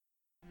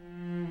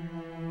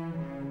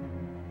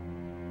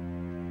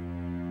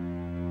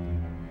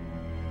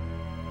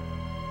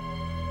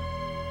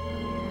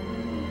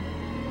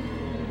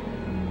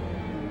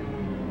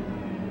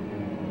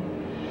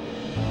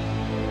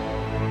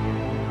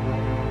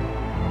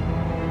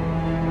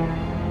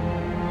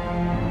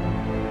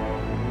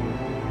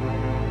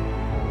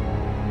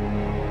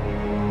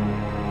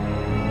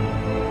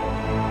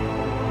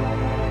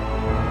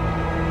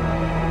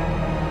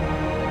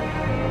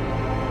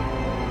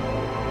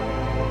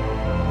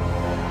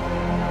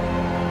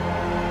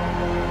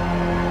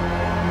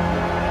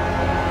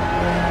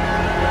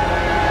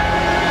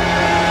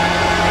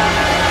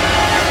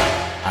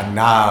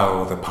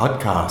now the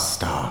podcast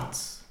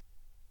starts.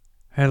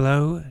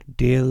 Hello,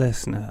 dear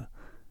listener.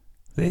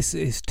 This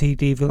is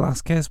TD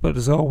Velasquez, but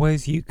as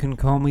always, you can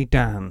call me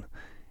Dan.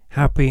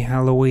 Happy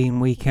Halloween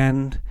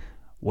weekend.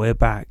 We're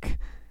back.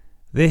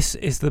 This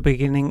is the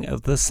beginning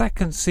of the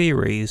second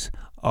series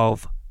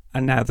of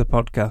And Now the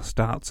Podcast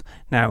Starts.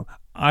 Now,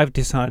 I've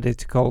decided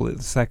to call it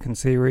the second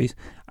series.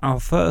 Our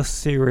first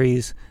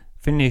series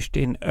finished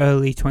in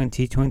early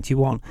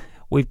 2021.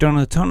 We've done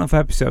a ton of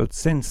episodes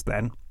since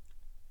then.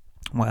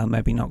 Well,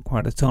 maybe not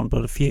quite a ton,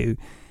 but a few.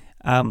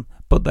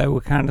 But they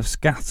were kind of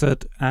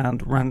scattered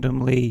and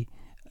randomly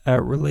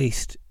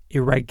released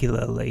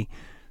irregularly.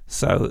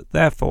 So,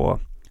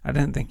 therefore, I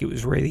don't think it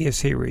was really a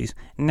series.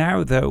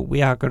 Now, though,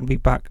 we are going to be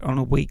back on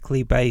a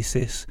weekly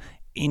basis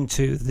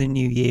into the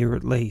new year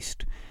at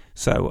least.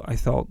 So, I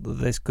thought that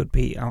this could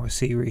be our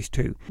series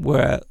too.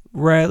 We're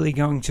rarely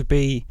going to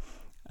be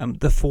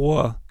the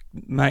four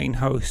main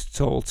hosts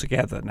all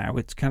together now.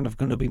 It's kind of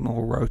going to be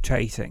more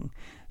rotating.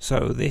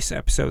 So this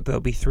episode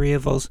there'll be three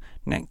of us,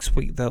 next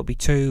week there'll be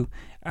two,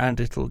 and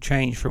it'll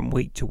change from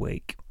week to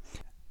week.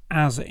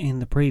 As in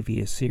the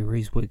previous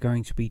series, we're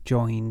going to be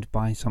joined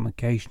by some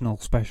occasional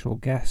special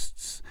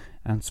guests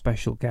and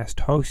special guest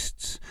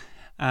hosts,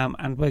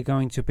 and we're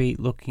going to be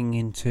looking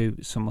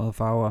into some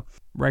of our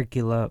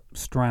regular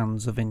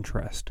strands of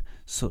interest,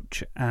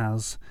 such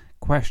as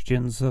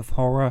questions of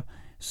horror,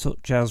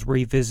 such as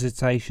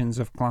revisitations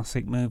of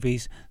classic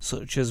movies,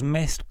 such as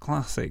missed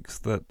classics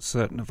that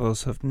certain of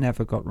us have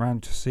never got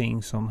round to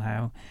seeing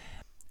somehow.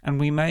 And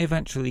we may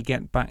eventually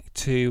get back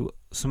to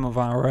some of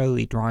our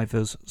early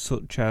drivers,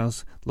 such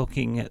as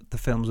looking at the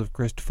films of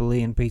Christopher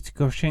Lee and Peter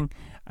Cushing,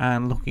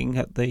 and looking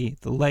at the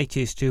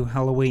latest two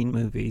Halloween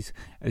movies.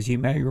 As you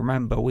may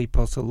remember, we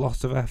put a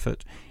lot of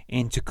effort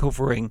into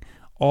covering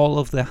all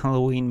of the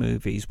Halloween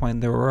movies when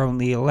there were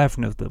only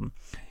 11 of them.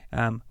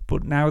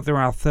 But now there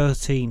are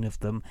 13 of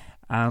them,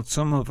 and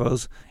some of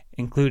us,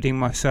 including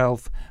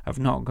myself, have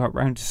not got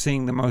round to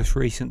seeing the most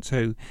recent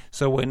two,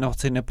 so we're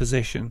not in a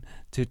position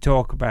to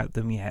talk about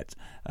them yet.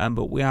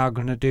 But we are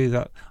going to do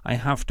that. I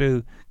have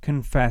to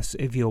confess,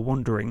 if you're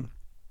wondering,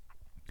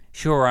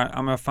 sure,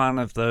 I'm a fan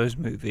of those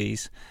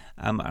movies,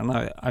 and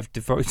I've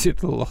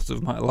devoted a lot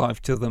of my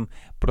life to them,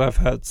 but I've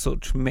heard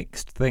such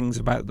mixed things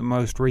about the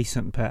most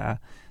recent pair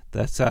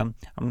that I'm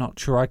not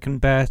sure I can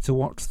bear to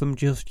watch them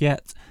just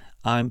yet.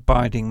 I'm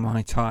biding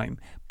my time,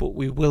 but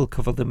we will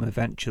cover them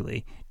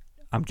eventually.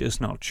 I'm just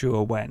not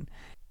sure when.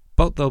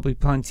 But there'll be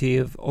plenty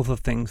of other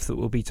things that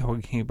we'll be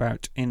talking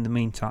about in the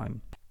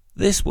meantime.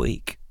 This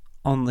week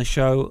on the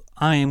show,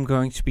 I am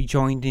going to be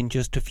joined in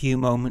just a few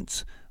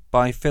moments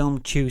by film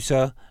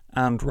tutor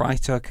and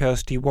writer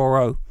Kirsty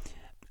Worrow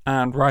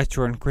and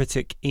writer and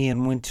critic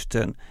Ian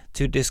Winterton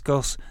to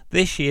discuss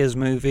this year's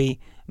movie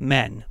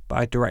Men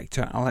by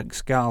director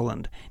Alex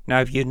Garland.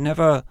 Now, if you've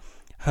never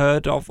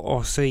heard of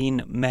or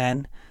seen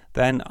Men,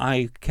 then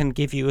I can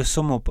give you a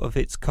sum up of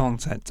its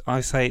content. I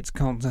say its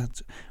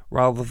content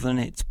rather than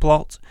its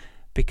plot,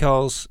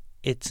 because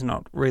it's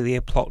not really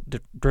a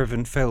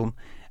plot-driven film,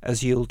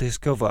 as you'll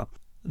discover.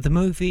 The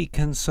movie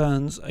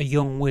concerns a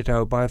young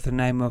widow by the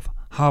name of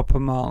Harper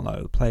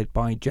Marlowe, played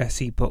by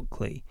Jessie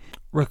Buckley,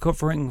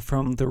 recovering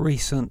from the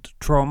recent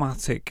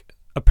traumatic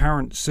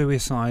apparent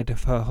suicide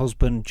of her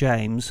husband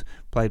James,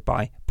 played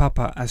by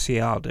Papa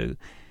Asiadu.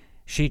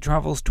 She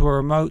travels to a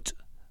remote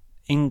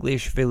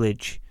English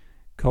village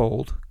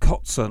called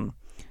Kotson,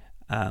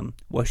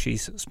 where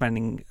she's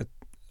spending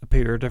a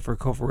period of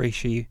recovery.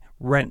 She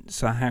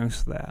rents a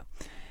house there.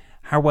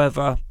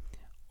 However,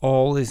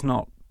 all is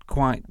not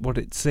quite what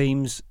it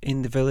seems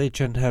in the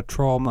village, and her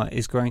trauma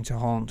is going to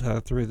haunt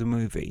her through the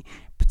movie,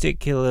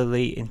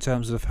 particularly in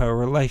terms of her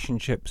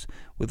relationships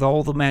with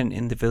all the men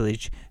in the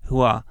village,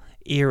 who are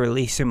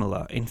eerily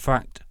similar. In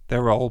fact,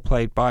 they're all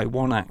played by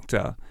one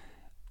actor,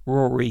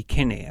 Rory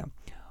Kinnear,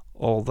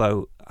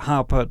 although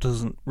Harper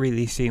doesn't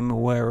really seem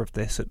aware of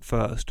this at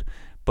first.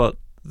 But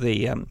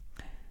the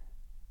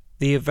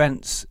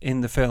events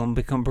in the film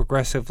become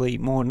progressively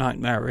more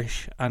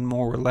nightmarish and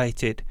more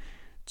related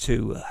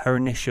to her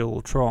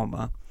initial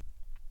trauma.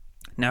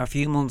 Now, a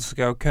few months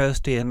ago,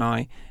 Kirsty and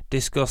I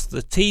discussed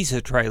the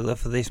teaser trailer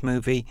for this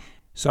movie,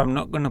 so I'm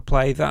not going to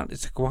play that.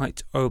 It's a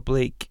quite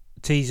oblique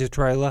teaser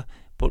trailer,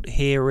 but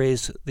here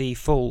is the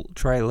full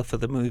trailer for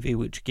the movie,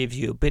 which gives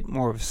you a bit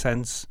more of a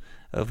sense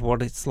of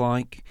what it's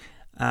like.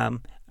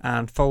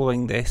 And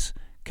following this,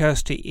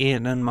 Kirsty,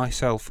 Ian and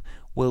myself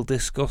will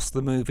discuss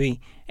the movie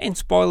in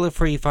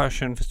spoiler-free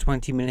fashion for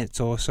 20 minutes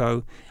or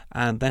so,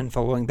 and then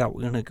following that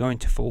we're going to go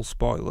into full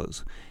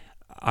spoilers.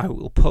 I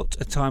will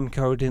put a time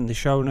code in the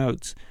show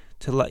notes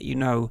to let you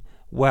know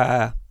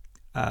where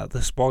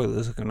the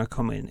spoilers are going to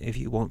come in if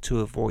you want to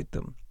avoid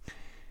them.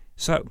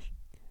 So,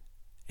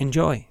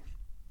 enjoy.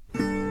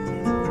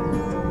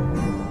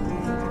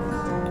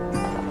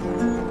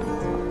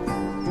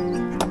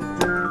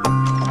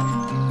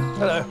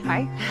 Hello.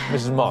 Hi.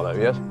 Mrs. Marlowe,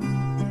 yes?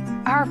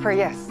 Harper,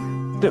 yes.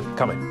 Do,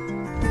 come in.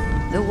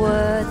 The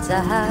words I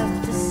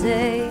have to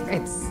say.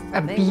 It's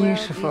a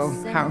beautiful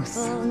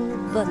house.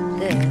 But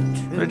they're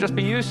true. Would it just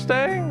be you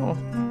staying, or?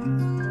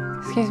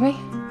 Excuse me?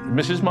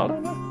 Mrs. Marlowe?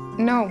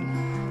 No? No.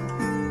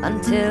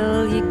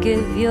 Until you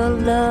give your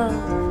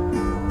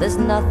love, there's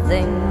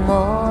nothing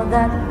more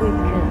that we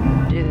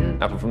can do.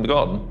 Apple from the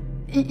garden?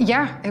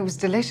 Yeah, it was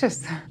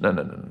delicious. No.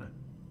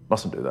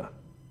 Mustn't do that.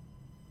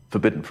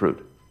 Forbidden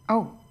fruit.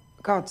 Oh,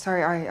 God,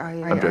 sorry,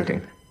 I'm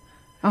joking.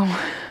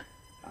 Oh.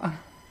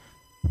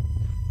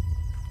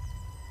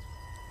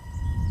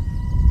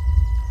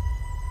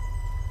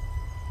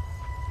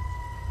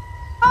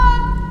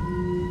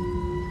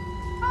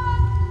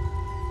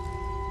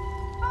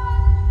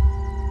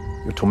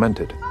 You're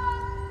tormented.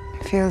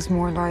 Feels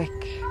more like...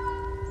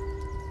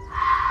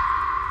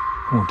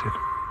 Haunted.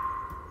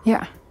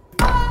 Yeah.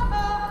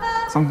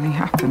 Something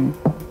happened.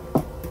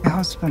 My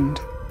husband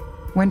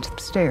went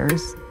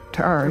upstairs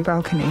to our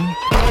balcony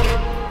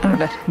and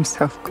let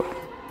himself go.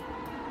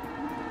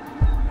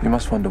 You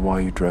must wonder why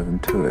you drove him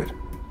to it.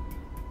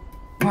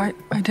 Why?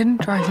 I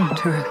didn't drive him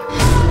to it.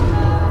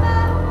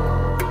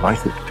 I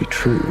thought it'd be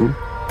true.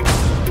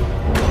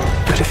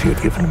 But if you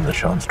had given him the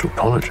chance to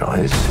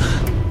apologize,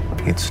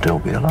 he'd still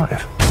be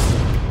alive.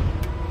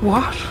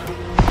 What?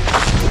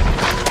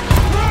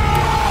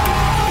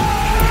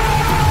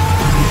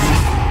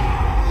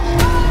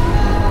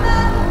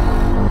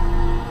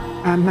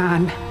 A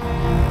man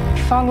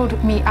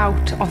followed me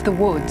out of the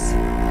woods.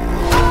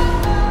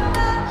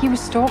 He was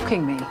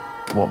stalking me.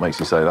 What makes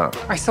you say that?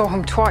 I saw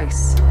him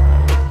twice.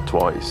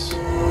 Twice.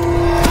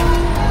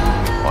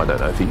 I don't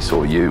know if he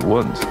saw you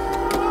once.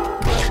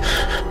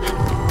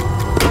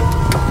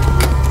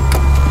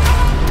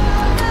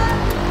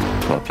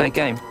 Want to play a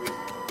game?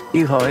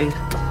 You hide,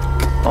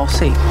 I'll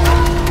seek.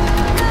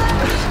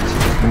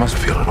 You must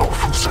feel an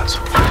awful sense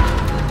of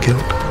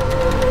guilt.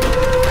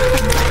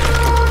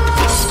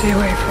 Stay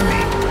away from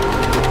me.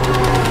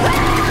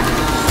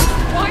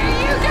 What are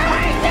you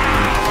doing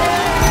now?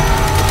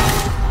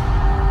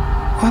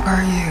 What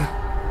are you?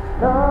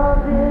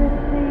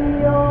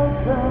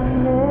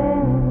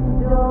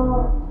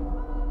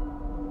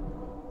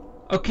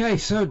 Okay,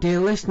 so dear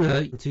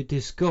listener, to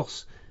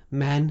discuss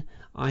Men,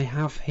 I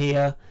have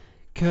here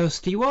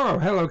Kirsty Warrow.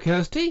 Hello,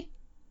 Kirsty.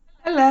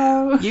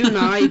 Hello. You and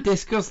I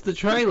discussed the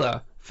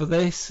trailer for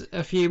this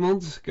a few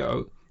months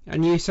ago,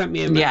 and you sent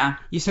me a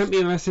you sent me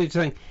a message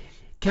saying,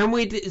 "Can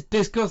we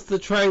discuss the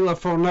trailer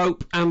for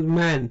Nope and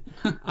Men?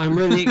 I'm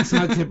really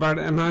excited about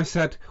it." And I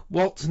said,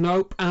 "What's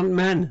Nope and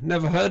Men?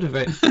 Never heard of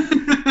it."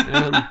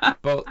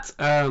 But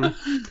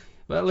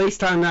at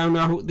least I now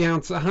know the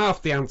answer,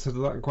 half the answer to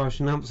that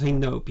question. I haven't seen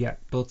Nope yet,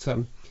 but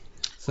so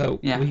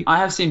yeah, I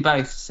have seen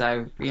both.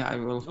 So yeah, I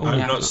will.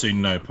 I've not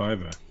seen Nope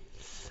either.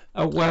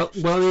 Oh, well,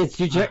 it's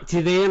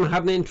rejected Ian. I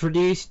hadn't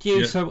introduced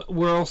you, so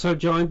we're also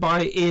joined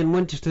by Ian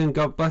Winterton.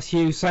 God bless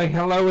you. Say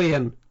hello,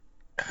 Ian.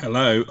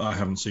 Hello, I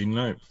haven't seen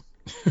Nope.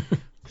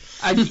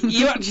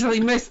 You actually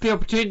missed the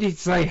opportunity to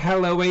say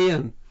hello,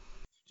 Ian.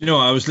 You know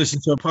what? I was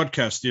listening to a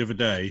podcast the other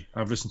day.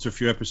 I've listened to a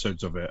few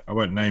episodes of it. I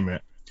won't name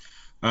it.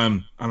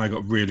 And I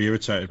got really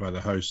irritated by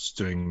the hosts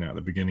doing that at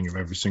the beginning of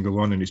every single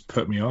one, and it's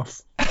put me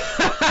off.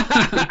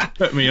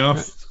 Put me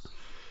off.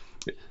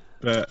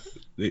 But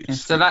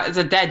so that is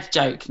a dead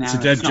joke now. It's a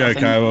dead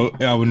joke. I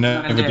will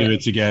never do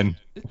it again.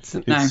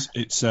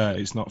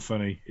 It's not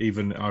funny,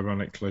 even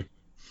ironically,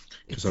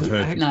 because I've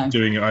heard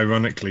doing it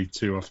ironically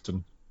too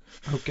often.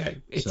 Okay,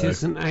 it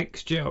is an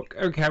ex joke.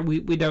 Okay,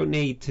 we don't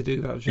need to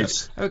do that joke.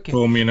 Okay.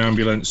 Call me an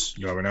ambulance.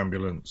 You're an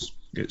ambulance.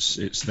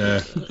 It's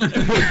there.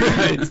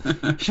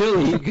 Right.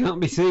 Surely you can't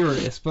be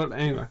serious, but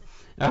anyway.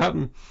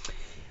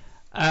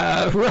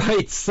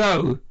 Right,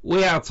 so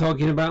we are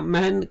talking about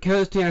Men.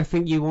 Kirsty, I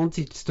think you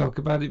wanted to talk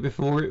about it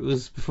before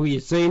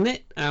you'd seen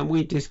it, and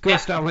we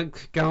discussed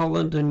Alex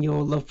Garland and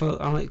your love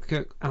for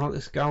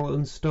Alex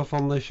Garland stuff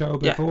on the show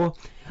before.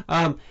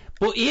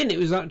 But Ian, it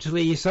was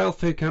actually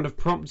yourself who kind of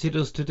prompted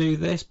us to do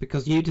this,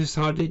 because you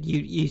decided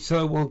you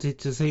so wanted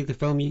to see the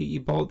film, you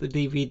bought the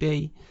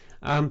DVD.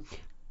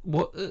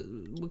 What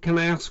can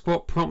I ask?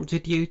 What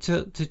prompted you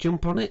to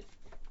jump on it?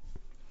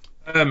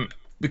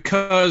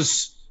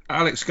 Because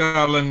Alex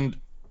Garland,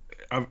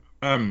 I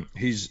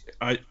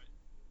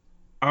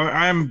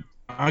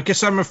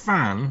guess I'm a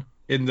fan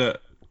in that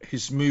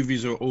his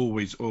movies are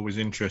always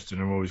interesting.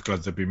 I'm always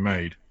glad they've been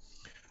made.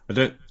 I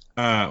don't.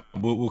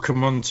 We'll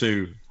come on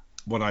to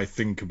what I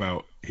think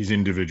about his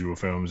individual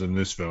films and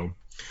this film,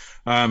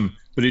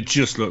 but it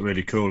just looked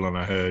really cool, and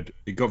I heard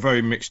it got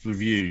very mixed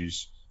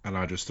reviews, and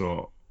I just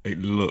thought it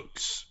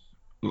looks.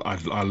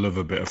 I love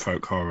a bit of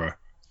folk horror,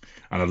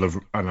 and I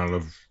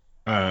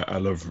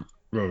love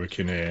Rory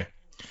Kinnear,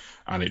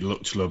 and it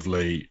looked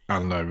lovely,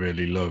 and I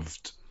really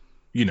loved.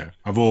 You know,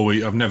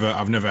 I've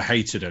never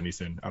hated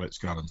anything Alex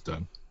Garland's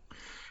done.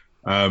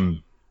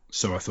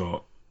 So I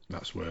thought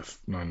that's worth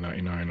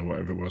 $9.99 or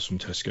whatever it was from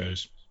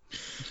Tesco's.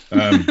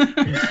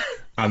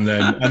 And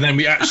then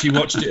we actually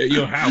watched it at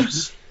your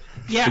house,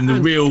 in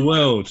the real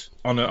world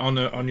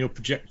on your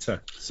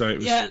projector. So it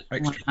was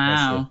extra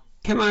special.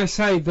 Can I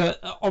say that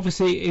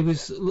obviously it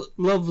was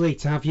lovely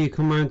to have you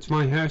come round to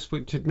my house,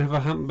 which had never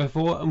happened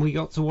before, and we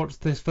got to watch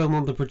this film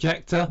on the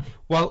projector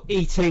while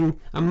eating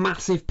a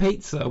massive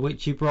pizza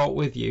which you brought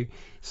with you.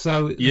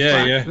 So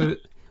that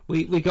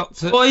we got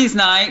to boys'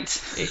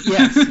 night.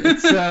 Yes,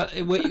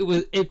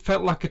 it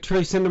felt like a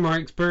true cinema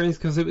experience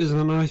because it was on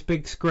a nice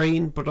big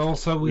screen, but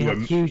also we had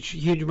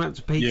huge amounts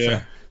of pizza.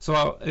 Yeah.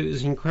 So it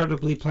was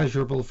incredibly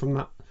pleasurable from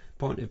that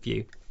point of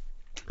view.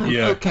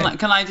 Yeah. Okay.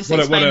 Can I just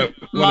explain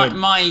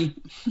my?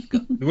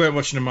 We weren't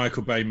watching a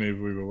Michael Bay movie.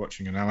 We were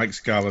watching an Alex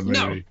Garland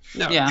movie.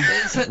 No. Yeah.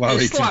 While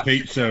eating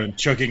pizza and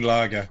chugging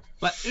lager.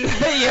 But,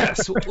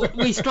 yes,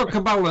 we struck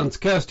a balance.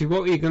 Kirsty,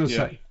 what were you going to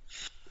say?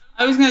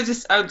 I was going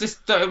to I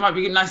just thought it might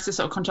be nice to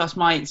sort of contrast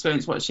my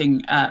experience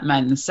watching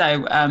Men.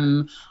 So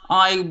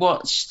I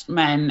watched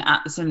Men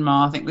at the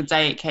cinema, I think the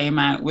day it came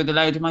out, with a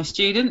load of my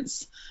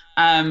students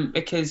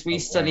because we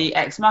study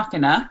Ex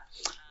Machina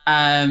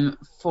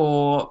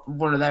for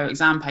one of their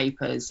exam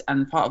papers,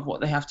 and part of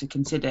what they have to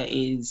consider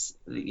is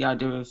the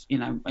idea of,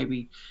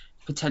 maybe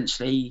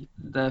potentially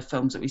the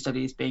films that we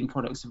study as being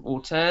products of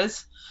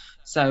auteurs.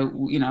 So,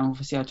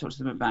 obviously I talked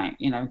to them about,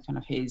 kind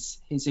of his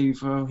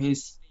oeuvre,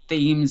 his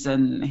themes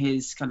and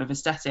his kind of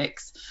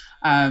aesthetics,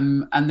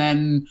 and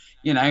then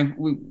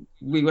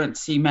we went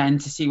to see Men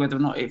to see whether or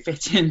not it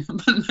fit in,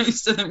 but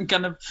most of them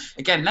kind of,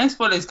 again, no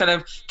spoilers, kind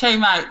of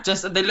came out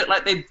just, they looked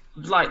like they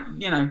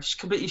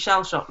completely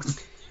shell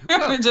shocked.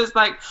 Just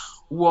like,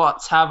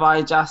 what have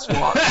I just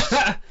watched?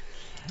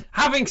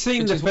 Having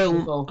seen the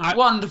film,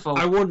 wonderful.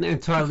 I wouldn't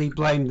entirely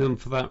blame them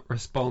for that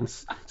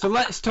response. So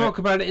let's talk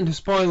about it in a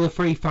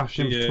spoiler-free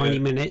fashion for 20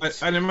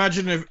 minutes. And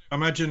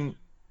imagine.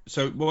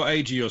 So, what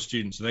age are your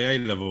students? Are they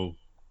A-level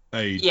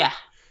age? Yeah.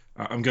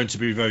 I'm going to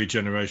be very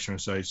generational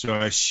and say, so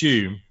I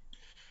assume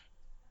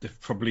they've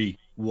probably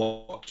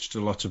watched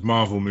a lot of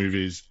Marvel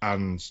movies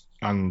and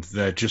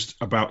they're just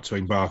about to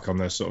embark on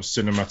their sort of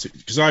cinematic.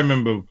 Because I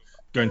remember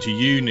going to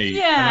uni,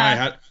 and I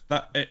had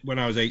that when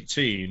I was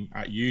 18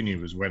 at uni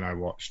was when I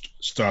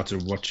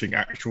started watching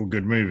actual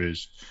good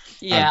movies.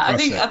 Yeah, I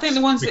think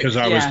the ones because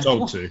I was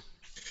told to.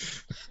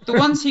 The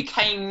ones who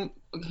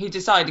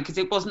decided, because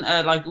it wasn't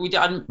we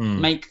didn't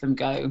make them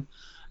go.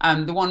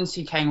 The ones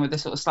who came were the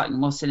sort of slightly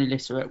more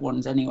cine-literate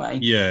ones anyway.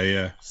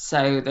 Yeah.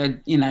 So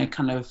they're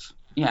kind of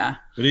But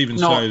even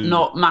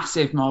not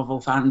massive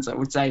Marvel fans, I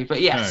would say. But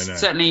yes,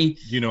 certainly.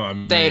 You know what I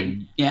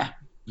mean? Yeah.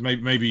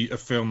 Maybe a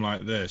film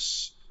like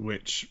this,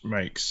 which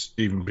makes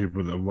even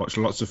people that watch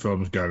lots of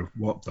films go,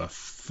 "What the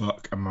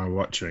fuck am I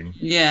watching?"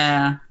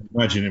 Yeah.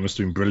 Imagine it must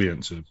have been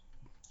brilliant to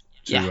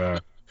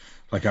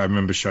like I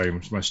remember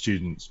showing my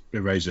students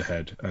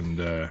Eraserhead, and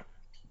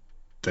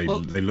they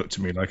looked at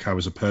me like I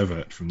was a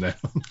pervert from there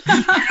on.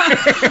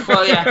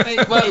 Well,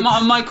 yeah. Well,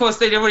 on my course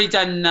they'd already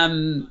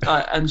done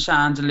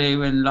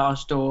Chandelier and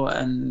L'Age d'Or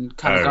and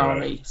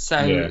Caligari, so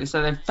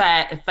they're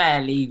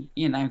fairly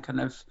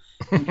kind of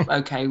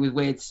okay with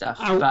weird stuff.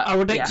 I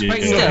would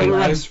expect nothing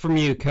less from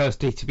you,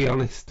 Kirsty, to be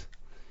honest.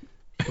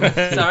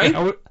 Sorry?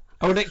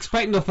 I would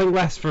expect nothing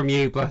less from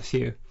you, bless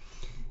you.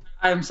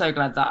 I'm so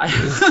glad that I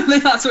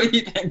think that's what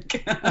you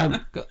think.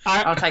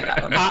 I'll take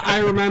that one. I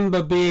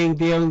remember being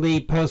the only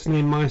person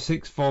in my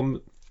sixth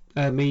form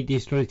media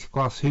studies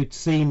class who'd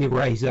seen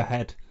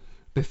Eraserhead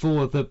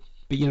before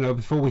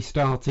we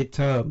started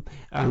term,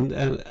 and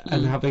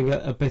having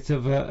a bit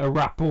of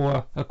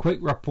a quick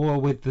rapport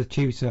with the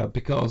tutor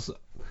because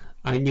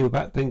I knew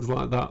about things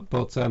like that.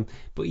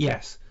 But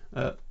yes,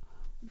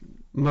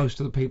 most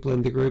of the people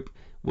in the group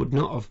would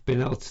not have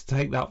been able to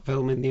take that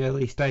film in the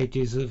early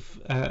stages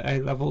of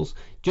A-levels,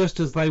 just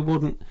as they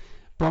wouldn't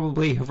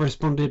probably have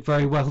responded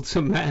very well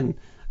to Men.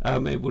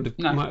 It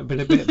might have been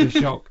a bit of a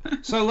shock.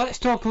 So let's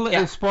talk a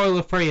little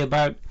spoiler-free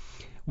about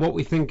what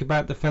we think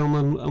about the film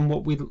and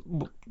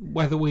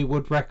whether we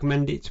would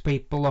recommend it to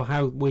people or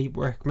how we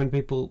recommend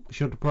people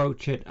should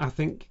approach it. I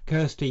think,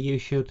 Kirsty, you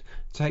should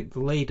take the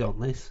lead on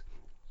this.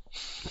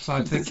 So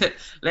I think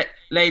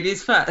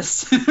ladies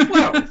first.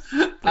 Well,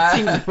 that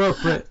seems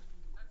appropriate.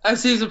 It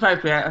seems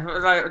appropriate.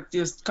 Like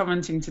just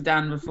commenting to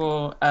Dan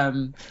before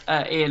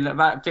Ian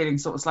about feeling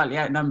sort of slightly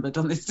outnumbered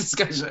on this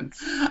discussion.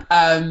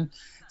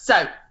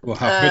 So well,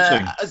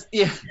 how fitting.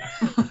 Yeah,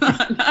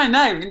 I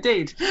know,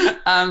 indeed.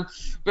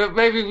 But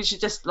maybe we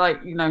should just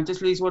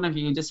just lose one of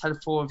you and just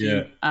have four of you.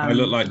 Yeah, I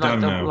look like Dan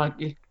now.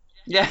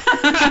 Yeah.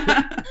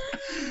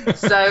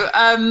 So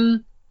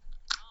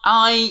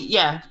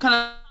I kind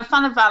of a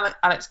fan of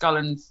Alex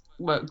Garland's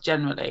work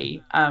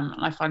generally.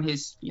 I find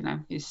his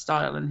his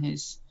style and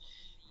his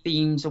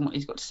themes and what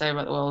he's got to say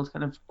about the world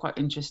kind of quite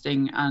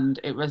interesting, and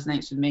it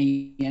resonates with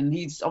me. And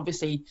he's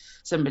obviously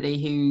somebody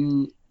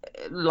who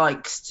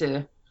likes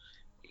to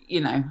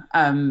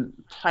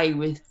play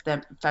with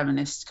the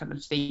feminist kind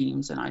of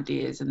themes and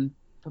ideas and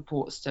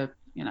purports to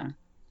kind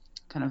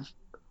of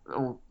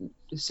or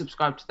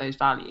subscribe to those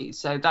values.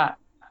 So that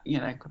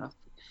kind of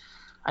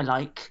I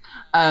like.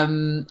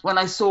 When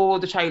I saw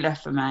the trailer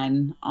for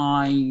Men,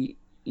 I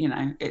you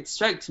know, it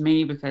spoke to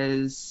me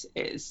because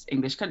it's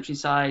English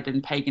countryside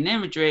and pagan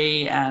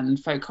imagery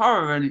and folk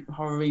horror and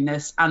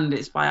horroriness, and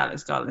it's by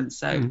Alex Garland.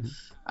 So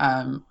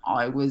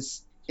I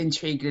was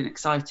intrigued and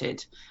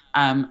excited,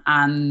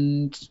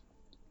 and,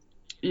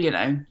 you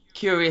know,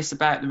 curious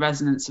about the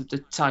resonance of the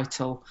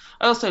title.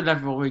 I also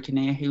love Rory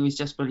Kinnear, who is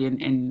just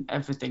brilliant in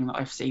everything that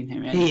I've seen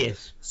him in. He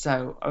is.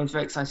 So I was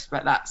very excited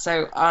about that.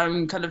 So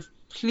I'm kind of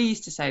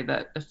pleased to say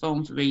that the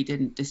film for me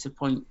didn't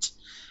disappoint.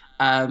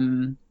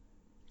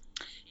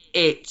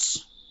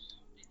 It's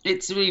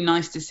really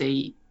nice to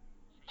see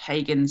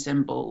pagan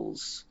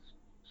symbols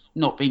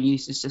not being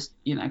used as just,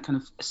 you know,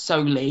 kind of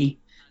solely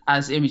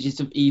as images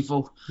of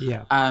evil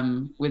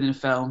within a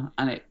film,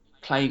 and it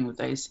playing with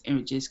those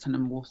images kind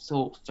of more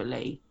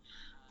thoughtfully.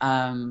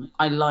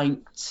 I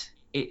liked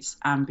its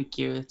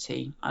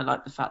ambiguity. I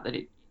like the fact that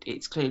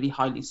it's clearly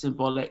highly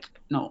symbolic,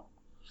 not,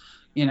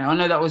 you know, I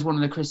know that was one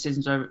of the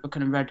criticisms I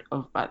kind of read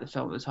about the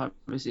film at the time,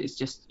 was it's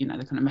just, you know,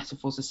 the kind of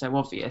metaphors are so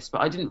obvious,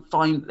 but I didn't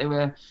find that they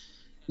were,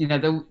 you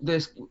know,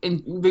 there's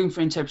room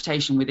for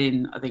interpretation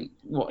within, I think,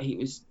 what he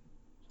was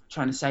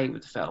trying to say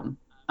with the film,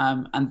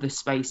 and the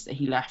space that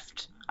he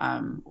left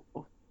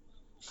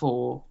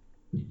for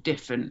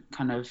different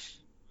kind of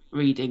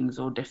readings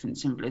or different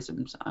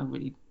symbolisms. I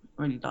really,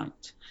 really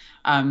liked.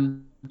 I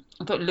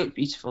thought it looked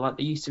beautiful, like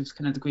the use of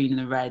kind of the green and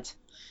the red,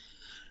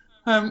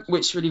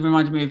 which really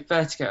reminded me of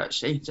Vertigo,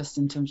 actually, just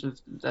in terms of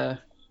the,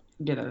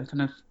 you know, the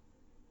kind of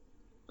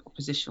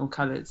oppositional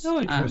colours. Oh,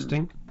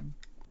 interesting.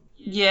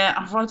 Yeah,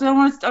 I don't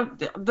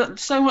want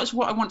so much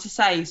what I want to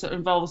say sort of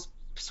involves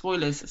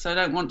spoilers, so I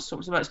don't want to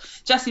talk so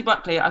much. Jessie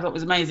Buckley, I thought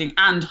was amazing,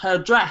 and her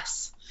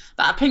dress,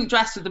 that pink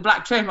dress with the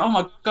black trim. Oh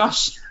my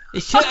gosh! I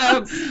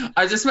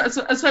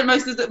spent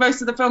most of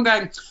the film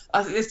going,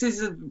 this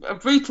is a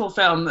brutal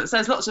film that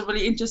says lots of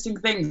really interesting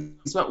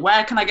things, but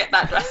where can I get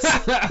that dress?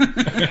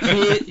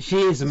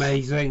 she is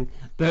amazing.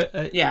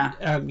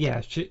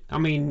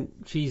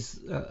 She's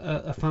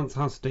a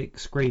fantastic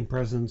screen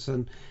presence,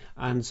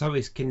 and so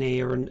is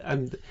Kinnear,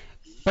 and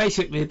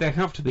basically they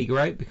have to be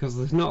great because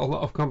there's not a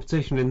lot of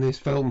competition in this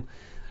film.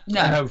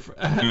 No. I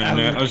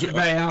was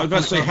about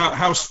to say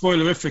how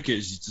spoilerific it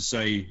is to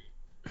say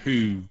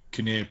who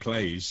Kinnear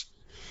plays.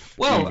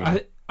 Well,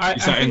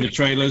 is that in the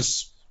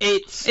trailers?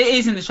 It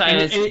is in the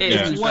trailers.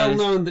 It's well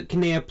known that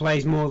Kinnear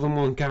plays more than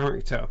one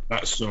character.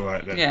 That's all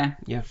right then.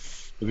 Yeah.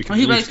 We can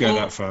at least go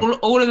that far.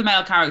 All of the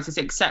male characters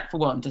except for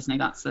one, doesn't he?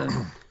 That's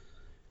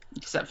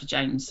except for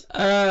James.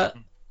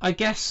 I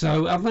guess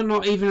so. Are there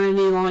not even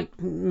any,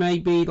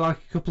 maybe a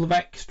couple of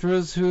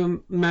extras who are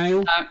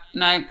male?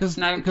 No. Because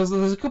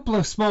there's a couple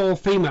of small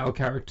female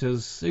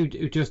characters who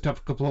just have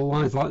a couple of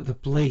lines, like the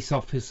police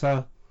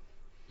officer.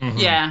 Mm-hmm.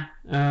 Yeah.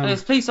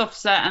 There's a police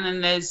officer, and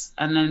then there's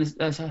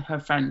her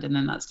friend, and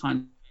then that's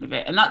kind of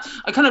it. And that,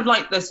 I kind of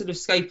like the sort of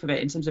scope of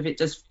it in terms of it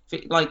does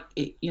fit, like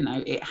it, you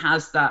know, it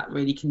has that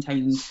really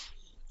contained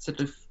sort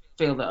of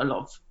feel that a lot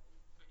of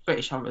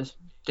British horrors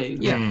do.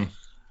 Yeah.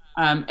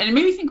 And it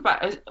made me think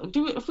about,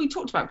 have we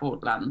talked about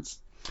Borderlands?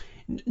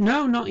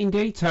 No, not in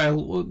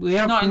detail. We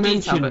have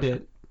mentioned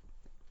it.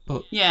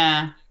 But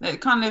yeah, it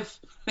kind of,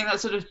 I think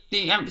that's sort of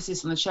the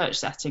emphasis on the church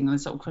setting and the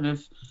sort of kind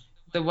of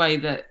the way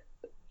that,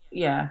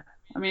 yeah.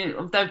 I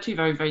mean, they're two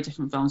very, very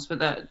different films, but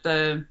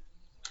the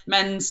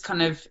men's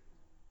kind of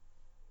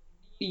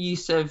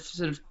use of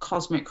sort of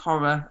cosmic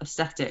horror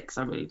aesthetics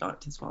I really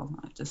liked as well.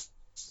 I just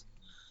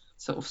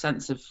sort of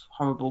sense of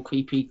horrible,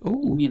 creepy,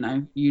 you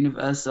know,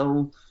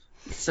 universal,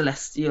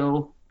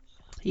 celestial.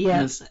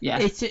 Yeah,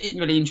 it's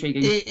really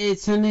intriguing.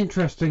 It's an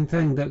interesting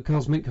thing that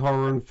cosmic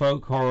horror and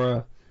folk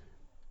horror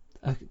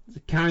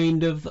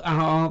kind of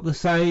are the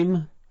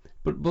same,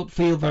 but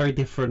feel very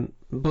different.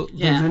 But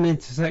there's an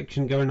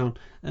intersection going on.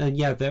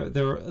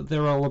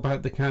 They're all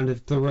about the kind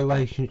of the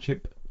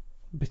relationship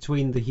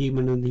between the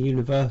human and the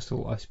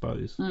universal, I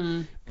suppose.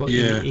 But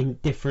in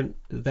different,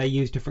 they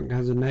use different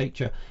kinds of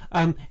nature.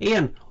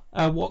 Ian,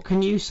 what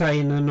can you say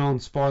in a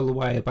non-spoiler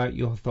way about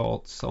your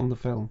thoughts on the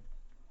film?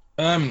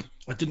 I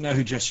didn't know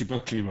who Jessie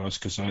Buckley was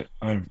because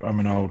I'm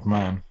an old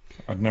man.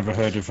 I'd never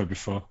heard of her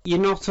before. You're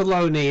not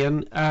alone,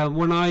 Ian.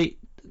 When I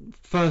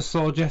first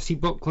saw Jessie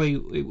Buckley,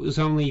 it was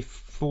only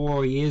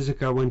 4 years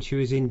ago when she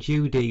was in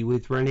Judy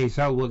with Renée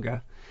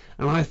Zellweger,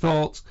 and I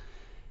thought,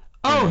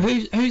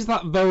 who's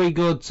that very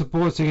good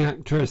supporting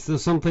actress?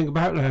 There's something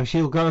about her,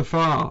 she'll go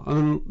far.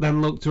 And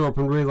then looked her up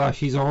and realised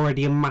she's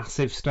already a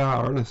massive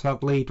star and a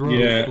sad lead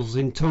roles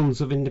in tons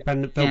of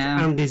independent films,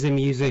 and is a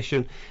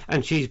musician,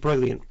 and she's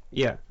brilliant.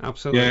 Yeah,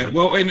 absolutely. Yeah,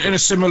 well, in a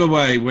similar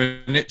way,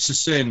 when It's a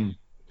Sin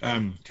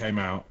came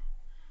out,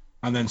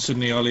 and then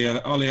suddenly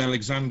Ollie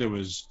Alexander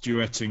was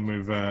duetting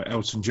with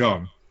Elton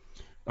John,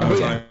 I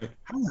was like,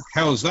 how the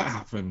hell has that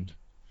happened?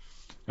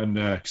 And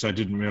because I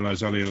didn't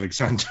realise Ollie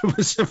Alexander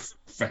was a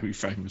very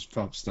famous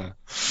pop star.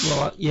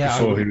 Well,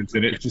 before he was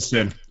in It's a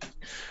Sin.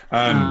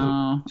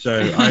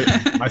 So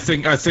I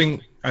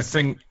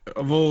think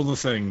of all the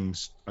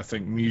things, I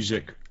think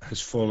music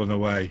has fallen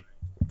away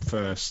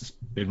first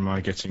in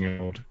my getting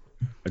old.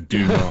 I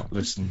do not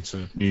listen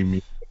to new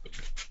music.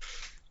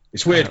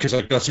 It's weird because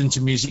I got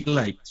into music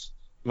late.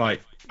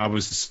 like I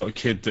was the sort of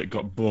kid that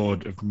got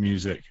bored of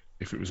music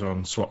if it was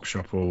on Swap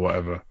Shop or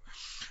whatever,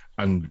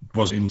 and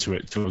wasn't into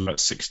it till about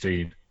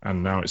 16,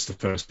 and now it's the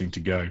first thing to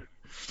go.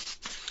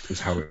 Is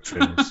how it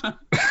feels.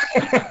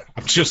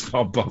 I'm just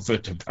not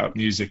bothered about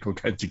music or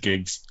going to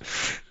gigs.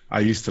 I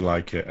used to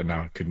like it, and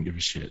now I couldn't give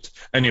a shit.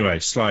 Anyway,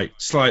 slight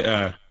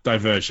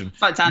diversion.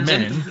 Slight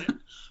tangent.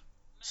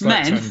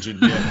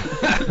 Tangent.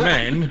 Yeah.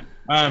 Men.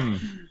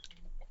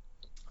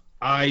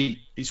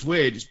 It's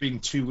weird. It's been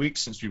 2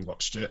 weeks since we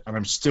watched it, and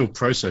I'm still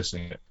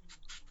processing it.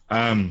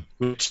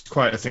 Which is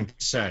quite a thing to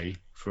say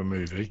for a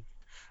movie.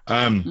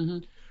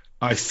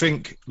 I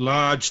think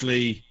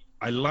largely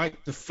I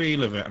like the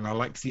feel of it, and I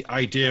like the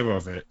idea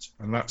of it,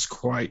 and that's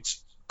quite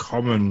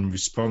common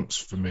response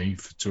for me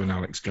to an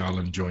Alex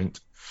Garland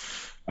joint.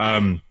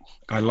 I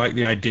like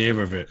the idea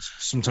of it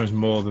sometimes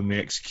more than the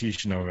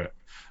execution of it.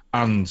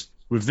 And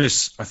with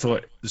this, I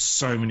thought there's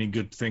so many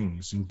good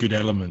things and good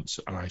elements,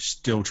 and I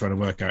still trying to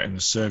work out in the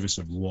service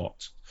of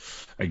what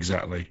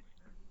exactly.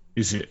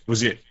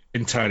 Was it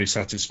entirely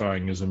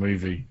satisfying as a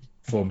movie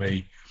for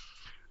me?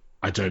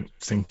 I don't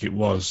think it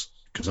was,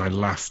 because I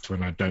laughed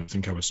when I don't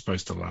think I was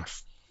supposed to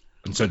laugh,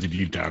 and so did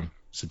you, Dan.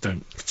 So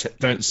don't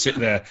sit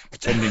there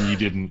pretending you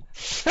didn't.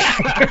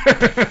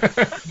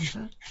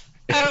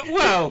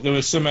 Well, there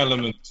were some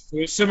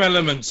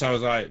elements. I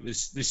was like,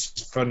 this is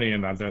funny,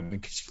 and I don't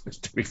think it's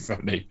supposed to be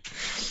funny.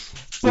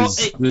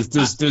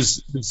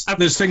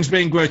 There's things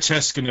being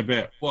grotesque and a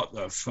bit what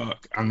the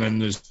fuck, and then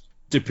there's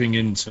dipping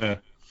into,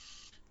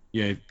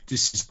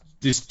 this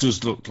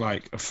does look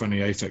like a funny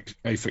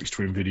Aphex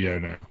Twin video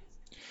now.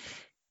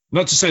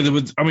 Not to say there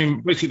would, I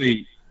mean,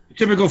 basically,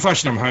 typical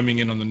fashion, I'm homing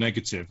in on the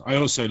negative. I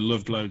also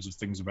loved loads of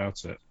things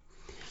about it.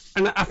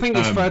 And I think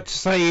it's fair to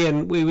say,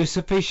 Ian, we were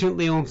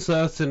sufficiently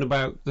uncertain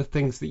about the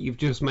things that you've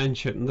just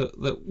mentioned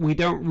that we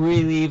don't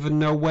really even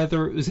know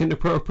whether it was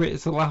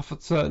inappropriate to laugh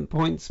at certain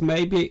points.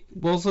 Maybe it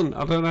wasn't.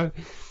 I don't know.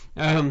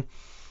 I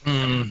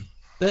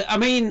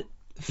mean,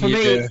 for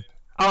me,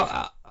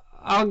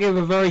 I'll give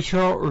a very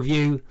short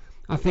review.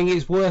 I think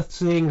it's worth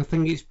seeing. I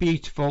think it's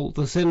beautiful.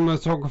 The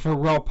cinematographer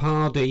Rob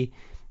Hardy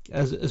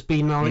has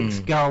been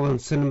Alex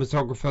Garland's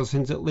cinematographer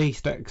since at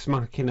least Ex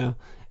Machina.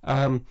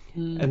 And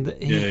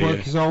his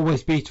work is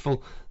always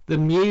beautiful. The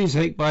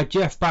music by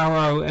Jeff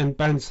Barrow and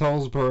Ben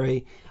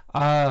Salisbury.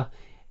 My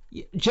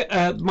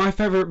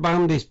favourite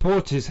band is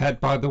Portishead,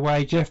 by the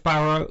way. Jeff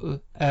Barrow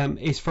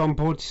is from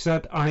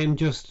Portishead. I am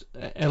just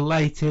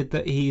elated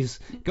that he's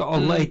got a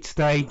late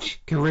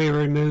stage career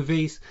in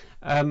movies.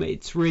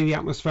 It's really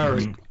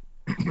atmospheric.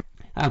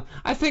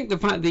 I think the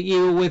fact that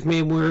you were with me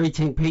and we were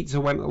eating pizza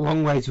went a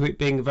long way to it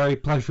being a very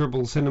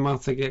pleasurable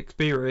cinematic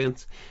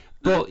experience.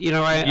 But,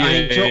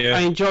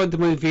 I enjoyed the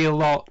movie a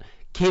lot.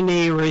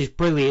 Kinnear is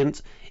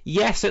brilliant.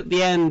 Yes, at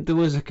the end there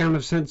was a kind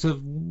of sense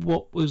of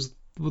what was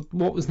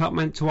that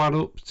meant to add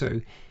up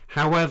to.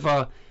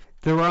 However,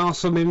 there are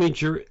some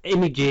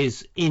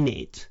images in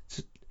it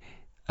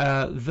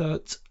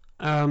that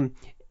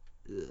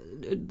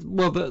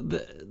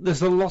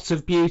there's a lot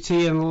of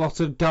beauty and a lot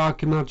of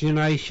dark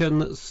imagination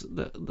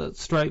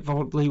that's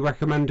straightforwardly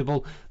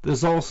recommendable.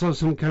 There's also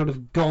some kind of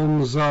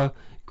gonzo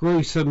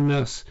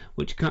gruesomeness,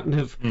 which kind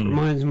of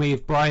reminds me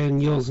of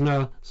Brian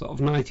Yuzna sort of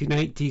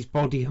 1980s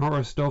body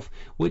horror stuff,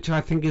 which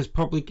I think is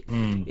probably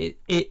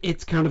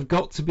it's kind of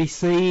got to be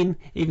seen,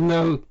 even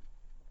though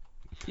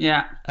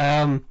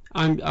I'm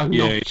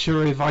not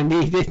sure if I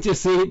needed to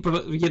see it,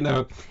 but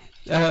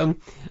I'm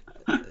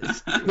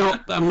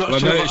not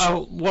sure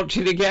I'll watch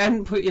it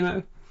again,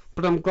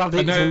 but I'm glad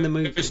it's in the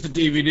movie. The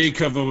DVD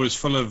cover was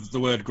full of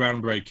the word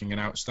groundbreaking and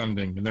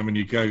outstanding, and then when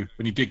you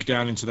dig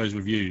down into those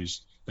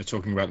reviews, they're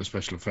talking about the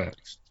special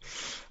effects,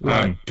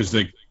 because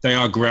they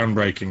are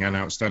groundbreaking and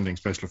outstanding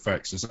special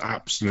effects. There's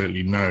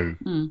absolutely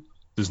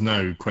there's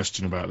no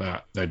question about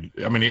that.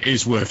 It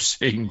is worth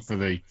seeing for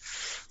the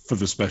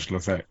special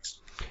effects,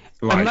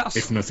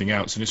 if nothing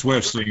else, and it's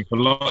worth seeing for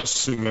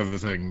lots of other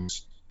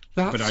things.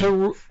 That's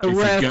a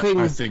rare thing.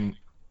 I think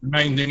the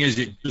main thing is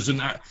it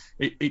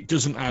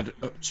doesn't add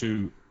up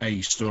to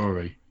a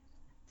story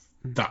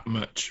that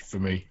much for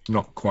me.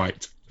 Not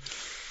quite.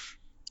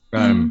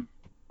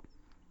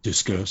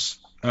 Discuss.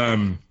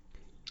 And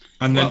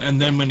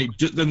then when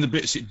the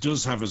bits it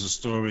does have as a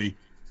story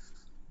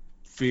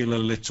feel a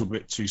little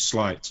bit too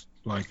slight.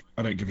 Like,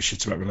 I don't give a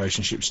shit about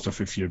relationship stuff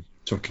if you're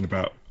talking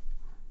about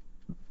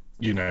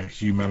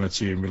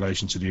humanity in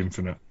relation to the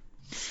infinite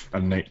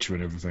and nature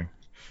and everything.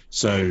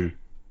 So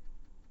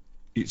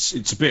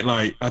it's a bit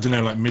like, I don't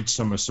know, like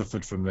Midsommar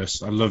suffered from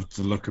this. I loved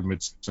the look of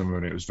Midsommar,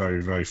 and it was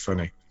very, very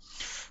funny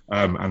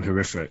and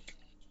horrific.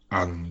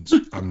 And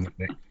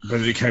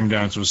but it came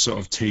down to a sort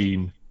of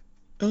teen,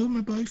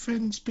 my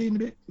boyfriend's being a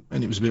bit,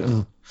 and it was a bit,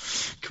 can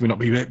we not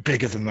be a bit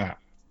bigger than that?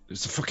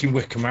 It's the fucking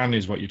Wicker Man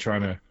is what you're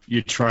trying to,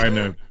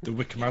 the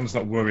Wicker Man's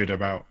not worried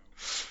about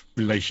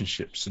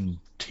relationships and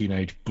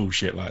teenage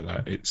bullshit like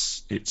that.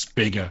 It's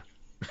bigger.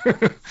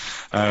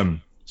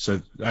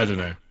 So I don't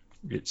know.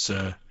 It's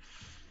so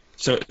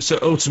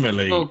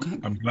ultimately,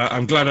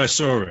 I'm glad I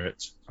saw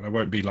it, and I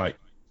won't be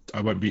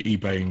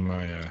eBaying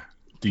my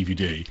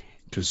DVD.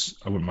 because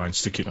I wouldn't mind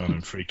sticking on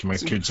and freaking my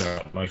kids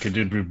out like I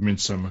did with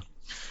Midsummer.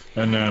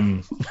 And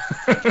Ian,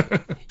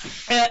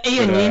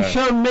 you've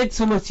shown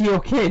Midsummer to your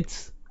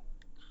kids.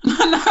 No,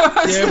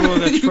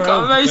 you've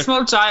got a very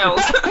small child.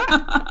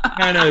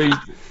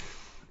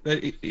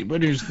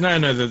 When he was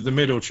the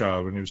middle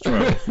child when he was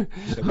 12. So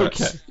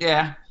Okay.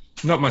 Yeah.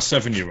 Not my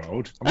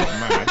 7-year-old. I'm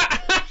not mad.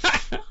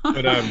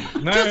 But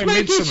no, Just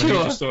making Midsummer. sure.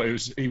 He just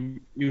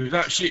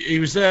thought he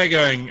was there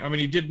going. I mean,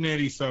 he did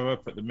nearly throw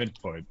up at the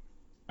midpoint,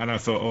 and I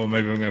thought, oh,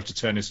 maybe I'm gonna have to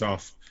turn this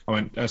off.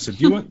 I said,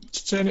 do you want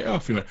to turn it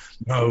off? He went,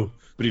 no.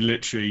 But he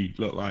literally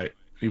looked like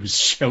he was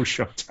shell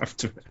shocked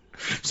after it.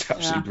 It's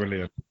absolutely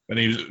brilliant. And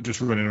he was just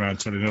running around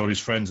telling all his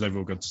friends they've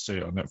all got to see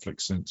it on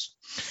Netflix since.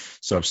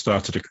 So I've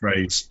started a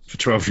craze for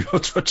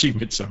 12-year-olds watching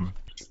Midsummer.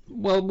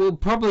 Well, we're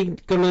probably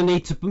going to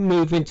need to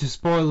move into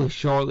spoilers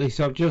shortly,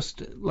 so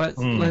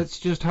let's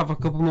just have a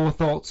couple more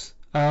thoughts.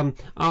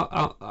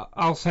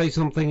 I'll say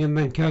something, and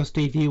then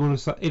Kirsty, if you want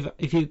to say,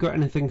 if you've got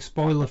anything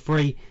spoiler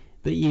free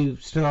that you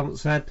still haven't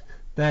said,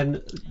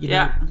 then you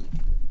know.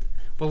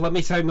 Well, let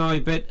me say my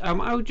bit.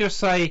 I would just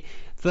say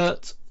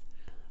that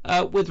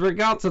with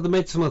regard to the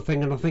Midsummer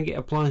thing, and I think it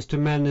applies to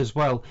men as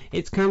well,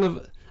 it's kind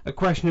of a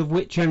question of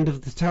which end of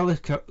the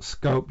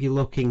telescope you're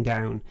looking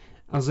down,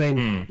 as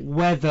in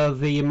whether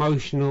the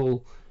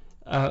emotional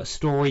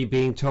story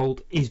being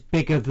told is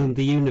bigger than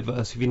the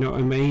universe, if you know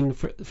what I mean,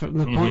 from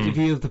the point of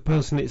view of the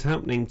person it's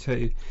happening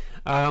to.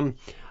 And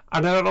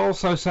I would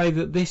also say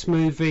that this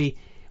movie,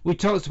 we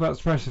talked about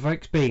special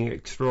effects being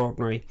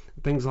extraordinary,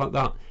 things like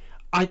that.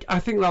 I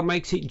think that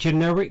makes it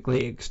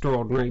generically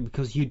extraordinary,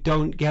 because you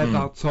don't get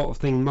that sort of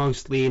thing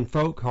mostly in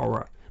folk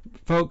horror.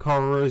 Folk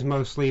horror is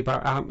mostly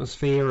about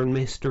atmosphere and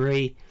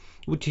mystery,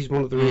 which is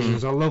one of the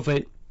reasons I love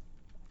it.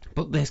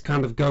 But this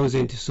kind of goes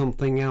into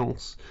something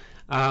else,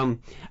 and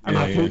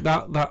I think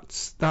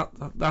that's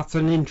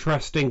an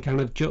interesting kind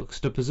of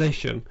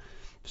juxtaposition.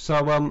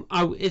 So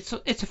it's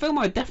a film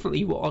I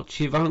definitely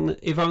watch, if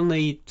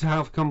only to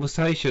have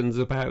conversations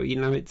about. You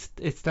know, it's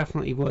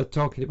definitely worth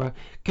talking about.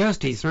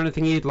 Kirsty, is there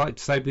anything you'd like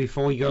to say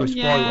before we go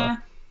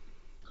spoiler?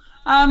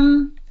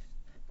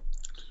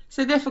 It's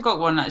a difficult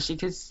one, actually,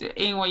 because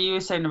Ian, what you were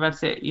saying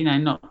about it, you know,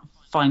 not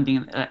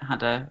finding that it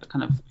had a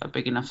kind of a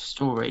big enough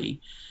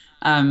story,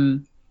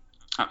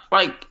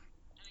 like,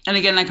 and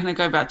again, I kind of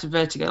go back to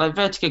Vertigo. Like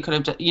Vertigo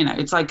kind of, you know,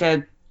 it's like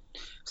a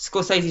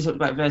Scorsese talked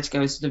about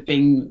Vertigo as sort of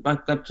being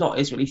like the plot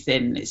is really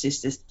thin. It's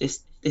just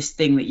this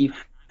thing that you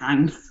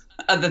hang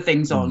other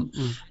things on,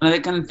 and I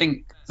kind of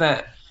think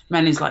that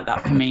Men is like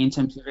that for me in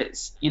terms of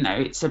it's, you know,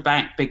 it's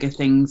about bigger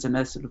things and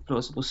a sort of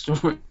plausible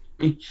story.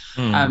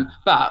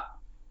 But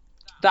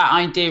that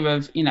idea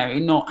of, you know,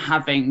 not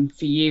having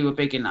for you a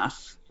big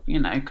enough,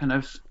 you know, kind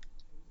of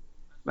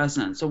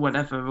resonance or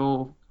whatever,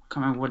 or I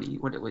can't remember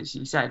what it was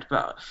you said,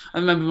 but I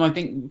remember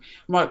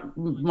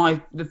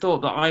the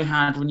thought that I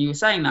had when you were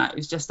saying that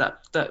is just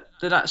that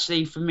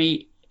actually for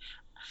me,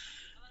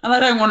 and I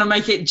don't want to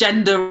make it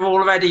gender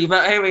already,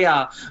 but here we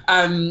are.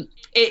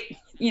 It,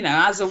 you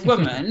know, as a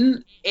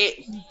woman,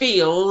 it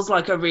feels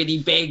like a really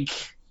big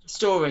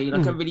story,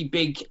 like a really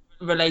big,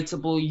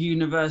 relatable,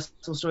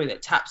 universal story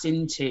that taps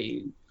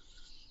into,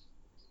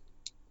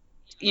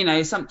 you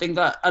know, something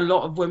that a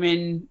lot of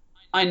women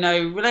I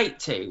know relate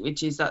to,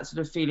 which is that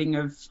sort of feeling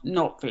of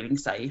not feeling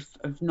safe,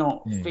 of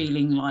not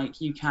feeling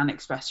like you can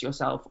express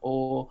yourself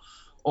or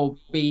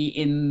be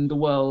in the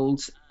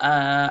world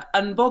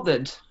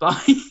unbothered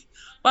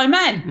by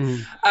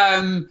men.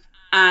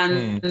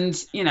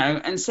 And you know,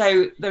 and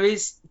so there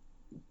is,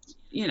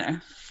 you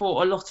know,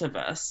 for a lot of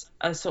us,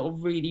 a sort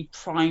of really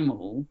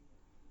primal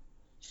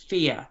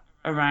fear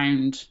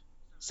around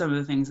some of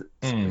the things that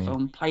the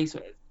film plays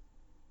with.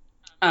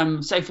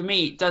 So for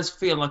me, it does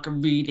feel like a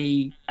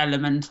really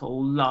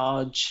elemental,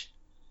 large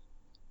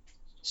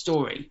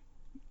story,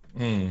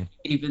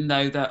 even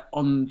though that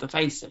on the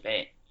face of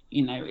it,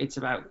 you know, it's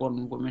about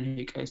one woman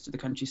who goes to the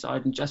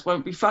countryside and just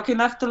won't be fucking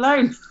left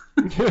alone.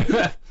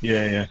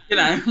 Yeah. You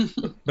know.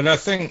 But I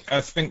think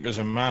as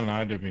a man,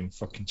 I'd have been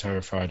fucking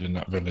terrified in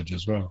that village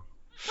as well.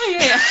 Oh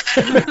yeah.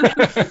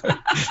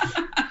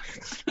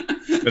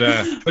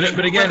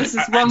 But again, this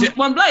is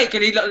one bloke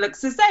and he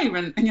looks the same,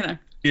 and you know.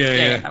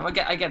 Yeah.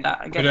 I get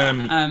that.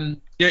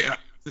 Yeah,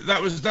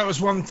 that was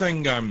one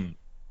thing.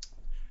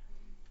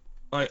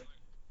 Like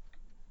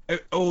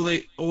all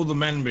the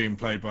men being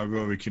played by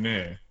Rory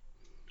Kinnear,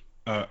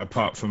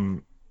 apart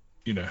from,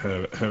 you know,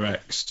 her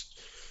ex,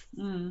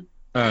 from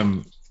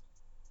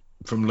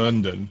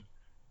London,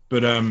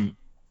 but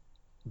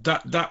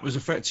that was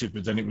effective.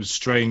 But then it was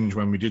strange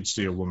when we did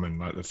see a woman,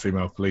 like the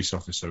female police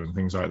officer and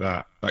things like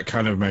that. That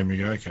kind of made me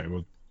go, okay,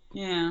 well.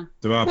 Yeah.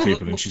 There are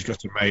people, and she's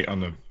got a mate on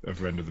the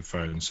other end of the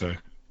phone, so.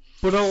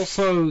 But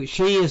also,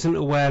 she isn't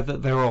aware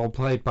that they're all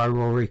played by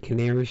Rory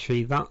Kinnear, is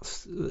she?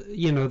 That's,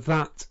 you know,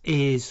 they're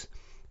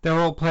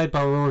all played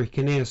by Rory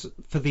Kinnear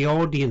for the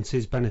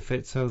audience's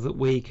benefit, so that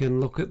we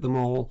can look at them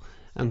all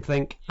and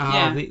think,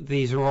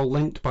 these are all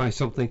linked by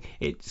something.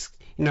 It's,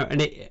 you know,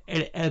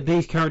 and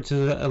these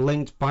characters are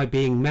linked by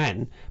being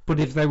men, but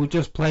if they were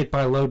just played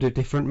by a load of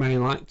different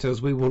male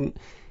actors, we wouldn't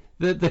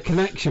the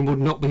connection would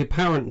not be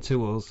apparent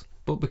to us,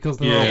 but because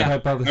they're all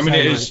played by the same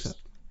it is actor.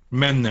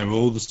 men. They're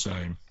all the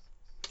same.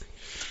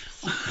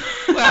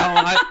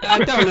 Well,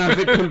 I don't know if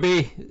it can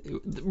be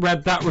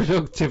read that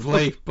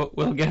reductively, but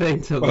we'll get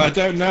into that. Well, I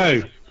don't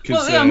know.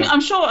 Well, yeah,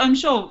 I'm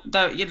sure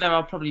there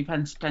are probably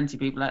plenty of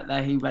people out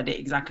there who read it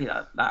exactly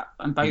like that,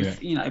 and both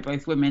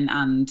both women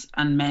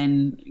and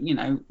men,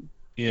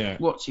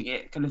 watching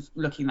it, kind of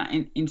looking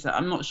into that.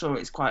 I'm not sure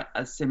it's quite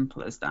as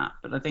simple as that,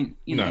 but I think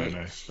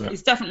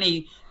it's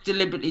definitely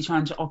deliberately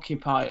trying to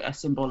occupy a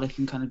symbolic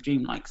and kind of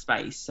dreamlike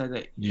space, so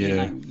that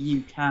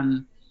you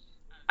can,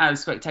 as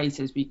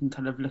spectators, we can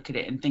kind of look at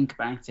it and think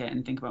about it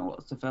and think about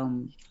what the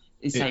film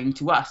is saying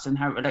to us and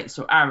how it relates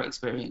to our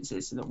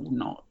experiences, so that we're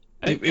not.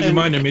 It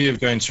reminded me of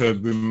going to a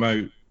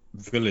remote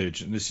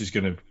village, and this is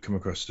going to come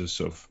across as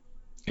sort of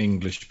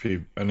an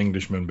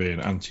Englishman being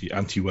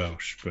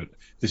anti-Welsh, but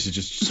this is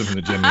just something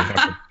that generally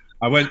happened.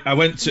 I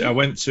went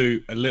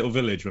to a little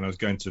village when I was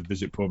going to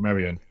visit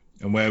Portmeirion,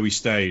 and where we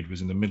stayed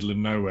was in the middle of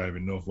nowhere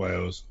in North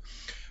Wales,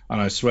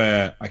 and I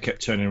swear I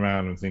kept turning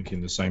around and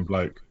thinking the same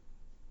bloke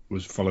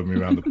was following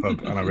me around the pub,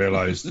 and I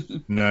realised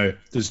no,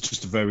 there's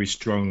just a very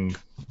strong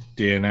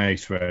DNA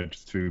thread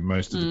through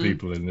most of the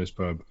people in this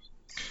pub.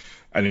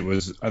 And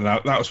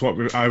that was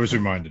what I was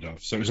reminded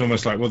of. So it was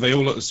almost like, well, they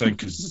all look the same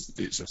because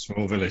it's a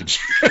small village.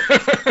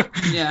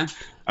 Yeah.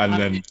 And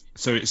then,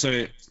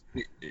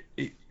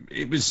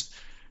 it was.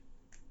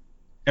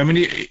 I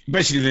mean,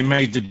 basically they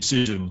made the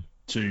decision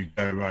to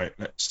go right.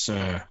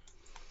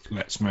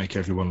 Let's make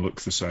everyone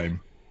look the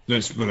same.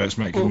 Let's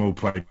make them all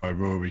played by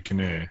Rory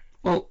Kinnear.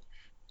 Well,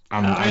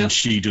 and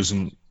she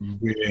doesn't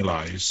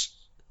realise.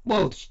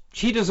 Well,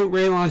 she doesn't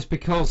realise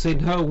because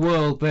in her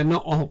world they're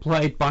not all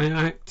played by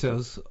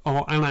actors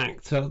or an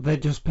actor. They're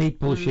just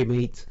people she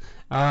meets.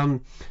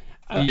 It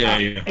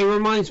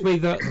reminds me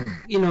that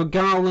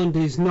Garland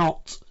is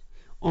not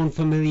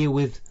unfamiliar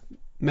with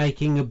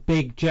making a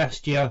big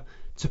gesture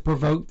to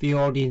provoke the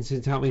audience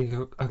into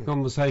having a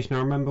conversation. I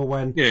remember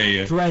when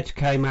Dredd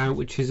came out,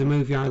 which is a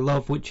movie I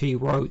love, which he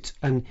wrote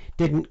and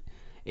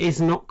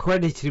is not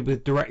credited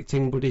with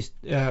directing, but is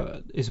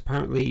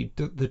apparently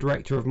the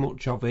director of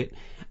much of it.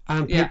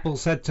 And people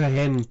said to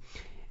him,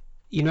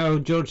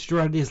 Judge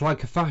Dredd is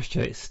like a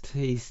fascist.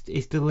 He's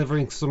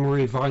delivering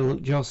summary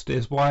violent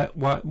justice. Why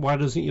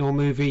doesn't your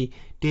movie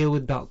deal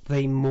with that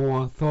theme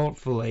more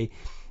thoughtfully?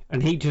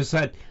 And he just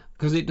said,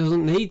 because it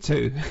doesn't need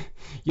to.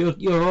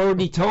 You're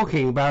already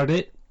talking about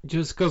it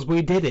just because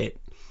we did it.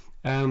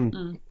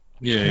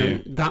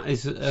 That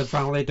is a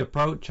valid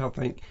approach, I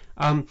think.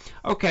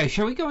 Okay,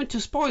 shall we go into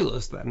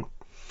spoilers then?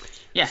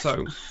 Yes.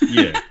 So,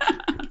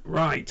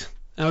 right.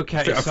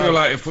 Okay. I feel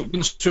like if we're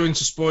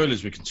into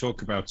spoilers, we can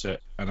talk about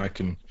it, and I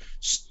can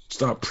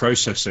start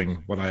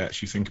processing what I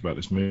actually think about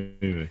this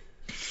movie.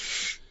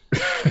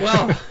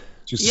 Well,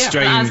 just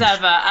strange.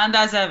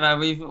 As ever,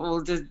 we've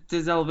all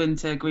dissolve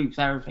into group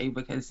therapy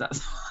because that's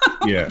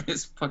what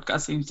this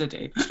podcast seems to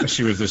do.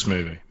 Especially with this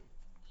movie.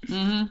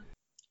 Mm-hmm.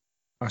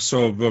 I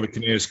saw Rory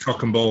Kinnear's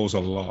cock and balls a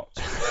lot.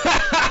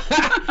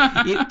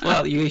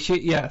 You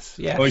should, yes.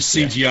 Or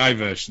CGI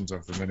versions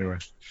of them, anyway.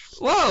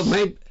 Well,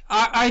 maybe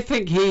I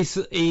think he's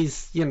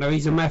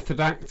a method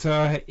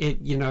actor.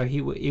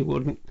 He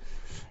wouldn't.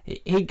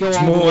 He'd go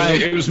all the way.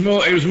 It was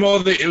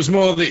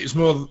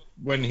more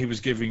when he was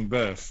giving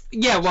birth.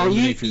 Yeah, well,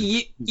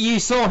 you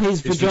saw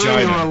his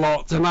vagina a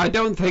lot, and I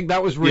don't think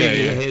that was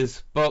really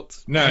his. But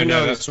no,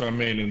 that's what I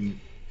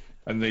mean.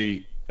 And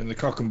the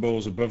cock and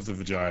balls above the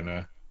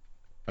vagina,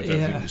 I don't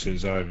think it was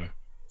his either.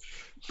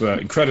 But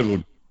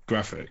incredible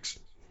graphics.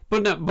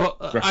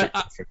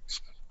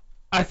 Graphics.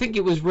 I think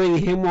it was really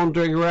him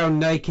wandering around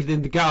naked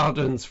in the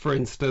gardens, for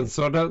instance.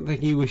 So I don't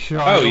think he was shy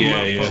on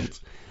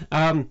that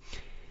front.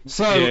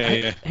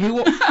 Who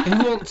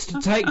wants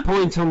to take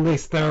point on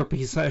this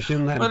therapy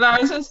session then? Well,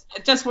 I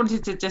just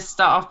wanted to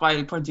start off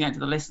by pointing out to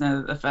the listener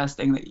that the first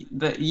thing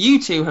that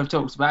you two have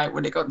talked about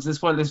when it got to the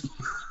spoilers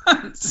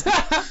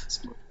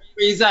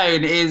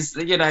zone is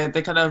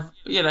the kind of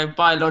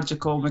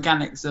biological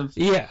mechanics of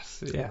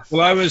yes.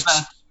 Well, I was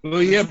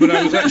but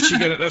I was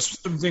actually that's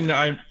something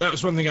that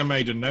was one thing I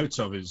made a note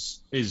of is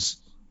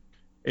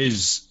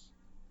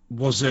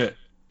was it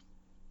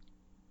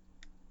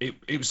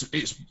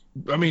it's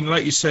I mean,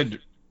 like you said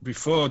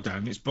before,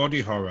 Dan, it's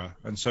body horror,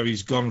 and so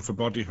he's gone for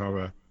body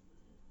horror,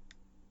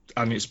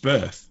 and it's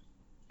birth.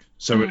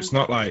 So it's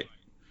not like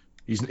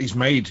he's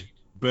made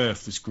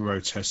birth this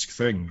grotesque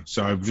thing.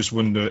 So I just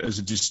wonder, as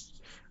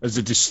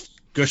a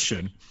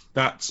discussion,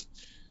 that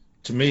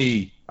to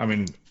me, I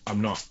mean,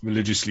 I'm not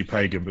religiously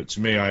pagan, but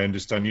to me, I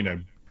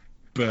understand,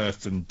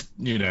 birth and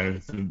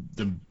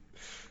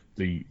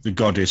the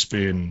goddess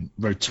being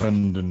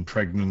rotund and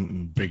pregnant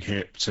and big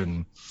hipped,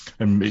 and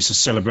it's a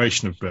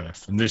celebration of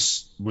birth. And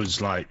this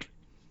was like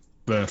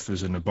birth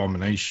as an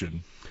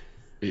abomination.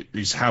 It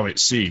is how it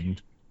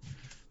seemed.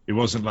 It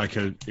wasn't like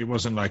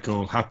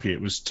all happy.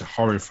 It was to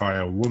horrify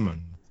a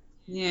woman.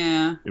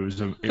 Yeah. It was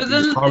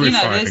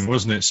horrifying,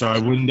 wasn't it? So I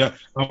wonder.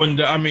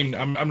 I mean,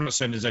 I'm not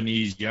saying there's any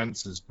easy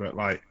answers, but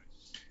like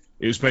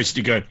It was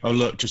basically going, oh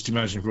look, just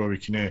imagine if Rory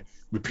Kinnear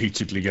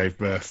repeatedly gave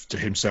birth to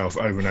himself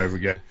over and over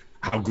again.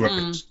 How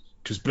gross!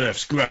 Because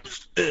birth's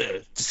gross,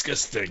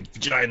 disgusting,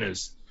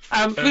 vaginas.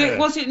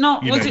 Was it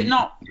not? Was it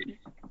not?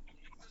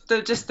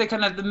 The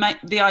kind of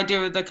the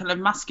idea of the kind of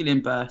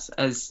masculine birth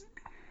as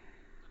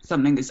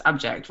something that's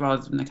abject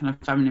rather than the kind of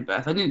feminine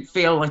birth. I didn't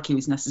feel like he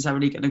was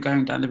necessarily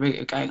going down the route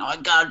of going,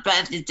 oh God,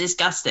 birth is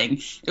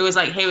disgusting. It was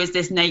like, here is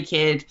this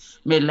naked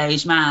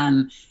middle-aged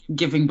man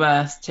giving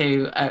birth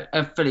to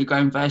a fully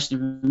grown version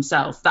of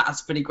himself.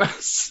 That's pretty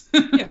gross.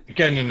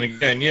 Again and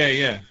again,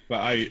 yeah.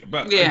 But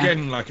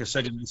again, like I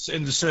said,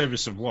 in the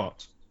service of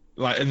what?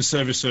 Like in the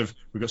service of,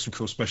 we've got some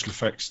cool special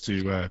effects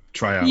to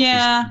try out.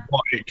 Yeah.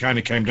 What it kind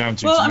of came down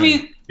to. Well, to I me.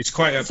 mean, it's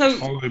quite a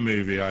horror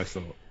movie, I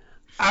thought.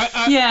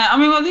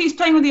 He's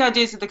playing with the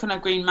ideas of the kind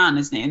of Green Man,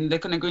 isn't he? And the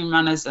kind of Green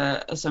Man as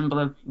a symbol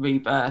of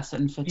rebirth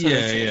and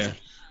fertility. Yeah.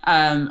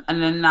 And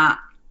then that,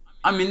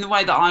 I mean, the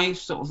way that I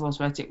sort of thought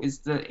about it was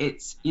that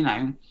it's, you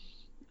know,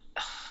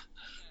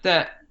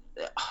 that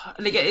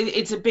like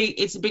it's a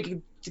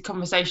big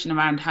conversation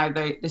around how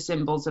the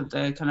symbols of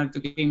the kind of the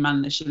Green Man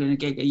and the Sheila and the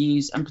Gig are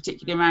used, and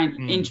particularly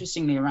around,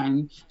 interestingly,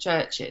 around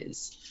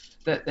churches.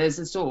 That there's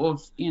a sort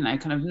of, you know,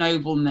 kind of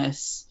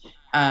nobleness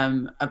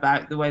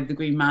about the way the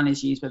Green Man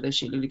is used, where the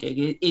Sheila and the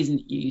Gig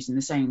isn't used in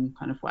the same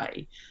kind of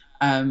way.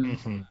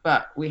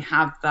 But we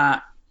have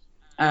that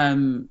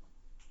kind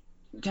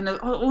of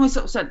almost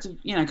sort of sense of,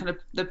 you know, kind of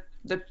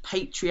the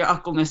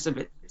patriarchalness of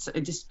it. So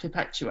it just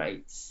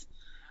perpetuates.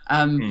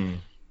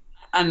 And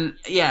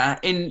yeah,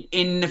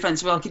 in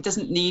Offensive Arc, it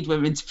doesn't need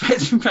women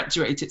to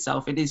perpetuate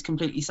itself. It is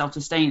completely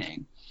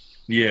self-sustaining.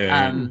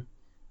 It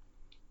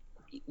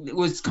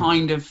was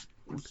kind of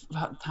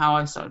how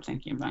I started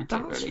thinking about it.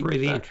 That's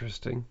really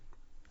interesting.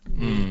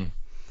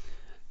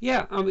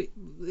 Yeah, I mean,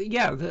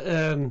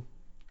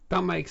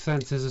 that makes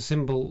sense as a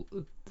symbol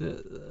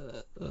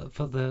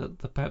for the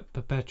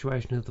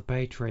perpetuation of the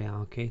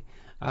patriarchy.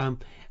 I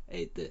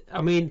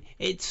mean,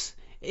 it's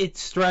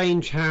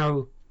strange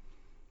how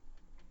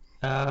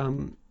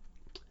I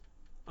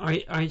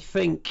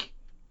think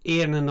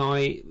Ian and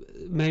I,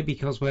 maybe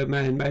because we're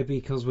men,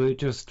 maybe because we're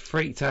just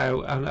freaked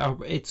out,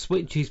 and it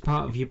switches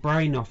part of your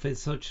brain off.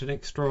 It's such an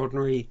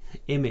extraordinary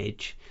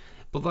image,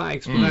 but that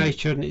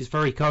explanation is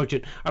very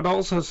cogent. I'd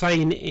also say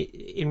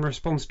in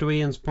response to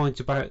Ian's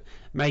point about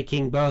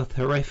making birth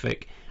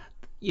horrific,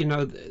 you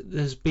know,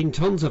 there's been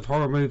tons of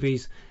horror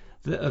movies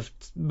that have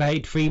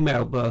made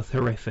female birth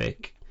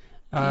horrific,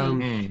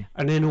 and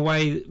in a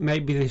way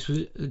maybe this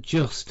was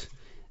just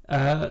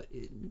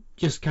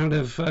kind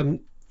of a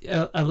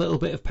little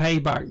bit of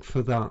payback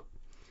for that.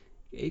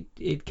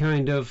 It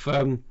kind of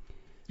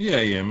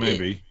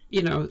maybe.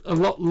 You know,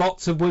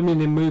 lots of women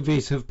in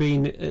movies have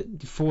been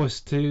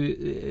forced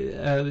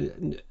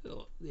to,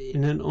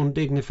 in an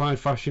undignified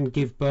fashion,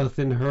 give birth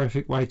in a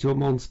horrific way to a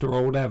monster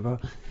or whatever.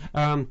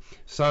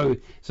 So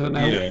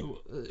now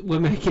we're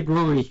making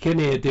Rory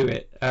Kinnear do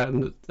it,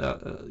 and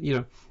you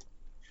know.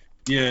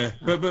 Yeah,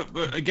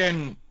 but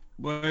again,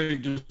 what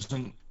it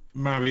doesn't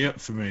marry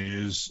up for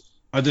me is,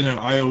 I don't know,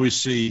 I always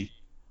see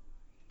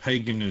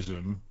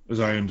paganism, as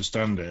I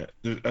understand it,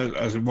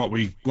 as what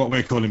we're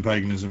calling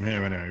paganism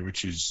here anyway,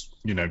 which is,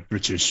 you know,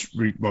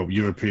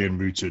 European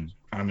rooted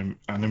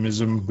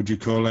animism, would you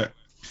call it?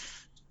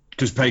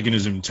 Because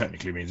paganism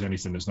technically means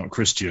anything that's not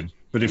Christian.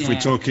 But if we're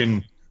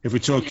talking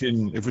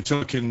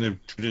the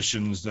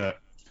traditions that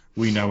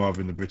we know of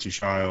in the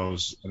British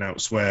Isles and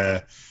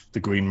elsewhere, the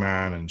Green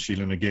Man and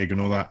Sheila and the Gig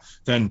and all that,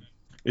 then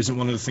isn't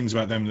one of the things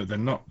about them that they're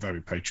not very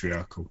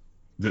patriarchal,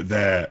 that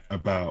they're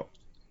about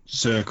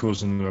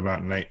circles and they're about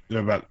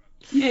about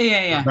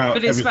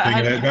but it's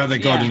everything, about the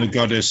god and the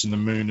goddess and the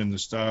moon and the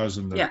stars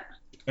and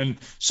and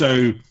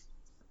so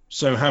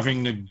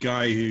having the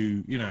guy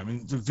who, you know, I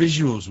mean, the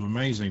visuals were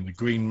amazing. The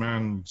Green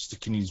Man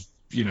sticking his,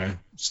 you know,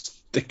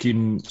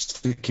 sticking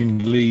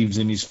leaves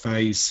in his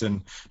face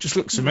and just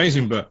looks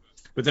amazing. But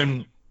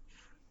then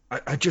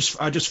I just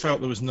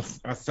felt there was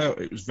nothing. I felt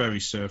it was very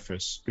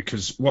surface,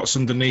 because what's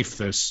underneath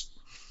this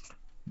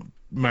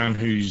man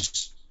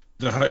who's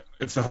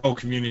if the whole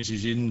community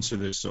is into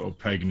this sort of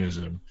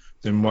paganism,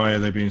 then why are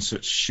they being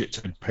such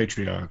shithead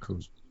patriarchal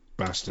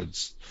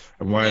bastards?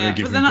 And why are they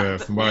giving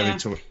birth? And why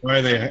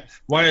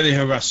are they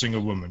harassing a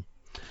woman?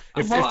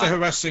 If they're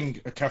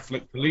harassing a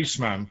Catholic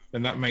policeman,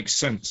 then that makes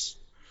sense,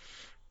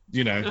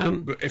 you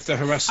know. But if they're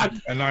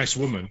harassing a nice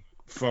woman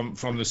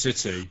from the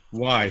city,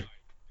 why?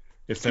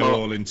 If they're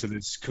all into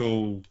this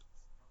cool,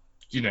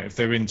 you know, if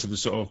they're into the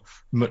sort of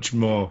much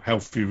more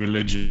healthy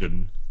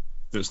religion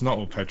that's not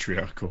all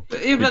patriarchal.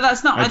 But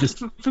that's not.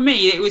 For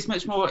me, it was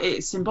much more.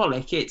 It's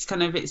symbolic. It's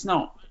kind of. It's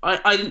not.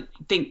 I didn't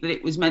think that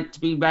it was meant to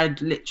be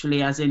read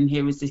literally, as in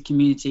here is this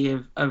community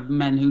of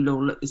men who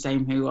all look the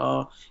same, who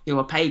are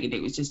pagan.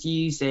 It was just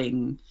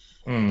using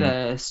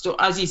the story,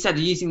 as you said,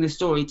 using the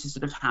story to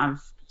sort of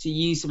to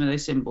use some of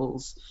those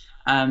symbols,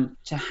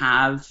 to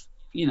have,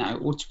 you know,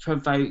 or to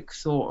provoke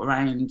thought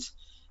around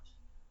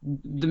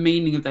the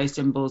meaning of those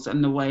symbols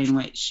and the way in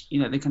which,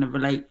 you know, they kind of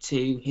relate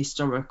to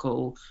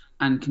historical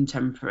and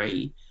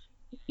contemporary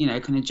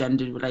kind of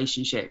gendered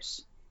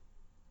relationships.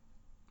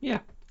 Yeah,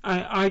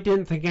 I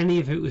didn't think any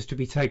of it was to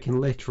be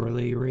taken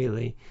literally,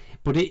 really.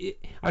 But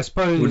I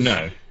suppose... Well,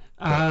 no.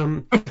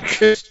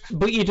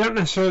 But you don't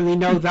necessarily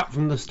know that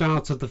from the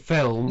start of the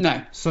film.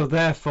 No. So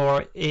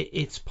therefore,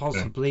 it's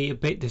possibly a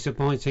bit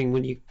disappointing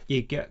when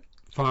you get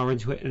far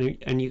into it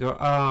and you go,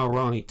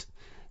 right.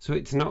 So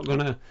it's not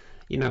gonna,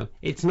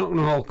 it's not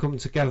gonna all come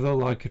together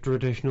like a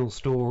traditional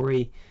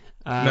story.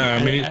 No,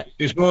 I mean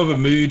it's more of a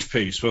mood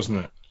piece,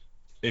 wasn't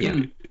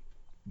it?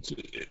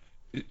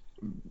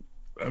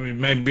 I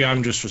mean, maybe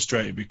I'm just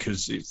frustrated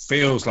because it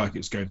feels like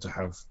it's going to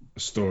have a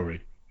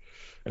story,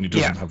 and it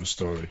doesn't have a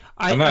story.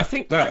 I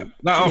think that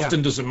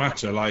often doesn't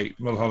matter. Like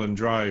Mulholland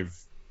Drive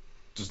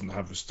doesn't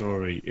have a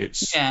story;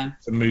 it's a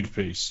mood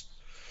piece.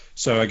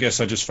 So I guess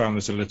I just found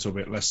this a little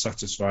bit less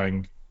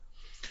satisfying.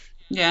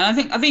 Yeah, I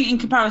think in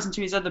comparison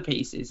to his other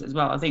pieces as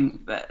well, I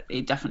think that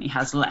it definitely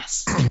has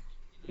less,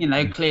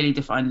 clearly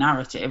defined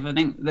narrative. I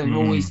think there are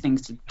always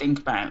things to think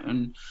about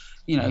and,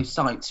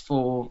 sites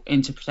for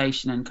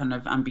interpretation and kind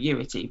of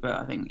ambiguity, but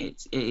I think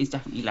it is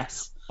definitely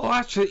less. Oh,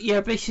 actually,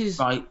 yeah, this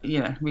is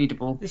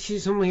readable. This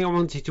is something I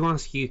wanted to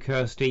ask you,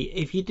 Kirsty.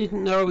 If you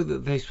didn't know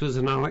that this was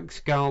an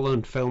Alex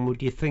Garland film,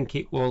 would you think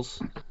it was?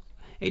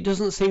 It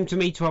doesn't seem to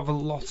me to have a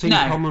lot in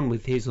common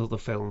with his other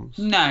films.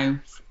 No.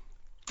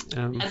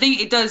 I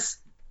think it does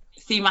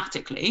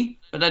thematically,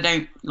 but I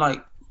don't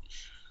like.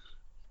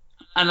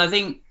 And I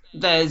think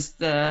there's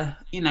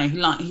he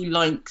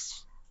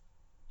likes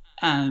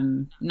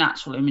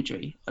natural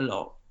imagery a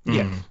lot.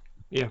 Yeah.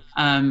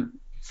 I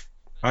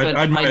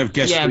might have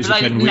guessed it was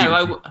Ben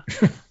Wheatley.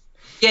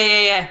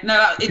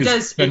 No, it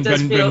does. Ben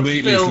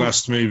Wheatley's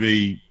last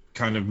movie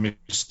kind of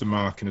missed the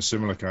mark in a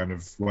similar kind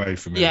of way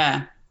for me.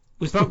 Yeah.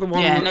 Was that the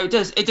one? Yeah, no, it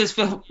does. It does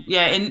feel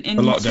into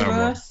the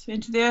earth.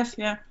 Into the earth,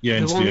 yeah. Yeah,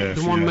 into the earth.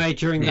 The one made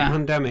during the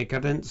pandemic. I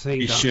didn't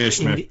see that.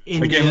 Shearsmith.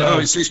 Again,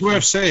 it's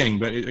worth saying,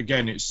 but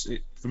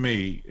for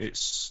me, it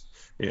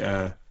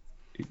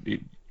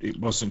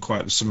wasn't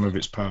quite the sum of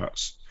its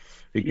parts.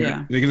 They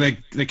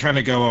kind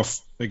of go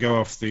off. They go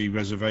off the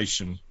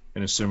reservation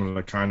in a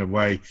similar kind of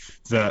way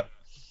that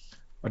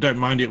I don't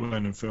mind it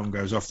when a film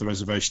goes off the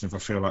reservation if I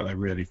feel like they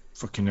really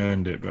fucking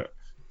earned it. But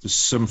there's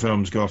some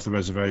films go off the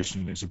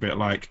reservation. It's a bit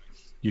like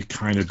you're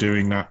kind of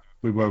doing that.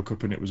 We woke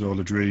up and it was all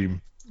a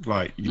dream.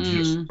 Like you're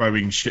just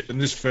throwing shit,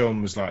 and this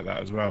film was like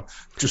that as well.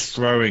 Just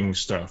throwing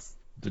stuff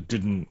that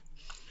you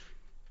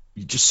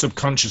just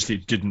subconsciously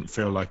didn't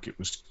feel like it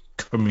was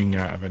coming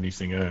out of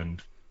anything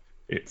earned.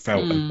 It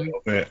felt a little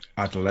bit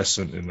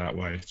adolescent in that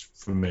way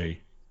for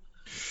me.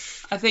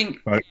 I think,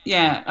 like,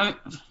 men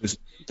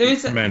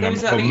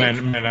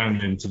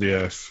and Into the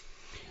Earth.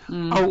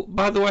 Oh,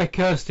 by the way,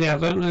 Kirsty, I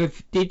don't know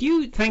did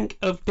you think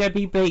of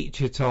Debbie Beach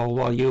at all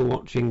while you were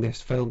watching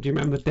this film? Do you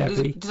remember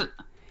Debbie?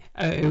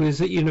 Who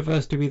was at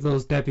university with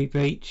us, Debbie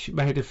Beach,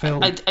 made a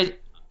film. I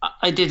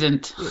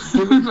didn't. Do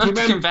you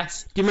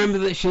remember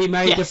that she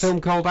made a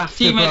film called Afterbirth?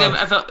 She made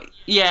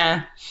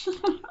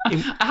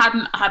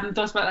I hadn't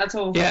thought about that at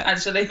all. Yeah.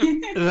 Actually.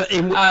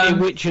 in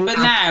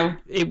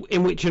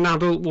which an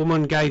adult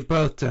woman gave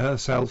birth to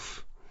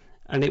herself,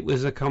 and it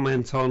was a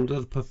comment on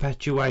the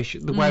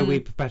perpetuation, the way we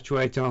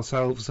perpetuate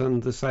ourselves,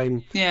 and the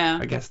same. Yeah.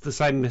 I guess the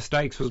same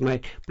mistakes was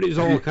made, but it was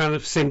all kind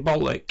of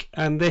symbolic.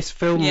 And this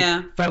film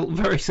felt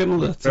very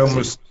similar.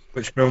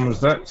 Which film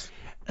was that?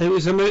 It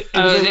was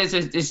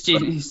a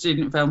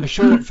student film. A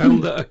short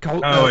film that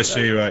I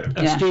see, right.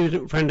 A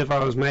student friend of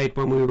ours made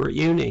when we were at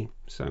uni.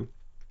 So.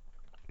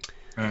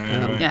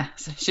 So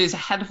she was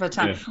ahead of her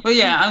time.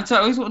 Yeah. Well, I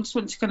always want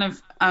to kind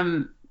of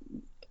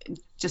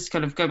just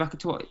kind of go back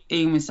to what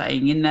Ian was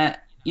saying, in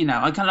that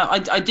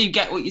I do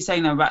get what you're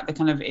saying though about the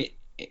kind of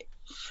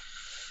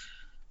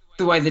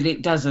the way that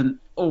it doesn't,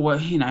 or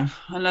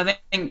and I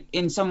think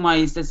in some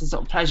ways there's a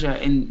sort of pleasure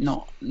in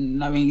not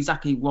knowing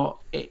exactly what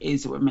it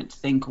is that we're meant to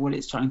think or what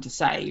it's trying to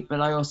say.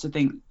 But I also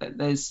think that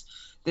there's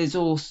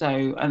also,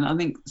 and I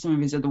think some of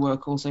his other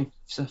work also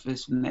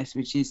suffers from this,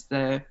 which is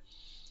the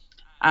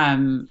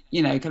kind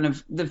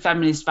of the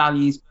feminist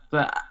values,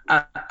 but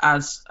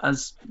as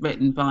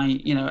written by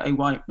a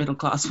white middle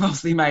class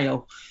wealthy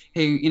male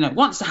who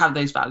wants to have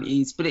those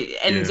values, but it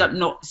ends up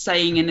not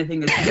saying anything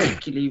that's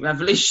particularly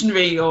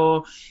revolutionary,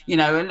 or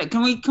And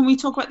can we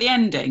talk about the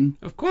ending?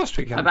 Of course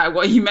we can. About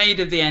what you made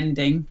of the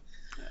ending.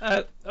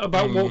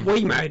 About what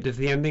we made of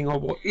the ending, or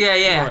what?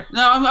 Yeah. Right.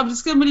 No, I'm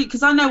just gonna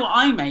because I know what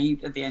I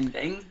made of the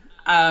ending,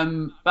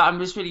 but I'm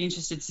just really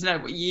interested to know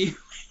what you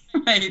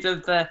made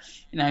of the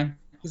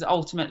because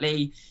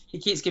ultimately he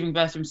keeps giving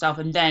birth to himself,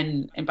 and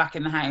then back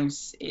in the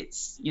house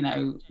it's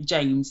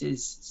James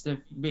is sort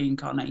of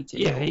reincarnated.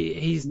 Yeah,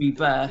 he's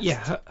rebirthed.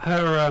 Yeah,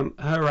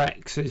 her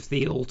ex is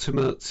the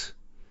ultimate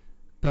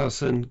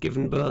person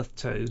given birth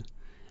to.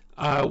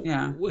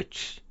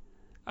 Which,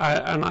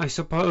 and I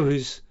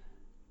suppose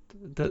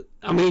that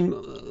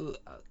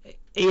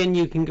Ian,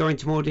 you can go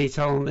into more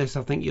detail on this.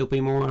 I think you'll be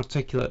more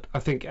articulate. I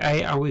think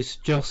I was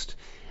just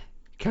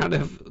kind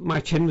of, my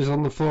chin was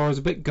on the floor. I was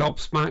a bit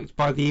gobsmacked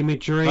by the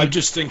imagery. I'm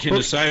just thinking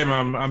the same.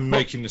 I'm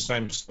making the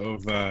same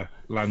sort of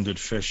landed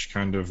fish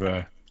kind of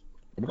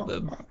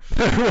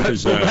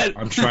Because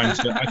I'm trying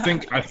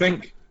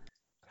to.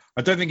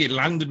 I don't think it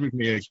landed with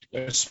me,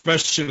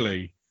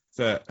 especially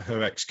that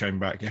her ex came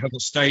back. It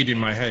hasn't stayed in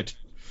my head.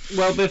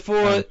 Well,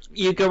 before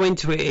you go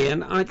into it,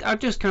 Ian, I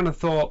just kind of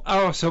thought,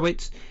 so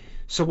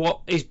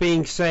what is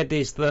being said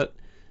is that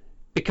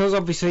because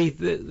obviously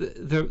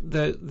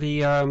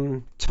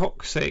the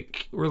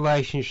toxic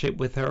relationship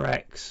with her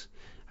ex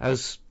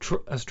has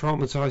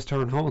traumatized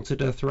her and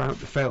haunted her throughout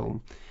the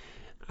film,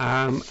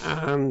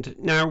 and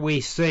now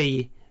we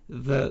see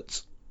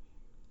that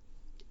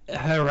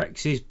her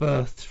ex is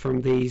birthed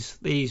from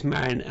these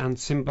men, and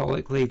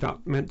symbolically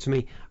that meant to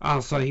me,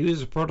 so he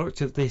was a product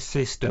of this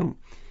system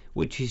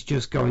which is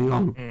just going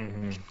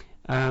on.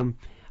 And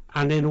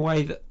in a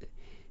way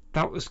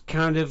that was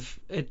kind of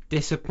a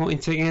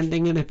disappointing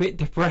ending and a bit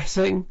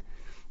depressing,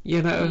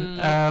 you know.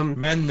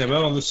 Men, they're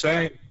all the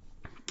same.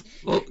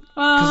 Well,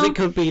 because it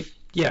could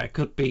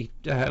be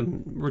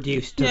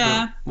reduced to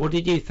that. What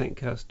did you think,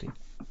 Kirsty?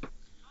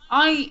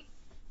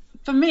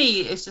 For me,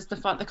 it's just the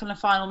kind of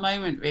final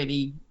moment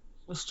really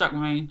struck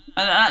me,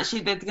 and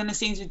actually the kind of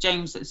scenes with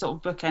James that sort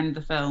of bookend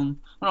the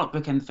film. Well, not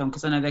bookend the film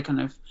because I know they kind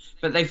of,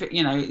 but they,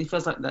 you know, it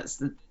feels like that's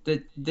the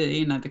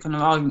you know, the kind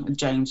of argument with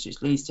James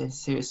which leads to his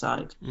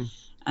suicide,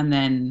 and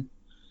then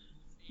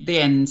the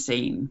end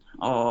scene,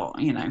 or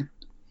you know,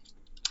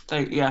 so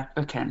yeah,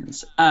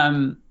 bookends.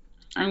 And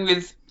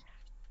with,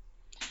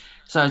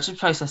 so just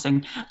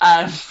processing,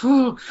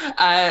 the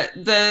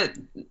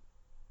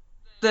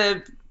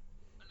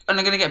and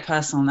I'm going to get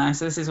personal now,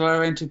 so this is where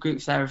we're into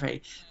group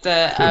therapy.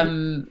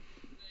 The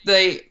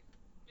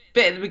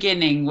bit at the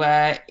beginning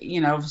where,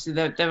 you know, obviously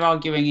they're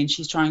arguing and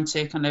she's trying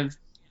to kind of,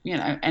 you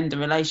know, end the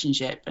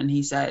relationship, and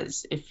he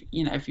says, if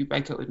you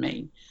break up with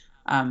me,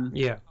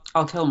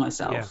 I'll kill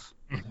myself.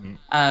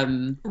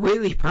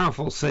 Really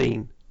powerful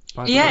scene.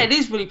 It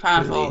is really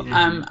powerful.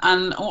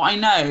 And what I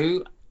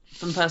know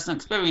from personal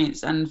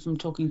experience and from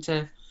talking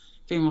to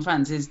female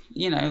friends is,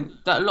 you know,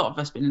 that a lot of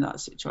us been in that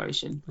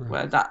situation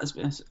where that has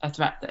been a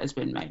threat that has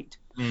been made,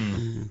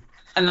 and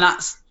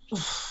that's,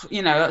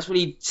 you know, that's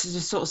really to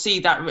just sort of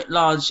see that writ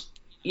large.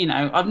 You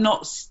know, I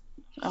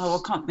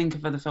can't think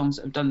of other films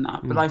that have done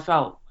that, but I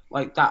felt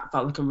like that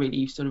felt like a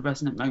really sort of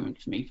resonant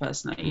moment for me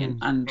personally,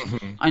 and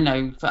I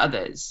know for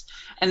others.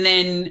 And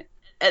then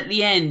at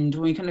the end,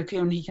 when he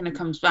kind of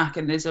comes back,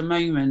 and there's a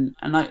moment,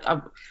 and I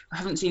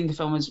haven't seen the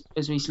film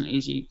as recently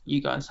as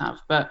you guys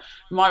have, but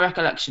my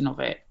recollection of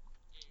it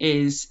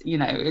is, you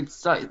know,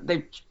 it's like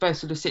they both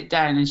sort of sit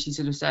down, and she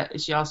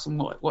asks him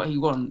what he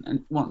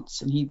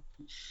wants, and he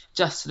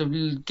just sort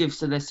of gives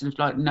her this sort of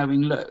like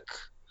knowing look.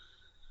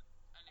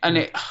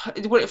 And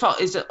what it felt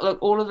is that like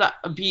all of that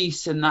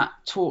abuse and that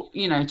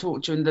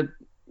torture and the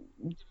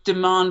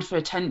demand for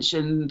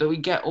attention that we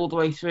get all the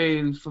way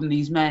through from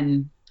these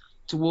men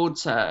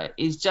towards her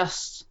is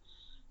just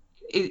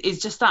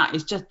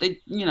that,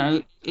 you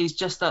know, it's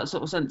just that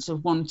sort of sense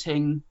of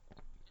wanting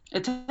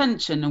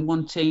attention and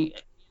wanting,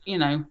 you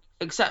know,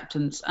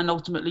 acceptance and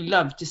ultimately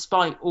love,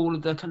 despite all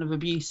of the kind of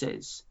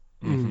abuses.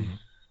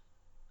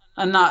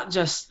 And that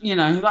just, you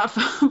know, that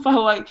felt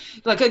like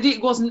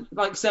it wasn't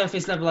like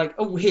surface level, like,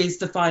 oh, here's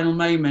the final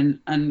moment,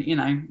 and you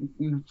know,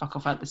 fuck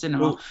off at the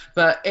cinema.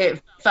 But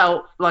it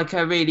felt like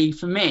a really,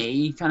 for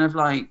me, kind of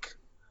like,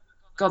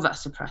 God,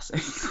 that's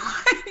depressing.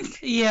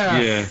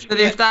 But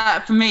if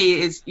that for me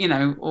is, you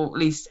know, or at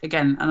least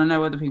again, and I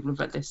know other people have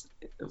read this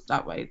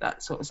that way,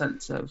 that sort of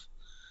sense of,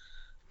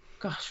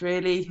 gosh,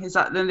 really? Is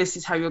that then? This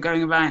is how you're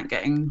going about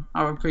getting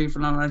our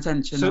approval and our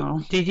attention? So, or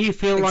did you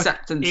feel like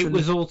it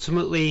was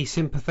ultimately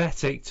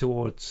sympathetic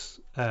towards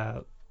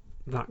that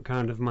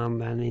kind of man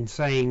then, in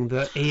saying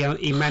that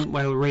he meant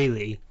well,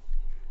 really?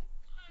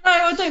 No,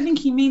 I don't think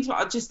he means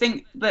well. I just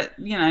think that,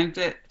 you know,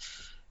 that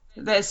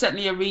there's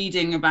certainly a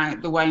reading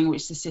about the way in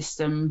which the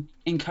system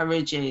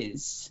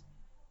encourages.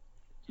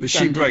 But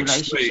she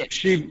breaks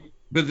free.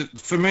 But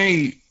for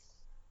me,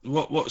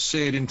 what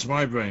seared into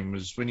my brain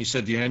was when you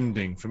said the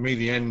ending. For me,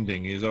 the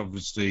ending is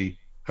obviously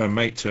her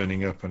mate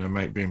turning up and her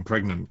mate being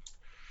pregnant,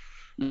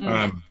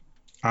 and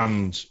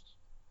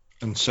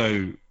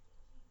so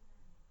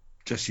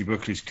Jessie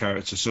Buckley's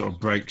character sort of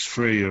breaks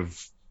free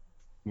of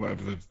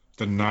whatever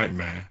the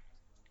nightmare,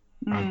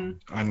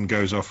 and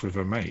goes off with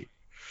her mate.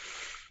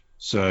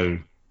 So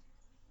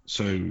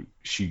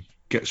she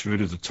gets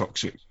rid of the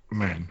toxic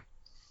men.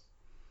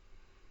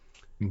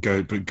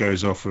 But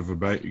goes off with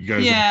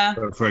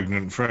a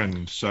pregnant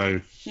friend.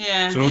 So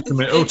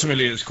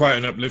ultimately, it's quite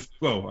an uplift.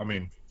 Well, I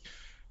mean,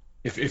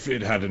 if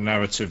it had a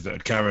narrative that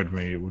had carried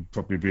me, it would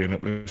probably be an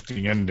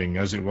uplifting ending.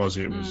 As it was,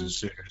 it was a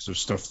series of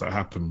stuff that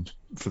happened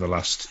for the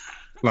last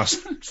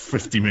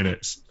 50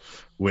 minutes,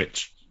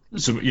 which,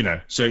 so you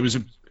know, so it was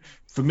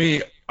for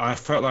me. I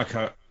felt like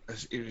I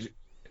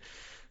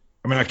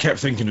kept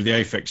thinking of the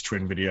Aphex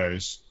Twin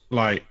videos.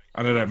 Like,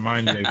 I don't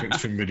mind the Aphex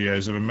Twin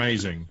videos; they're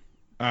amazing.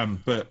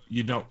 But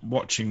you're not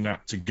watching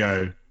that to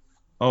go,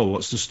 oh,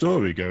 what's the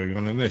story going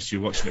on in this?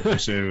 You're watching it for a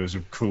series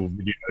of cool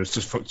videos,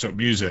 just fucked up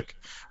music.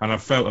 And I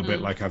felt a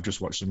bit like I've just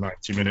watched a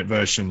 90-minute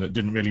version that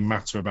didn't really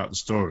matter about the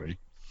story.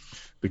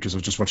 because I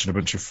was just watching a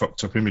bunch of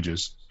fucked up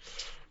images.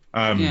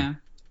 Yeah.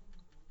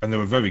 And they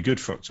were very good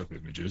fucked up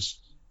images,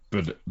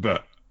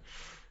 but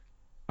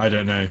I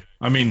don't know.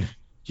 I mean,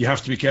 you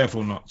have to be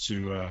careful not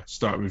to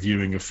start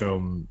reviewing a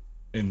film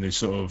in the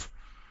sort of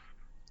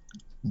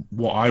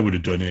what I would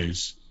have done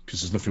is,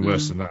 because there's nothing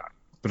worse than that.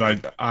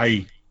 But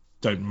I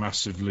don't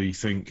massively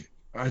think,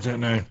 I don't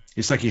know.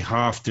 It's like he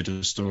half did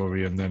a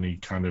story and then he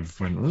kind of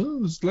went, oh,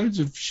 there's loads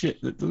of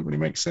shit that doesn't really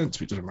make sense,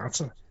 but it doesn't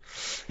matter.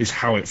 Is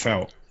how it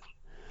felt.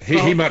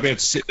 He might be able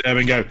to sit there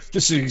and go,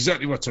 this is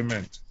exactly what I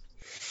meant.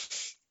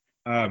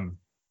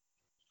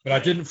 But I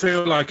didn't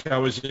feel like I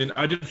was in.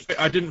 I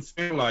didn't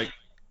feel like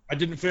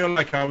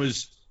I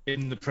was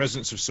in the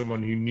presence of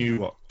someone who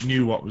knew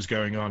what was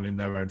going on in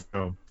their own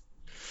film.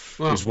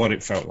 Well, is what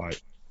it felt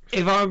like.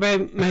 If I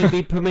may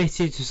be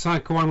permitted to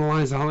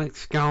psychoanalyze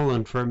Alex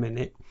Garland for a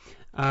minute,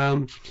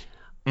 I'd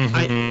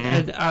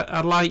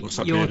like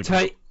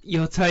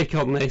your take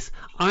on this.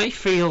 I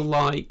feel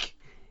like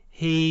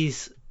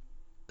he's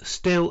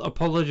still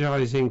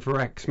apologising for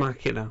Ex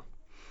Machina,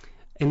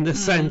 in the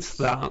sense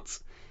that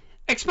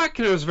Ex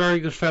Machina is a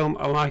very good film.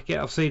 I like it.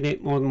 I've seen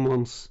it more than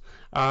once.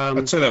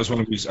 I'd say that was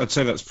one of his. I'd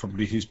say that's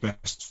probably his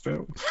best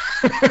film.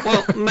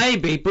 Well,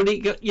 maybe, but he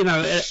got,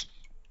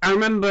 I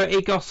remember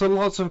he got a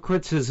lot of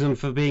criticism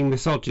for being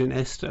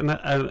misogynist, and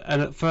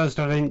at first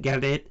I didn't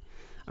get it,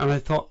 and I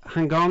thought,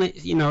 hang on,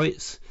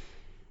 it's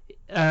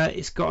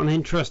got an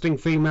interesting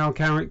female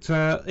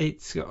character,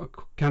 it's got a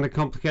kind of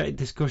complicated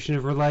discussion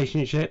of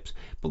relationships,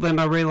 but then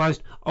I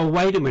realised, oh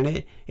wait a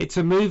minute, it's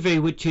a movie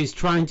which is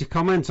trying to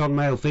comment on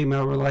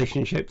male-female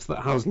relationships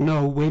that has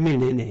no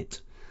women in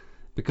it,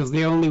 because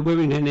the only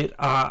women in it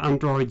are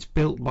androids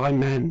built by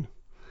men.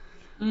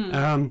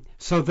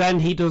 So then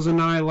he does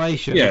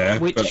Annihilation,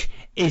 which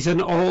is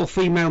an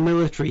all-female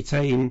military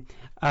team,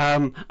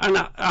 and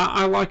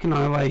I like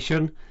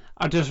Annihilation.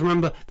 I just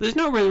remember there's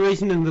no real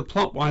reason in the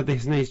plot why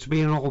this needs to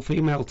be an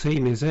all-female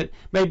team, is it?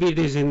 Maybe it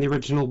is in the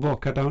original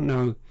book, I don't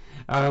know.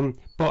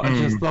 But I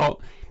just thought,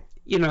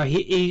 he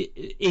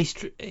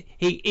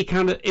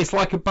kind of, it's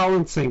like a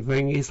balancing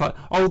thing. He's like,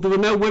 oh, there were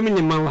no women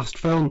in my last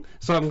film,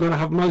 so I'm going to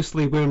have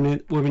mostly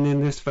women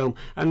in this film.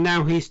 And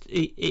now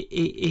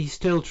he's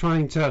still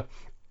trying to.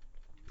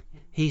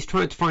 He's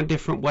trying to find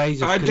different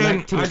ways of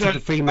connecting to the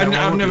female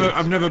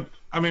audience.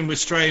 I mean, we're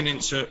straying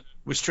into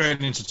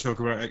talk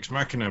about Ex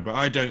Machina, but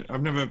I don't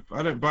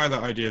buy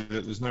that idea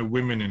that there's no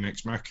women in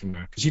Ex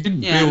Machina, because he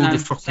didn't build a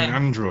fucking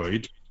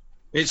android.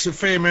 It's a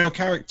female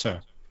character.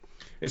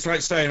 It's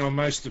like saying, oh,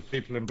 most of the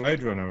people in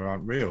Blade Runner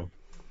aren't real.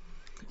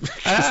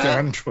 They're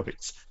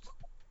androids.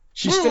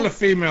 She's still a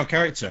female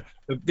character.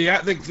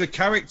 The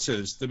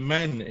characters, the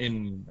men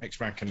in Ex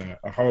Machina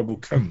are horrible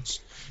cunts.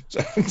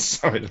 I'm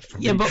sorry.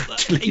 I'm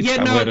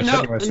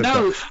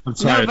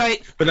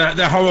sorry. But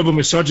they're horrible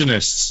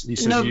misogynists. He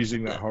says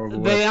using that horrible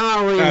word. They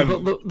are,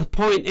 but the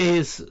point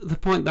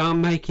that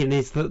I'm making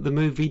is that the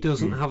movie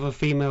doesn't have a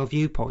female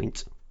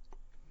viewpoint.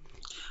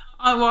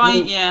 But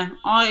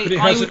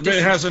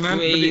it has an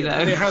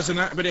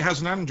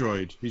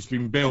android. He's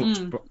been built.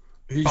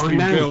 He's been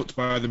built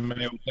by the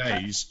male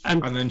gaze,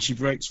 and then she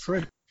breaks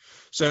free.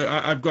 So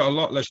I've got a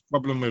lot less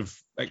problem with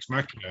Ex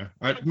Machina.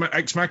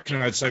 Ex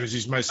Machina, I'd say, was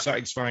his most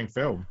satisfying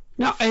film.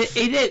 No, it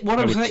is. What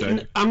I'm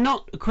saying, I'm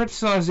not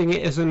criticising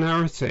it as a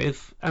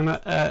narrative, and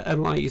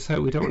like you say,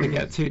 we don't want to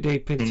get too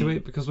deep into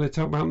it because we're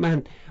talking about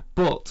men.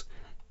 But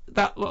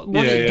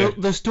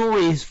the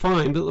story is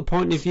fine, but the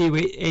point of view,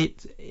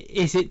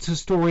 it's a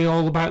story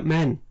all about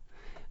men.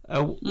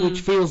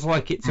 Which feels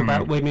like it's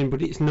about women,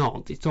 but it's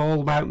not. It's all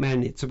about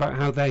men. It's about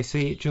how they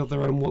see each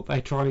other and what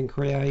they try and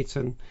create.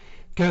 And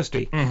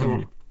Kirsty, go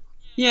on.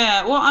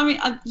 Yeah, well, I mean,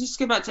 I just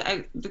go back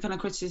to the kind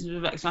of criticism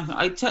of Ex Machina.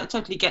 I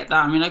totally get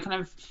that. I mean, I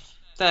kind of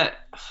that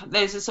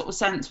there's a sort of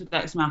sense with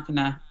Ex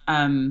Machina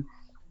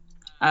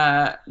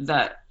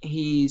that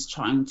he's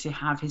trying to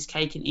have his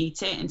cake and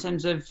eat it in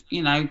terms of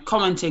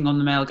commenting on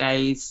the male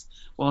gaze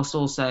whilst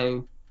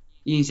also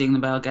using the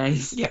male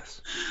gaze.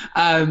 Yes.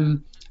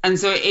 And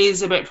so it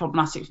is a bit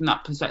problematic from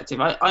that perspective.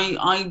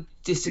 I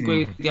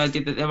disagree with the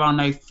idea that there are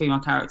no female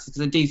characters,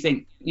 because I do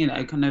think,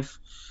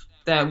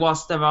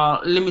 whilst there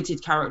are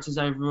limited characters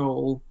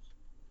overall,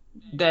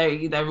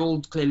 they're all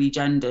clearly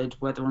gendered,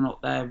 whether or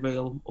not they're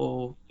real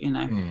or, or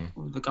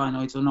the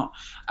gynoids or not.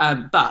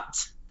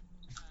 But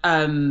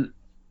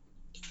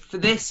for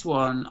this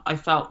one, I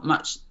felt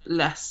much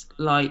less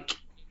like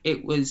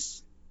it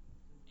was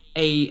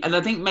and I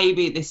think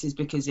maybe this is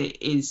because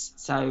it is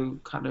so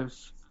kind of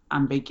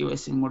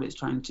ambiguous in what it's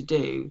trying to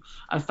do.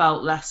 I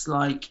felt less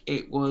like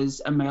it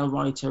was a male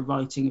writer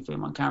writing a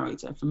female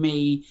character. For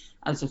me,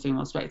 as a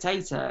female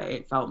spectator,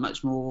 it felt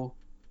much more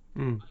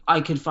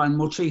I could find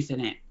more truth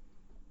in it.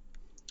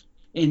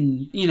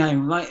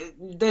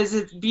 There's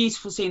a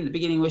beautiful scene at the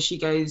beginning where she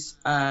goes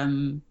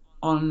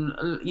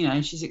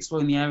she's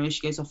exploring the area,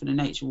 she goes off on a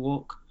nature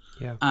walk,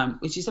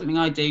 which is something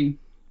I do,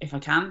 if I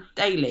can,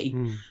 daily.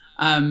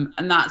 And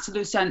that sort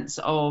of sense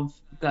of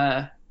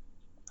the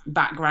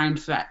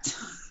background threat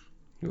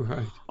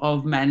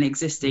of men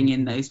existing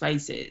in those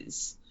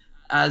spaces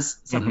as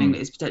something that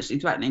is potentially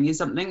threatening is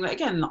something that,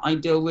 again, I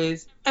deal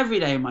with every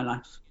day in my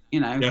life.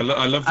 Yeah,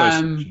 I love those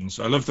sections.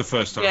 I love the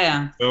first half of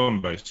the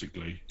film.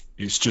 Basically,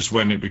 it's just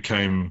when it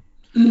became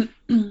apparent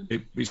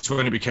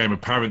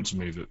to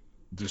me that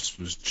this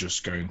was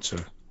just going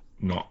to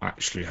not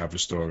actually have a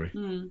story.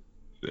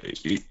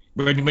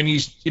 When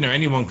he's,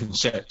 anyone can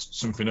set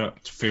something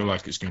up to feel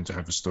like it's going to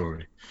have a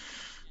story.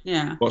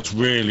 Yeah. What's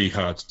really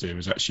hard to do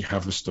is actually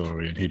have a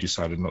story, and he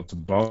decided not to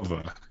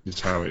bother.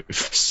 Is how it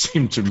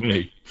seemed to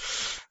me.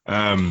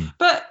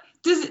 But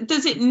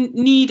does it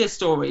need a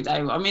story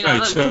though? I mean,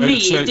 for me,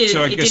 it didn't.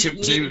 So I guess it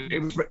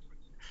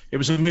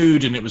was a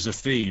mood and it was a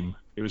theme.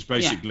 It was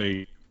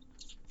basically,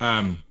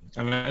 I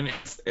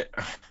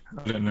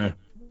don't know.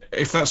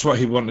 If that's what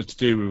he wanted to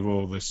do with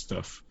all this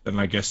stuff, then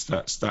I guess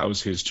that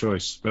was his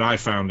choice. But I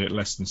found it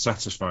less than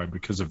satisfying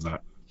because of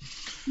that.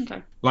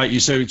 Okay. Like you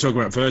say, we talk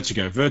about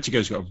Vertigo.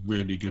 Vertigo's got a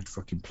really good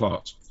fucking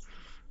plot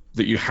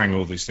that you hang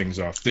all these things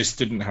off. This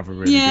didn't have a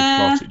really good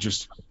plot.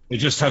 It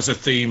just has a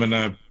theme and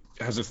a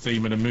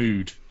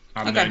mood,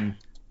 and then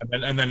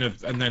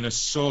a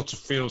sort of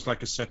feels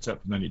like a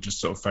setup, and then it just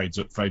sort of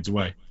fades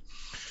away.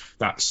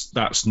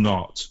 That's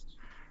not.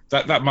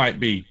 That might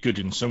be good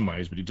in some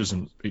ways, but it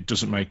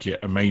doesn't make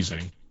it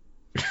amazing.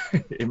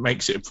 It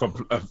makes it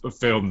a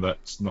film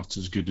that's not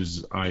as good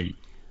as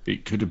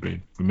it could have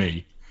been for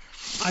me.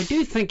 I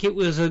do think it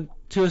was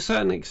to a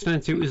certain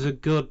extent, it was a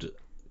good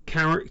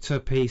character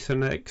piece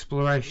and an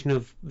exploration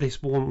of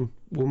this one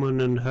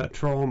woman and her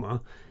trauma.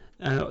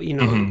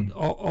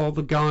 All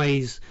the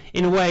guys,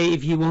 in a way,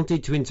 if you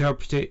wanted to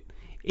interpret it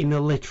in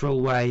a literal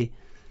way,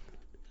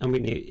 I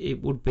mean,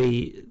 it would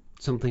be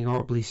something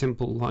horribly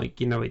simple, like,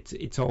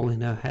 it's all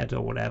in her head or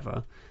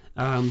whatever.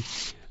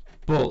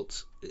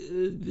 But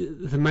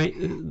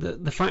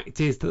the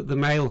fact is that the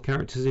male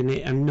characters in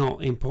it are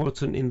not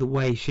important in the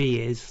way she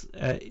is.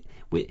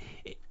 We're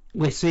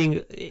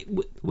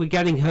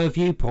getting her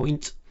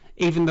viewpoint,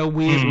 even though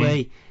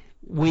weirdly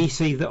we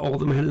see that all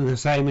the men are the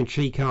same and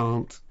she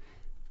can't.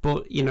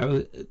 But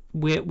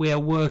we are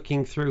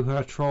working through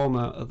her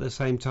trauma at the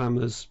same time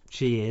as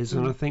she is,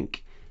 and I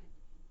think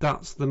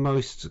that's the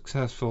most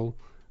successful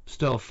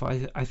stuff.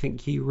 I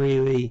think you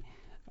really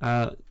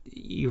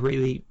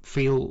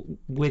feel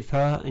with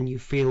her, and you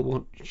feel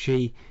what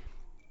she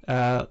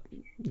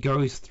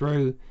goes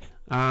through.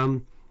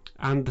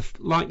 And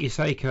like you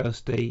say,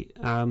 Kirsty,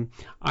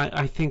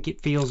 I think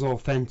it feels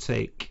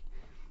authentic.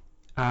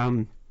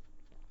 I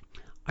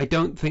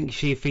don't think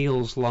she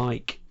feels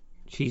like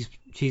she's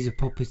a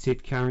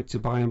puppeted character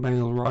by a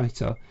male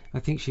writer. I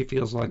think she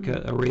feels like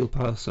a real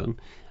person.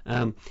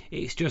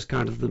 It's just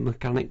kind of the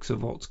mechanics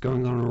of what's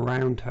going on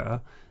around her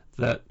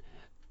that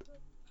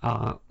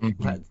are,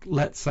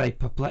 let's say,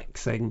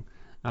 perplexing.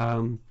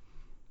 But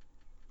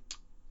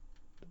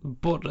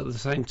at the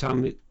same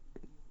time,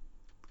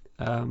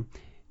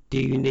 do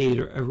you need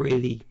a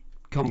really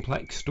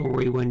complex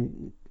story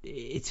when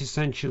it's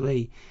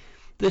essentially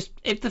this?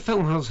 If the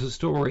film has a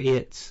story,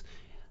 it's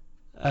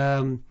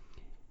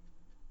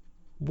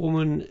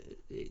woman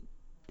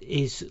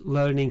is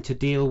learning to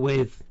deal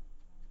with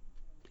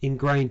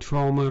ingrained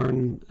trauma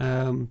and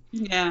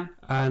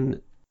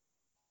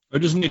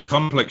it doesn't need a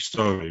complex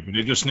story, but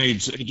it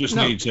needs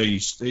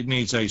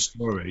a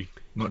story,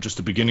 not just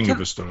the beginning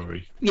of a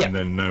story and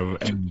then no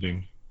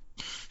ending.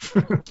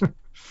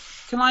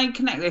 Can I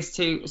connect this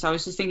to? So I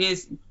was just thinking,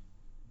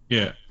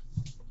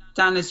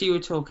 Dan, as you were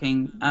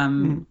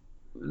talking,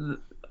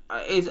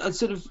 it's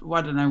sort of,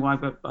 I don't know why,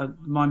 but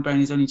my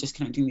brain is only just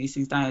connecting these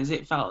things down.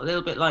 It felt a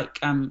little bit like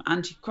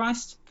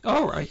Antichrist.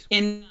 Oh, right.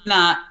 In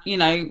that,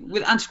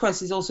 with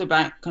Antichrist is also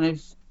about kind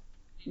of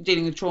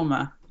dealing with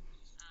trauma.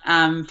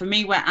 For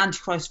me, where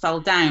Antichrist fell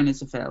down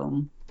as a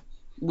film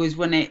was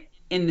when it,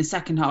 in the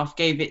second half,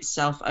 gave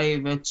itself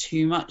over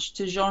too much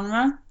to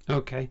genre.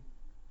 Okay.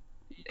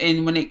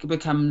 When it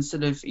becomes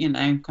sort of,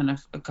 kind of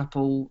a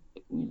couple,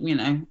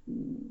 one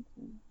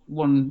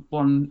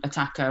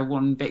attacker,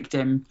 one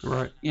victim,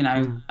 right?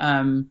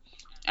 And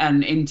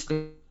into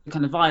the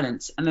kind of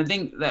violence. And I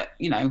think that,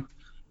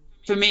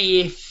 for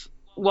me,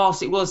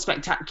 whilst it was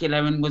spectacular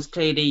and was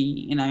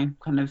clearly,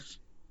 kind of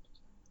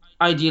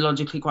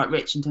ideologically quite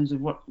rich in terms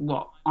of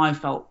what I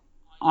felt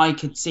I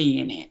could see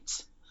in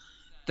it,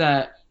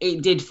 that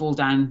it did fall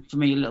down for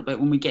me a little bit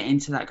when we get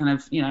into that kind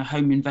of,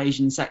 home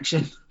invasion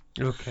section.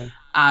 Okay.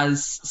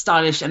 As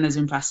stylish and as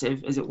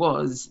impressive as it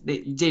was,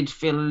 it did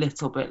feel a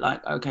little bit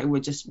like, okay,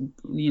 we're just,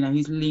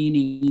 he's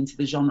leaning into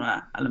the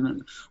genre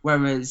element,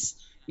 whereas,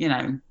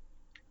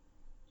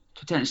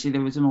 potentially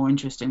there was a more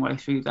interesting way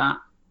through that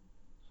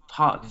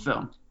part of the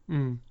film.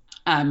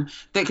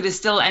 That could have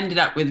still ended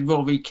up with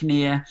Rory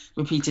Kinnear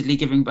repeatedly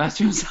giving birth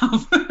to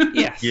himself.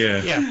 Yes.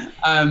 Yeah.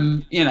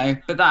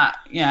 But that,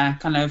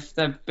 kind of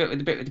the bit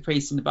with the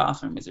priest in the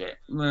bathroom was a bit,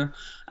 and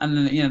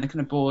then the kind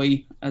of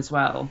boy as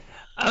well.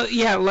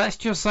 Let's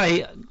just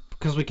say,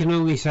 because we can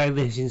only say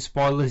this in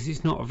spoilers,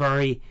 it's not a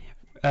very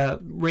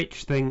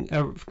rich thing,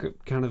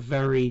 kind of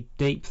very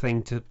deep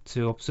thing to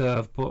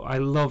observe. But I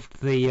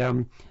loved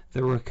the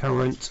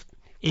recurrent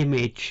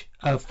image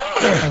of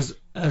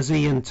as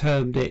Ian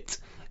termed it,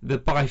 the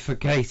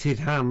bifurcated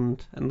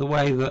hand, and the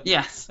way that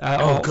Yes.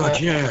 all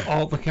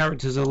the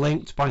characters are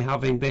linked by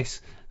having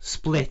this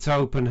split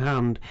open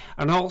hand.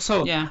 And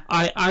also,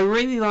 I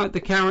really like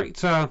the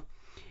character,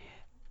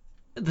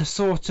 the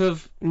sort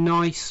of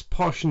nice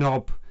posh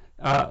knob.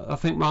 I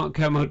think Mark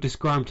Kermode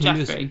described him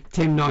Jeffrey. as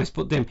Tim Nice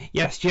but dim.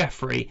 Yes,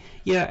 Jeffrey.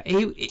 Yeah,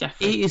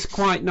 he is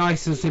quite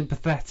nice and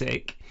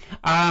sympathetic.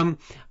 And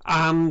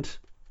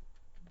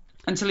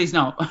until he's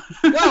not.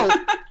 Well,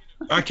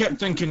 I kept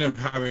thinking of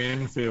Harry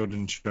Enfield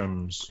and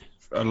Chums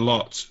a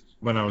lot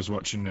when I was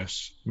watching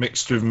this,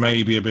 mixed with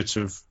maybe a bit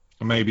of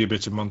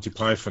Monty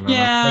Python. And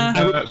I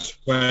think that's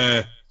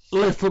where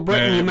Little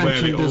Britain you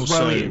mentioned where it as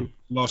well, also Ian.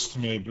 lost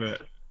me a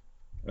bit.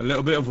 A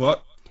little bit of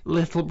what?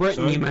 Little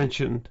Britain you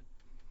mentioned.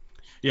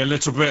 Yeah,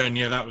 Little Britain.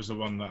 Yeah, that was the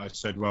one that I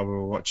said while we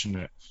were watching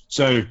it.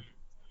 So,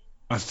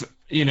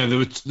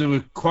 there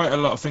were quite a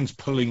lot of things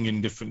pulling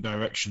in different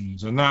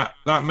directions, and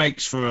that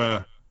makes for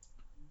a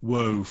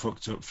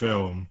fucked up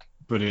film.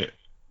 But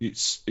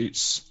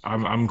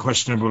I'm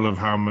questionable of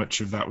how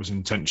much of that was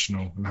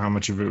intentional and how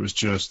much of it was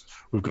just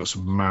we've got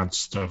some mad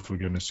stuff, we're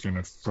just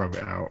gonna throw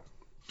it out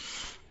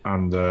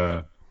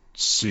and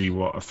see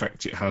what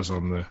effect it has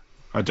on the.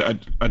 I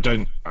don't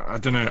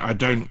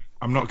know.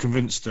 I'm not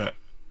convinced that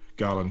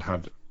Garland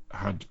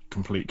had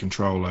complete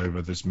control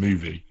over this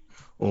movie,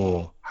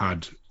 or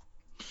had,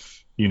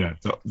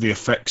 the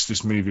effects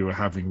this movie were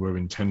having were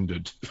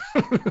intended.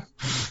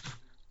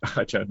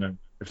 I don't know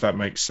if that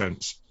makes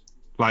sense.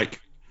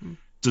 Like,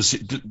 does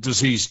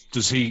he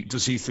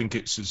think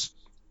it's as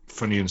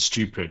funny and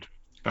stupid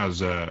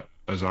as I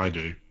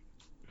do?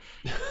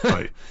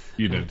 Like,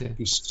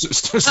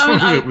 some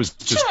of it was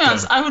just.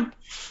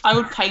 I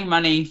would pay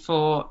money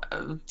for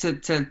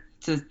to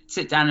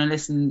sit down and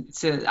listen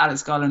to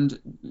Alex Garland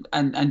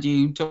and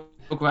you talk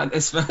about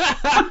this for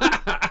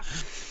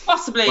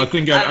possibly. I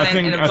think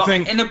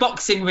in a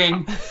boxing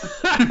ring.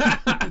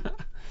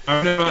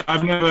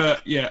 I've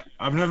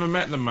never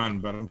met the man,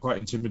 but I'm quite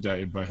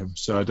intimidated by him.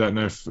 So I don't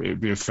know if it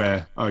would be a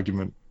fair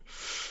argument.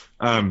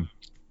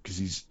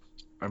 Because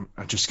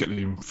I just get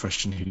the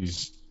impression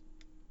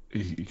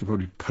he could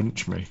probably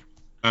punch me.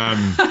 I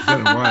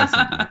don't know why I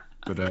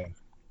think that,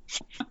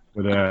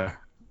 but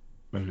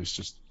maybe it's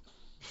just.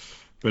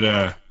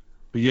 But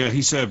yeah,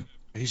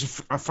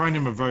 I find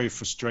him a very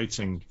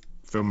frustrating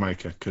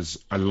filmmaker, because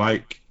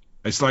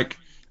it's like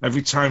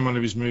every time one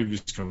of his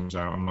movies comes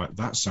out, I'm like,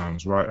 that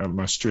sounds right up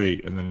my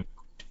street, and then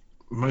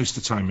most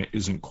of the time it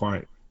isn't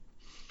quite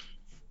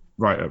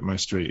right up my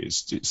street.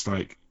 It's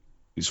like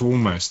it's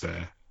almost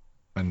there,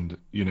 and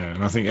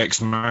and I think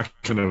Ex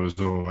Machina was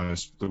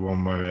almost the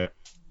one where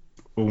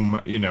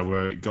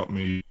it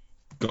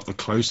got the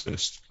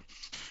closest,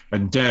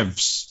 and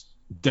Devs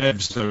I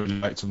really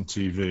liked on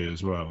TV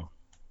as well,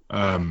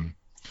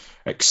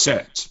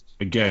 except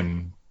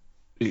again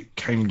it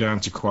came down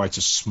to quite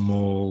a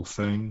small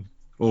thing,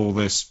 all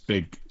this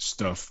big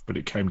stuff, but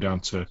it came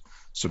down to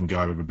some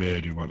guy with a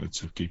beard who wanted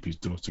to keep his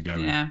daughter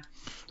going.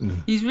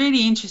 He's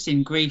really interested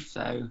in grief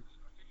though.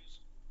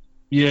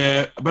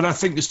 But I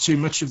think there's too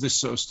much of this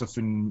sort of stuff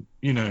in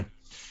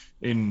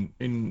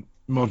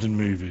modern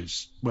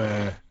movies,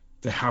 where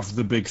they have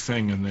the big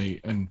thing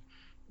and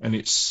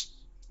it's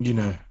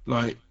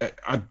like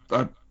I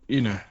don't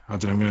know, I'm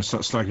going to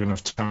start slagging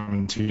off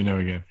Tarantino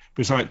again,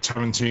 but it's like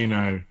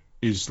Tarantino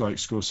is like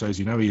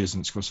Scorsese. No, he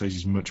isn't.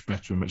 Scorsese's much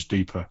better and much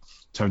deeper.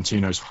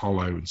 Tarantino's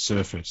hollow and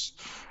surface,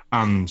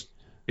 and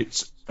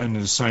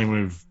the same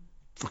with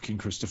fucking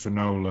Christopher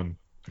Nolan.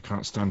 I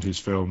can't stand his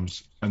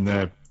films, and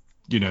they're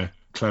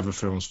clever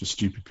films for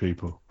stupid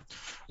people.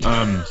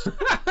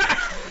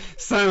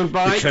 Sound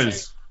bite.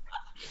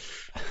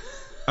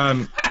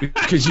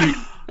 Because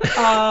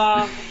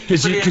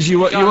you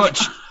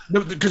watch,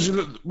 because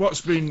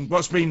what's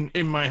been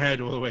in my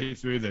head all the way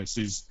through this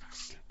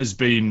has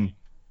been,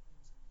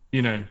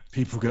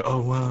 people go,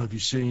 oh wow, have you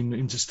seen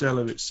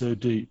Interstellar? It's so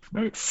deep.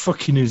 No, it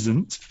fucking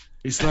isn't.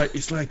 It's like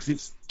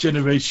it's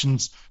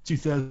Generations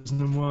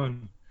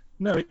 2001.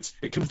 No,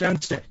 it comes down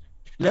to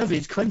love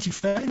is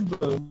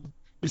quantifiable.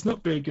 It's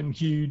not big and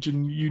huge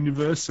and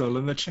universal,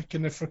 and they're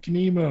checking their fucking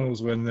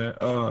emails when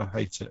they're I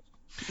hate it.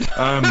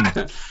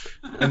 And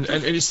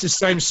it's the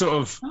same sort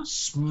of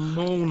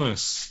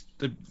smallness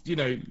that you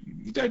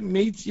don't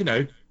need.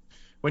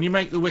 When you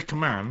make The Wicker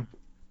Man,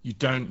 you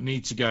don't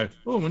need to go,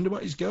 I wonder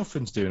what his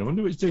girlfriend's doing, I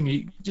wonder what he's doing.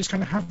 You just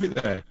kind of have it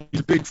there.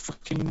 He's a big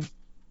fucking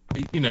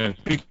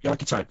big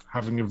archetype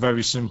having a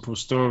very simple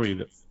story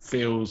that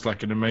feels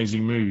like an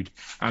amazing mood,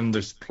 and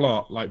this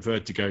plot, like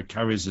Vertigo,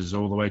 carries us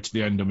all the way to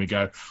the end, and we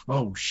go,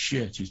 oh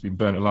shit, he's been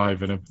burnt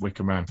alive in a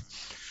Wicker Man.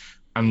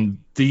 And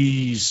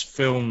these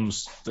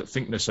films that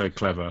think they're so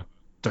clever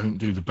don't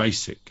do the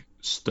basic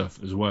stuff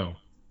as well,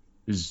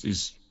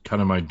 is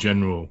kind of my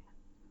general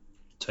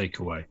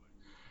takeaway.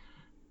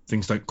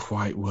 Things don't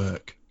quite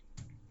work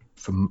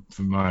for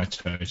my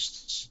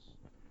tastes.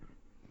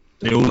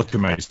 They all look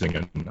amazing,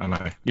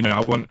 and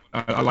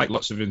I like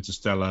lots of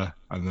Interstellar,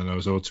 and then I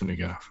was ultimately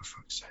going, for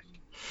fuck's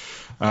sake.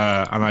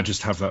 And I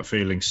just have that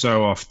feeling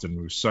so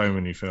often with so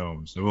many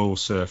films. They're all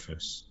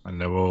surface and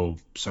they're all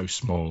so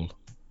small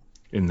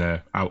in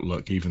their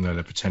outlook, even though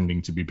they're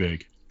pretending to be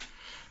big.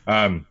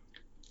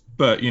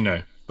 But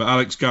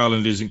Alex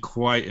Garland isn't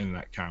quite in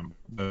that camp.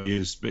 He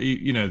is, but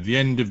the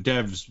end of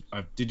Devs.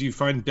 Did you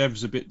find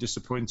Devs a bit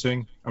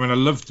disappointing? I mean, I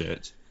loved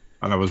it,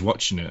 and I was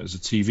watching it as a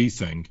TV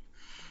thing.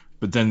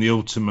 But then the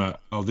ultimate,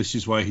 this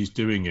is why he's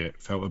doing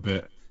it, felt a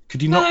bit.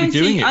 Could he not be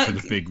doing it for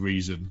the big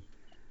reason?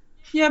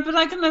 Yeah, but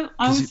I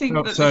would think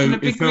that the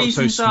big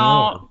reasons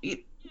are.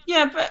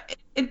 Yeah, but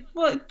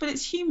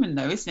it's human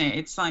though, isn't it?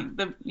 It's like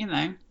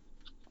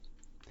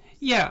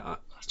Yeah.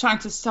 Trying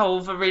to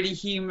solve a really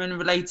human,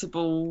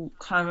 relatable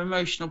kind of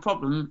emotional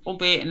problem,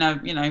 albeit in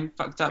a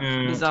fucked up,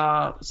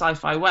 bizarre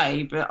sci-fi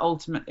way. But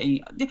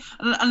ultimately,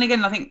 and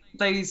again, I think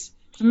those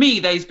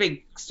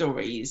big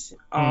stories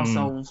are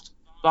solved,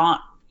 but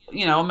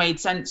are made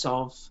sense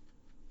of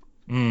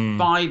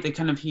by the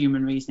kind of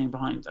human reasoning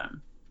behind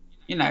them.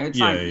 It's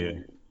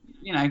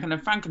kind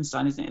of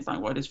Frankenstein, isn't it? It's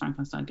like, why does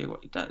Frankenstein do what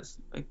he does?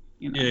 Like,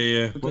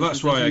 Well,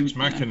 that's why Ex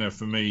Machina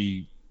for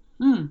me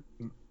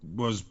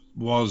was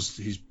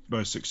his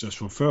most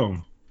successful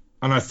film.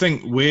 And I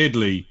think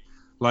weirdly,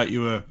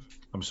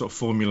 I'm sort of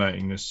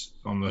formulating this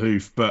on the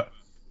hoof, but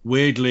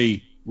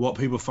weirdly, what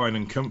people find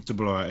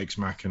uncomfortable about Ex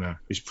Machina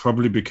is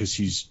probably because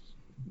he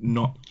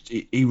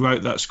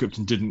wrote that script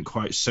and didn't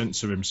quite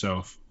censor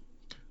himself.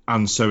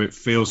 And so it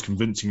feels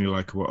convincingly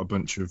like what a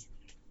bunch of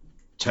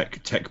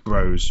tech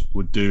bros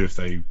would do if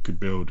they could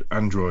build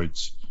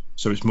androids.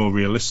 So it's more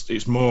realistic,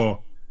 it's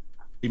more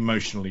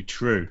emotionally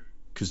true,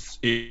 because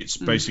it's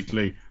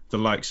basically the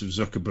likes of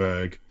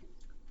Zuckerberg,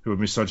 who are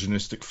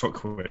misogynistic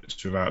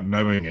fuckwits without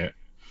knowing it,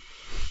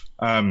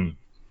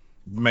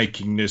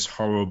 making this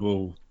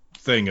horrible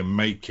thing and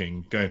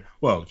going,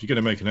 well, if you're going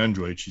to make an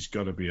android, she's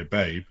got to be a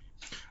babe.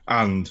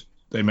 And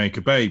they make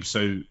a babe.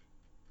 So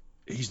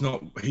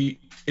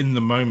in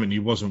the moment, he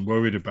wasn't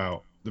worried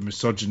about the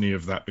misogyny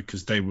of that,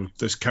 because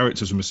those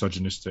characters are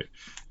misogynistic.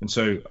 And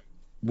so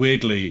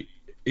weirdly,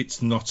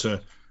 it's not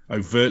a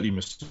overtly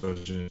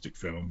misogynistic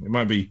film. It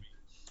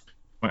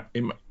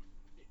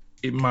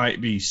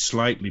might be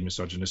slightly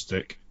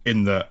misogynistic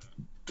in that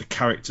the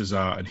characters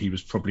are, and he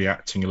was probably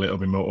acting a little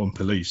bit more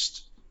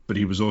unpoliced, but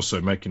he was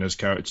also making those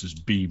characters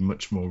be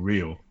much more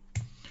real,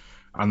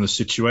 and the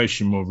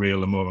situation more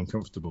real and more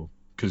uncomfortable,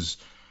 because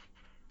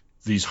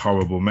these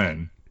horrible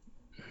men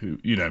who,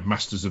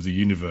 masters of the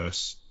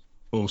universe,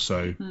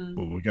 also,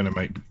 well, we're going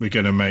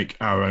to make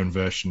our own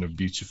version of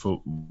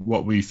beautiful,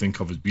 what we think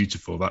of as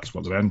beautiful. That's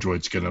what the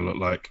android's going to look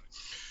like.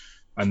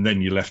 And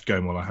then you're left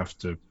going, well, I have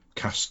to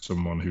cast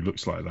someone who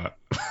looks like that,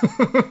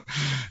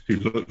 who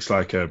looks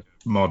like a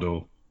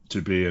model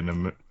to be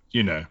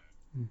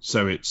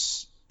so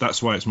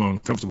that's why it's more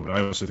uncomfortable. But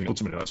I also think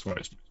ultimately that's why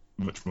it's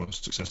much more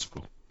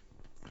successful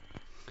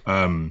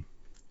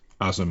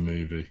as a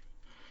movie.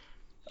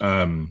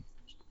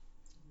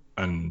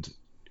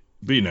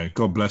 But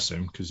God bless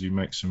him, because he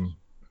makes some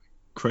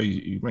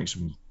crazy.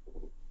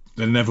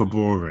 They're never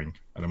boring,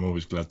 and I'm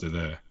always glad they're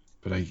there.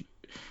 But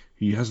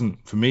he hasn't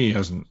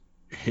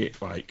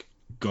hit like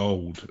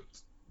gold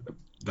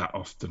that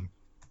often.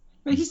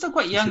 But he's still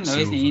quite young though,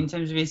 isn't he, in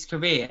terms of his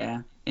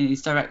career, in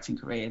his directing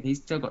career? He's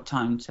still got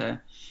time to,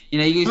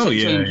 you talk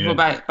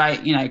about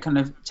kind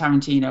of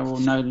Tarantino or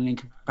Nolan in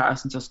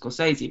comparison to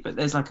Scorsese, but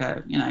there's like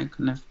a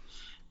kind of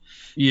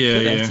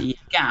 30-year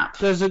gap.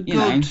 There's a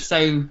good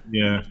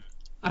yeah.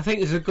 I think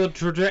there's a good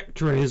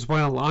trajectory as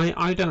well.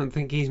 I don't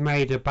think he's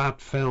made a bad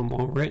film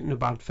or written a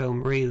bad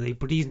film really,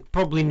 but he's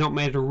probably not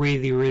made a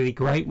really, really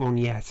great one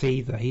yet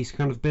either. He's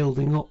kind of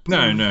building up.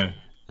 No.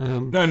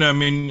 I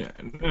mean,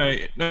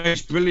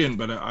 it's brilliant,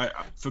 but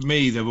for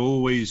me, they're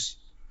always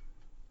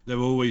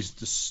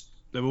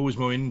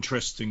more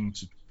interesting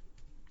to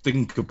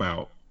think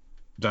about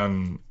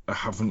than I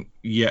haven't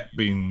yet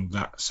been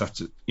that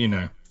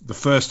the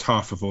first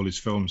half of all his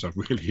films I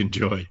really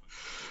enjoy.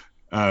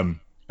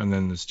 And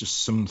then there's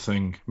just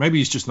something, maybe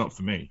it's just not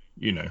for me,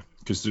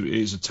 because it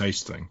is a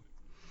taste thing.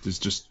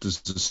 There's a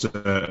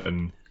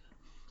certain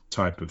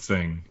type of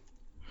thing.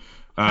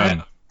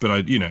 But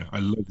I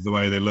love the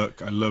way they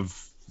look. I love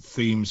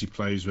themes he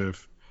plays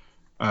with.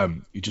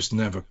 He just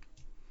never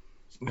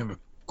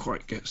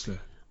quite gets there.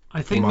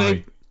 I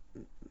think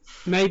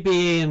maybe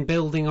Ian,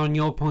 building on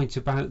your point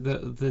about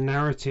the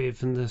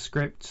narrative and the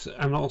scripts,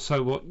 and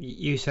also what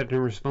you said in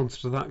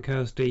response to that,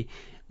 Kirsty,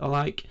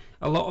 like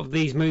a lot of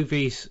these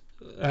movies,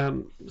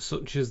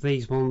 such as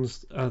these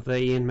ones that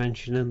Ian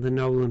mentioned and the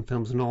Nolan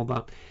films and all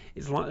that,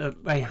 it's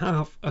like they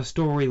have a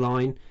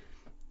storyline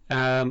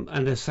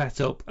and a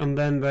setup, and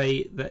then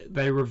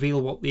they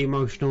reveal what the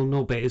emotional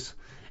nub is,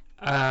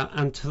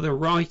 and to the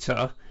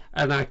writer,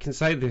 and I can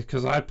say this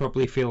because I'd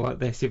probably feel like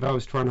this if I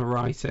was trying to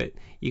write it,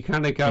 you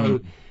kind of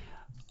go,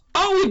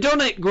 oh, we've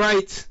done it,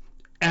 great,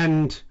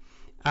 and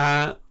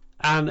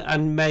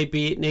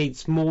maybe it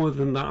needs more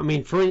than that. I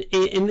mean,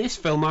 in this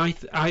film, I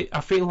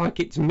feel like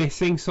it's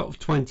missing sort of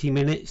 20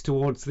 minutes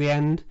towards the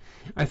end.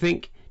 I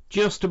think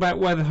just about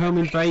where the home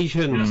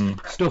invasion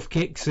stuff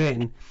kicks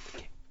in,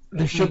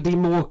 there should be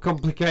more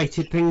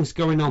complicated things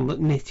going on that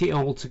knit it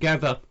all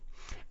together.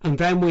 And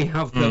then we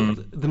have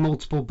the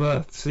multiple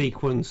birth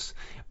sequence,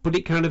 but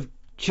it kind of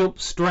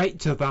jumps straight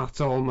to that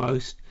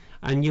almost,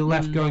 and you're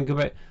left going a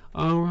bit,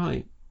 all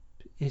right,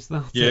 is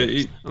that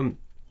it?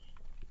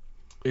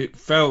 It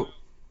felt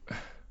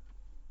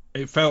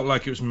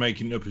like it was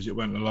making up as it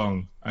went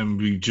along, and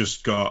we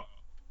just got.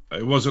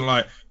 It wasn't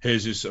like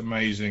here's this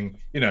amazing,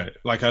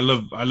 like I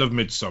love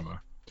Midsommar.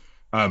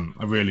 I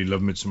really love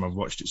Midsommar. I've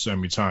watched it so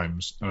many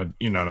times. I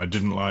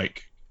didn't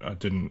like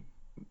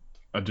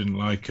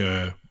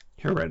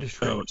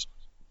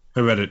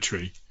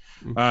Hereditary.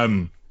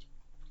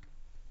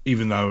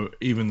 Even though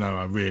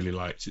I really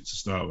liked it to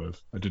start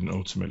with, I didn't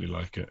ultimately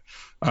like it.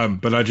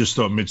 But I just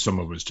thought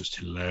Midsommar was just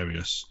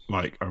hilarious.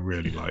 Like, I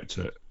really liked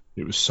it.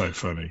 It was so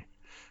funny,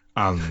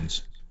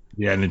 and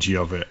the energy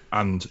of it,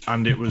 and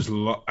it was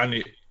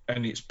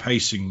and its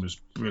pacing was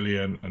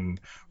brilliant. And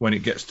when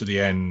it gets to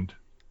the end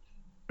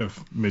of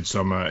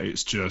Midsommar,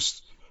 it's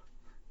just,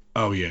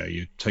 oh yeah,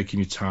 you're taking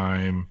your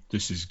time.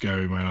 This is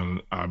going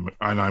on, and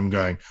I'm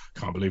going,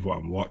 can't believe what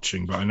I'm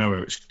watching, but I know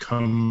where it's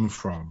come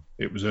from.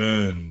 It was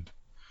earned,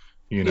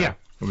 And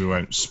we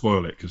won't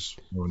spoil it because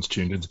no one's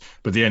tuned in.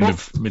 But the end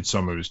of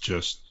Midsommar is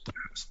just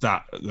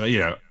that,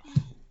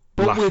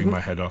 laughing my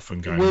head off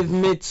and going, with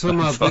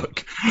Midsommar,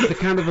 the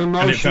kind of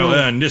emotional. And it felt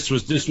earned. This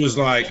was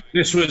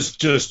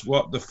just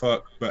what the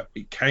fuck, but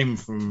it kind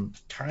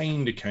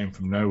of came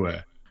from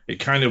nowhere. It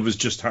kind of was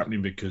just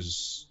happening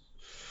because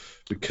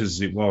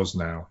it was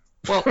now.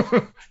 Well,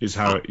 it's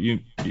how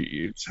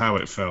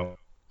it felt.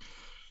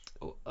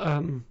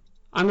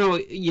 I know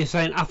what you're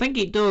saying. I think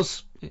it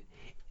does.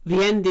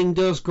 The ending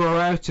does grow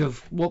out of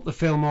what the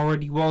film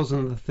already was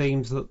and the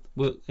themes that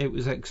it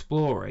was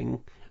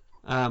exploring,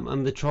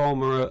 and the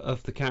trauma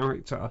of the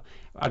character.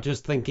 I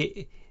just think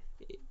it,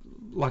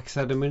 like I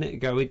said a minute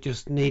ago, it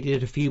just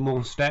needed a few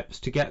more steps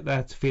to get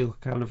there to feel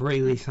kind of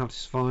really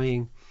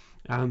satisfying.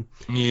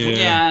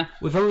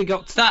 We've only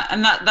got that,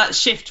 and that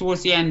shift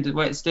towards the end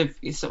where it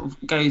sort of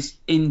goes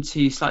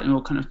into slightly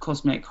more kind of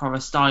cosmic horror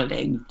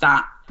styling.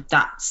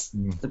 That's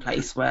the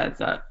place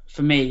where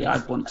for me,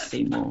 I'd want to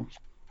see more.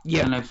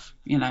 Kind of,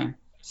 not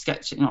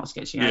sketching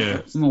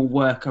out, but more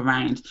work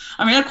around.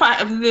 I mean, if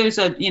there was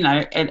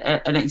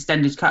an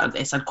extended cut of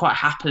this, I'd quite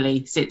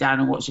happily sit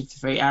down and watch it for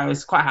 3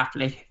 hours. Quite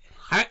happily.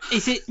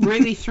 Is it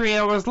really 3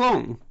 hours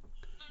long?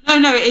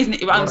 No, it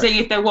isn't. I'm saying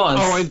if there was.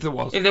 Oh,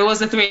 if there was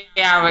a 3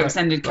 hour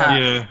extended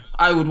cut,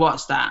 I would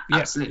watch that.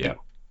 Absolutely.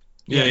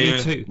 Yeah.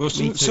 Me too. Well,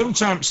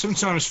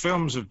 sometimes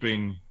films have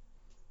been,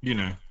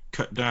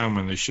 cut down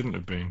when they shouldn't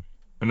have been,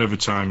 and other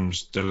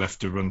times they're left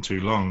to run too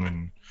long,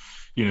 and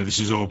this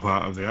is all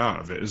part of the art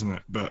of it, isn't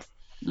it? But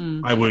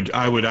I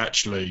would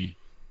actually,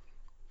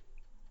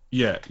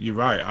 you're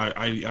right.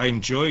 I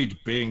enjoyed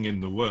being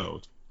in the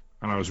world,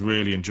 and I was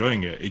really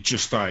enjoying it. It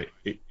just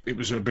it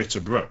was a bit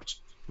abrupt.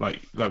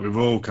 Like we've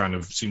all kind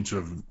of seemed to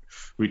have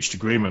reached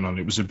agreement on.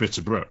 It was a bit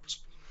abrupt.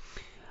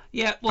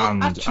 Yeah, well,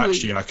 and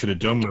actually I could have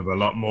done with a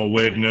lot more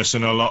weirdness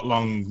and a lot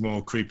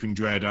more creeping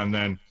dread, and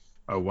then,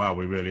 oh wow,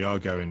 we really are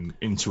going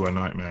into a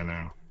nightmare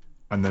now.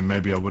 And then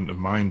maybe I wouldn't have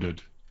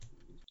minded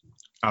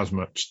as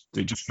much.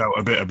 It just felt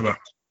a bit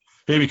abrupt.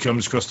 Here he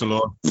comes across the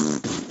lawn.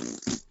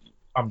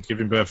 I'm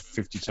giving birth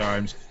 50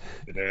 times.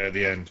 At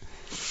the end.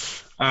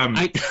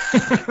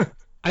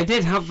 I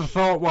did have the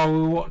thought while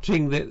we were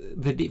watching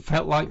that it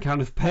felt like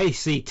kind of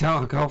pacey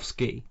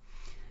Tarkovsky.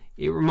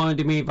 It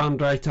reminded me of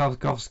Andrei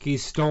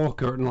Tarkovsky's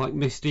Stalker and like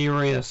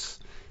mysterious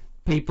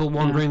people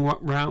wandering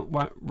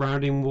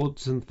round in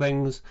woods and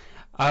things.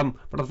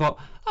 But I thought,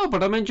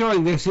 but I'm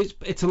enjoying this.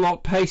 It's a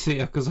lot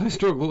pacier because I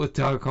struggle with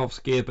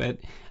Tarkovsky a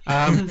bit.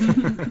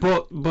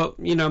 But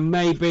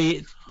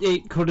maybe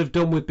it could have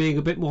done with being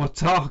a bit more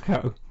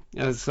Tarko,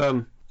 as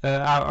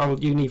our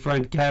uni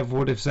friend Kev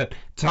would have said.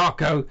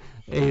 Tarko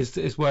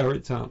is where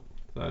it's at.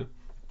 So.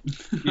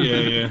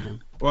 Yeah.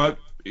 Well,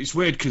 it's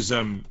weird because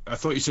I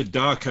thought you said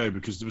Darko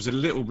because there was a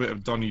little bit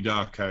of Donnie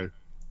Darko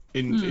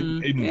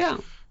in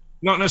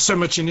not so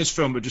much in this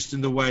film, but just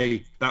in the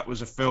way that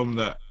was a film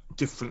that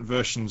different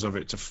versions of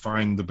it to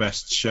find the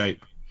best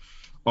shape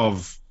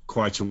of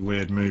quite a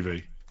weird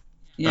movie.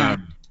 Yeah.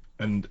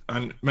 And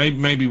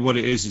maybe what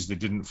it is they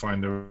didn't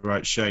find the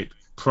right shape.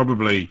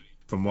 Probably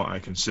from what I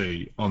can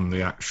see on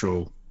the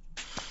actual,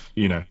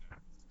 in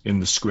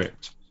the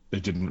script,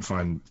 they didn't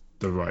find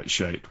the right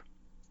shape.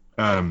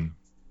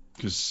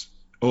 Because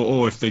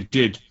or if they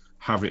did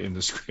have it in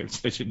the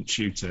script, they didn't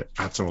shoot it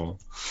at all.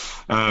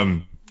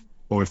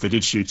 Or if they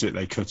did shoot it,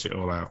 they cut it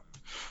all out.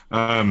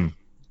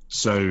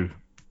 So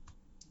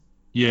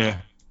yeah,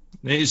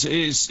 it's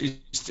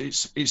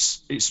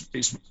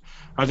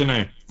I don't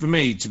know. For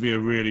me, to be a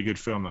really good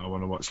film that I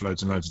want to watch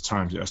loads and loads of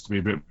times, it has to be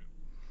a bit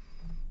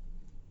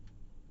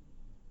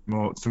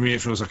more. For me,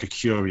 it feels like a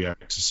Curie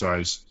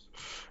exercise,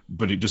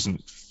 but it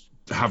doesn't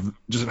have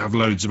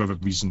loads of other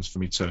reasons for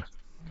me to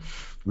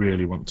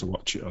really want to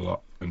watch it a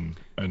lot and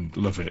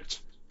love it.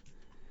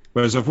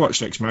 Whereas I've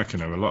watched Ex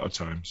Machina a lot of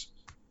times.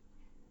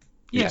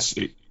 Yeah.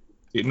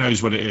 It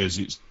knows what it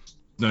is.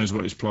 knows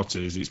what his plot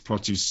is. Its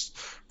plot is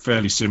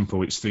fairly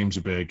simple. Its themes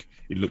are big.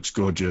 It looks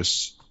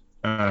gorgeous,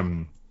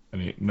 and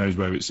it knows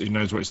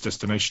what its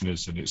destination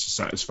is, and it's a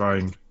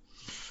satisfying,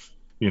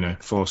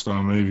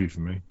 4-star movie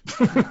for me.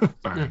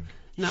 Bang.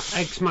 Now,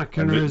 Ex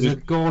Machina is a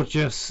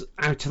gorgeous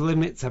Outer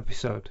Limits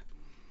episode.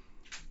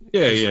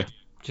 Yeah.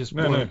 Just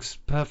works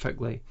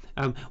perfectly.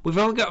 We've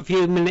only got a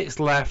few minutes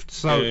left,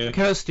 so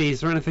Kirsty,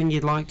 is there anything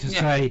you'd like to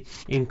say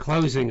in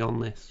closing on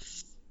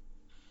this?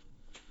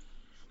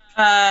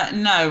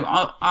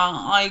 No,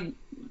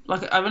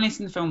 I've only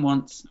seen the film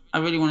once. I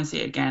really want to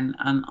see it again,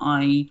 and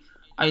I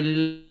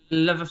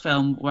love a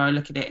film where I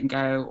look at it and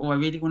go, I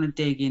really want to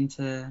dig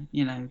into,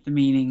 the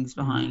meanings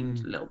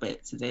behind little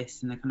bits of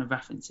this and the kind of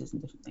references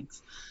and different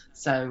things.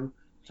 So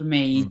for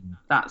me,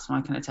 that's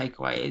my kind of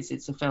takeaway. Is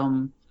it's a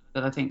film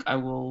that I think I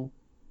will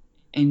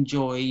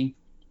enjoy,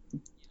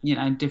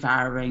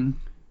 devouring.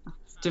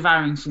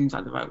 Devouring seems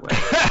like the right word.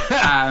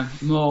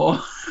 More.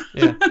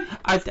 Yeah,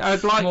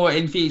 I'd like more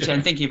in future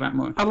and thinking about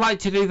more. I'd like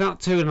to do that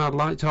too, and I'd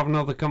like to have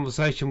another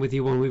conversation with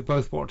you when we've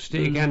both watched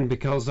it again,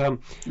 because I'm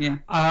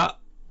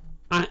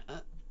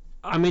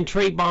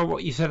intrigued by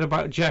what you said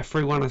about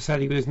Jeffrey when I said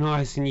he was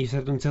nice, and you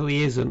said until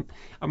he isn't.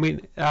 I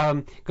mean,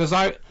 because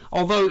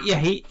although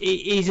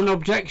he's an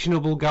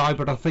objectionable guy,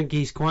 but I think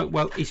he's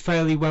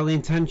fairly well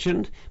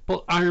intentioned.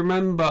 But I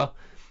remember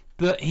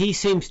that he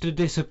seems to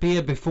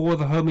disappear before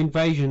the home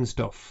invasion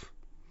stuff.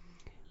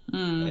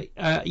 All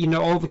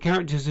the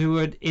characters who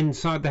are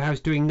inside the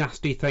house doing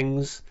nasty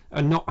things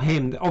are not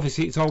him.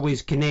 Obviously, it's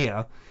always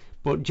Kinnear,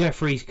 but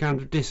Jeffrey's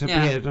kind of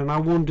disappeared, and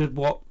I wondered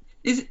what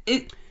is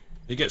it.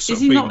 He gets is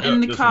he not in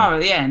the car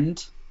at the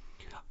end?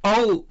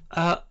 Oh,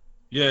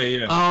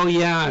 yeah. Oh,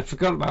 yeah, I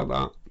forgot about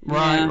that.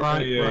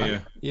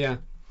 Right. Yeah.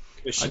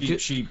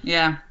 She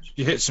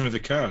hits him with the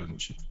car, doesn't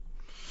she?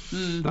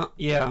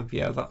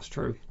 That's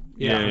true.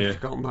 I've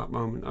forgotten that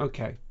moment.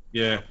 Okay.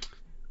 Yeah.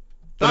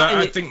 But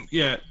I think,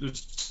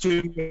 there's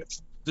too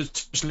much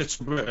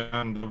Little Britain,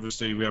 and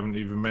obviously we haven't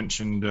even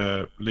mentioned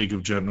League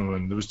of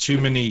Gentlemen. There was too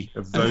many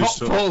of those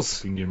sort of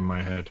things in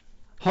my head.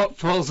 Hot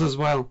Fuzz as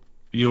well.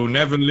 You'll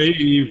never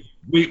leave.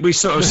 We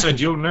sort of said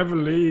you'll never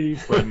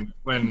leave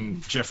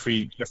when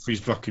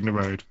Jeffrey's blocking the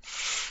road.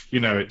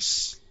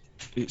 It's.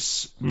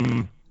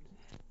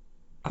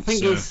 I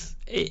think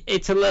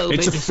it's a little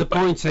bit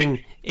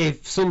disappointing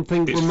if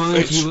something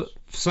reminds you of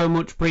so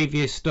much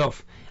previous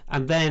stuff,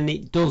 and then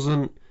it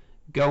doesn't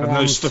go on.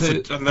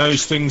 And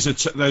those things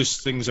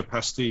are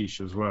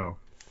pastiche as well.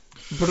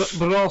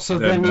 But also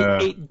then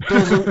it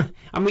doesn't.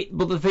 I mean,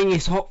 but the thing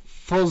is, Hot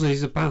Fuzz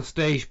is a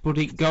pastiche, but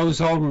it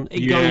goes on.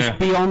 It goes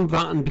beyond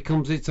that and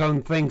becomes its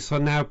own thing. So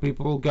now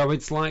people will go,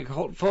 it's like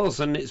Hot Fuzz,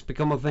 and it's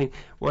become a thing.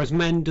 Whereas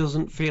Men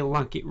doesn't feel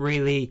like it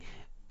really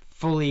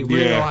fully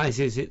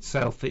realizes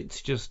itself.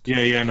 It's just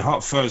and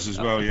Hot Fuzz as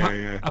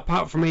well.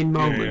 Apart from in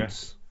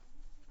moments.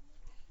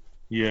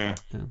 Yeah.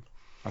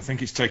 I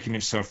think it's taking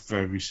itself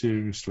very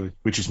seriously,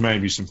 which is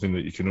maybe something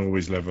that you can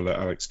always level at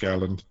Alex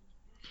Garland.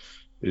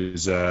 He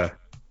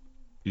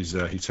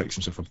takes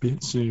himself a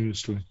bit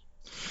seriously.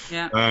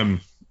 Yeah.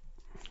 I'm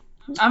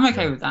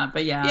okay with that,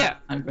 but I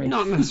agree.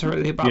 Not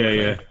necessarily about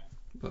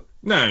But...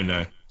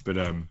 No,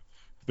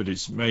 but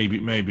it's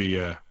maybe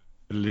a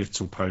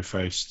little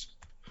po-faced.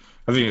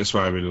 I think that's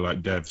why I really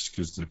like Devs,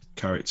 because the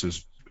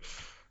characters.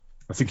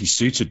 I think he's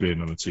suited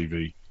being on a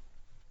TV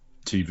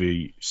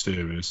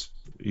series.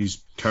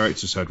 His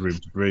characters had room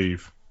to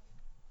breathe.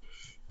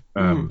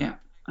 I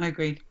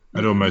agreed.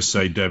 I'd almost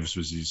say Devs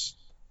was his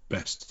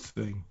best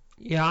thing.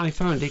 Yeah, I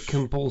found it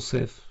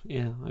compulsive.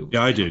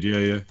 I did.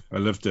 Yeah. I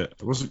loved it.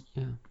 I wasn't,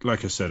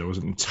 like I said, I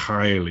wasn't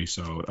entirely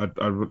sold. I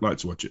would like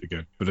to watch it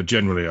again, but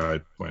generally I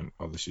went,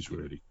 "Oh, this is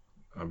really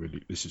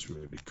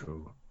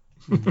cool."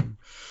 Mm-hmm.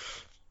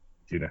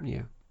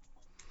 Yeah.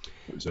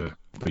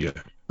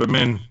 But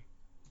Men,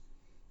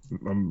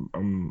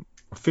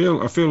 I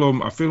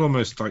feel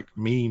almost like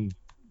mean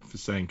for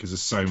saying, because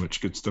there's so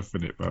much good stuff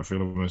in it, but I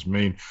feel almost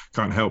mean.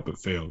 Can't help but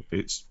feel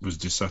it was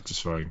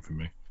dissatisfying for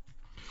me.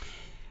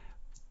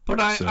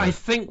 But I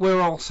think we're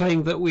all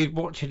saying that we'd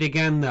watch it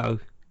again, though,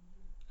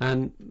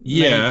 and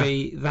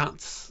maybe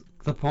that's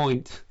the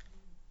point.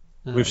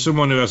 With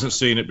someone who hasn't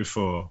seen it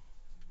before.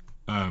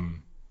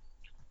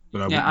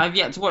 But I've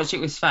yet to watch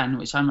it with Sven,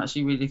 which I'm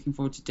actually really looking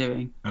forward to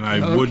doing. And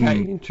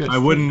I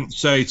wouldn't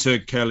say to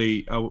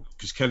Kelly,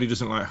 because Kelly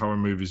doesn't like horror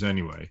movies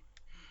anyway,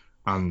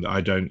 and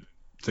I don't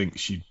think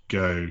she'd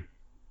go.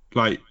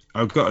 Like,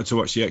 I've got her to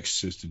watch The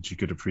Exorcist, and she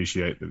could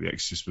appreciate that The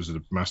Exorcist was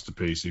a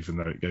masterpiece, even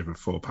though it gave her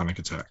 4 panic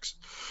attacks.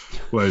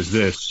 Whereas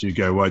this, she'd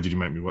go, "Why did you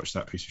make me watch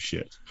that piece of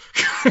shit?"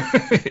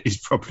 Is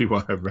probably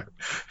what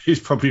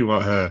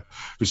her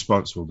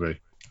response will be.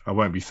 I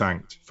won't be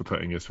thanked for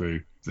putting her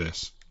through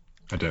this,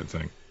 I don't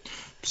think.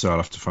 So I'll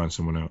have to find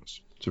someone else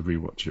to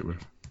rewatch it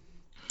with.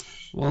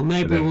 Well,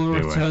 maybe we'll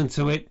return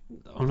to it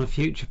on a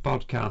future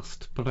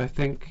podcast, but I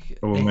think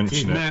we'll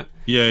mention it.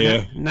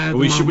 Now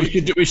we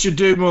should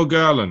do more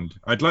Garland.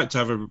 I'd like to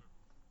have a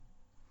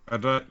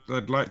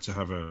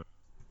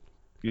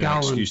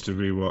excuse to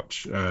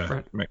rewatch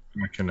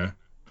McKenna.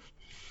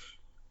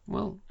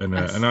 Well, And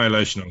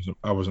Annihilation,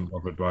 I wasn't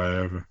bothered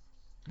by ever.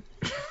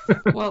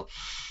 well,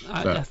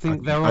 I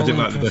think they're all I didn't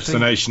like the interesting.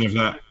 destination of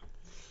that.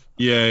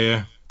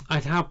 Yeah.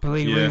 I'd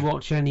happily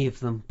rewatch any of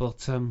them,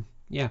 but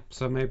yeah.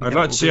 So maybe I'd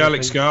like to see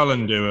Alex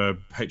Garland do a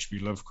H.P.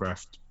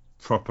 Lovecraft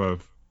proper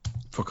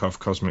fuck off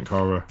cosmic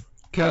horror.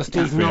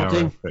 Kirsty's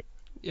nodding.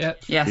 Yeah.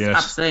 Yes,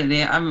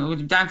 absolutely.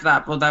 I'm down for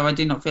that, although I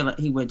do not feel like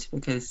he would,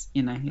 because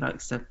he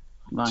likes to.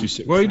 Well,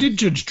 he did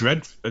Judge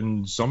Dredd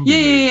and Zombie.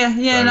 Yeah.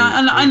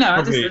 So I know.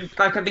 probably... I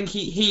think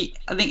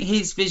I think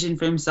his vision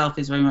for himself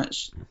is very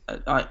much.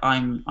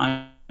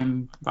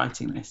 I'm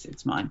writing this.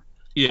 It's mine.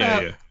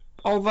 Yeah.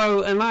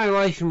 Although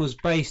Annihilation was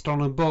based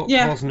on a book,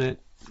 wasn't it?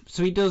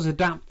 So he does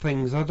adapt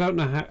things. I don't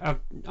know how.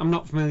 I'm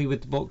not familiar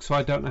with the book, so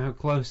I don't know how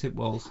close it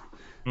was.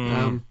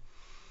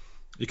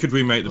 He could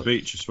remake The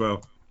Beach as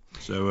well.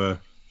 So,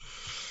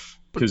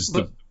 because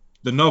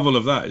the novel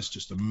of that is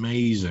just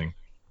amazing.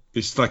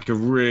 It's like a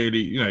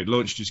really, it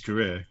launched his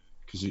career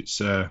because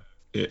it's a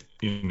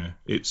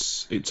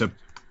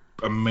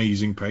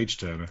amazing page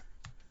turner.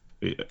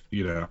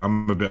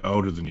 I'm a bit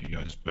older than you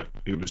guys, but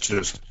it was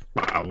just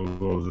wow,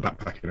 all of the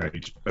backpacking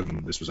age,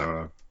 and this was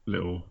our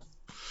little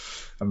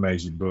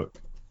amazing book.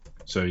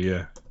 So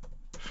yeah,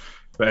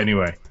 but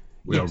anyway,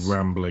 we are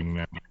rambling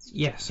now.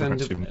 Yes, and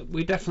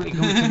we definitely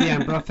come to the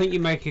end, but I think you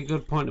make a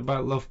good point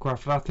about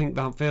Lovecraft. I think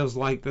that feels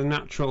like the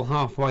natural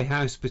halfway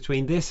house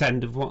between this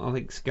end of what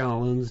Alex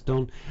Garland's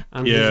done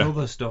and his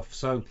other stuff.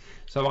 So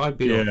I'd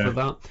be up for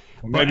that.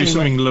 Maybe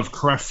something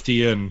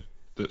Lovecraftian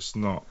that's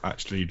not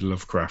actually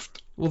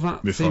Lovecraft. Well,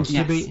 that seems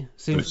to be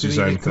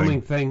the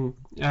coming thing.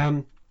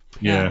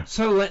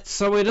 So let's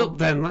sew it up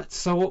then. Let's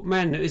sew up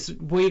men.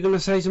 Were you going to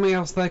say something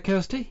else there,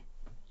 Kirsty?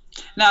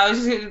 No,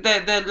 it's just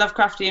the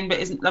Lovecraftian bit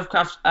isn't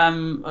Lovecraft.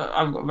 I've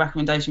got a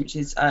recommendation which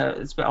is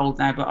it's a bit old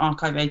now, but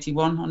Archive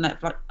 81 on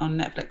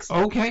Netflix.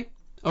 Okay.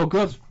 Oh,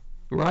 good.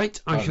 Right.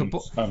 I'll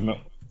put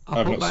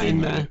that in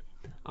there.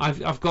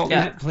 I've got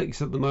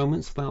Netflix at the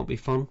moment, so that'll be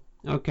fun.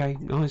 Okay,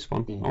 nice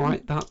one. All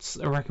right, that's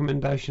a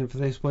recommendation for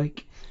this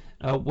week.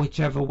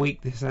 Whichever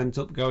week this ends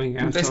up going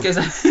out. This goes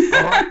out.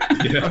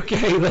 Right.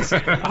 Okay,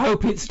 I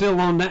hope it's still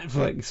on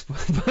Netflix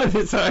by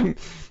the time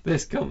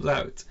this comes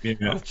out. Yeah.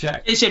 I'll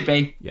check. It should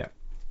be. Yeah.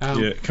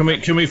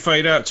 Can we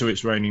fade out to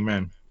It's Raining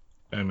Men?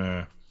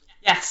 And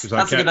yes,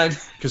 that's a good idea.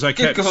 Because I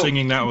kept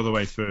singing that all the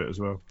way through it as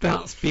well.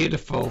 That's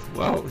beautiful.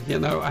 Well,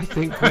 I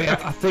think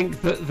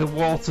that the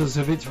waters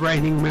of It's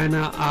Raining Men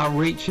are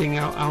reaching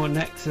our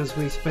necks as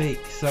we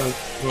speak. So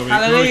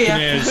hallelujah.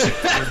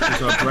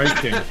 Ears are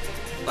breaking.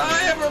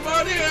 Bye,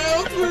 everybody.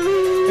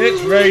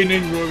 It's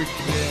raining, Rory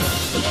Kinnear.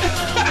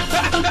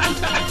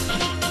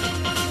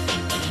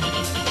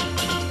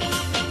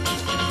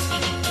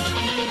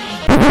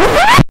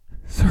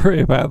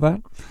 Sorry about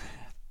that.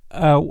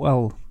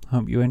 Well,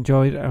 hope you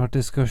enjoyed our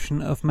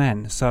discussion of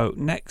men. So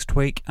next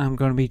week I'm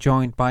going to be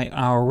joined by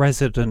our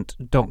resident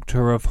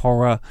Doctor of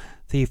Horror,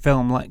 the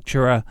film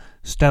lecturer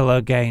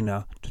Stella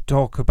Gaynor, to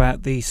talk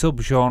about the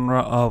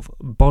subgenre of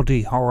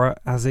body horror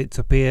as it's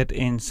appeared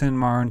in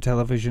cinema and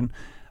television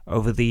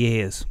over the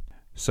years.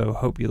 So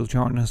hope you'll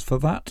join us for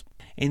that.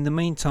 In the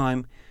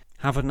meantime,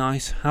 have a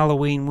nice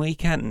Halloween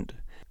weekend.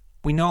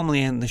 We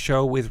normally end the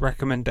show with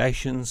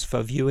recommendations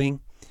for viewing,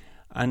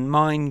 and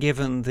mine,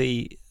 given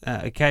the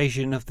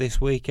occasion of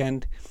this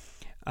weekend,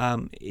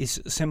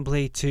 is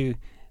simply to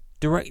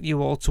direct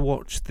you all to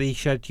watch the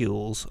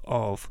schedules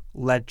of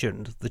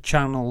Legend, the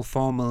channel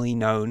formerly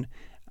known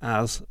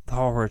as the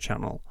Horror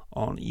Channel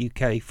on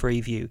UK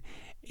Freeview.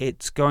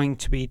 It's going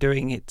to be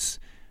doing its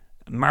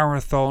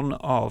marathon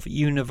of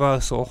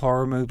Universal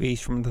horror movies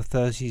from the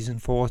 30s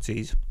and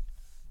 40s.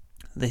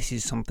 This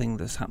is something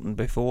that's happened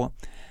before,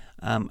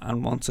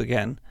 and once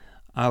again,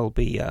 I'll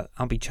be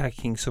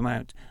checking some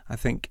out. I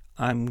think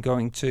I'm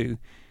going to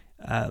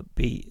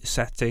be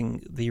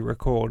setting the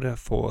recorder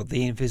for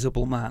The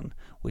Invisible Man,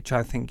 which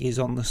I think is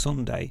on the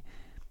Sunday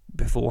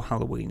before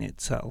Halloween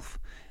itself.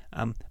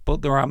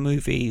 But there are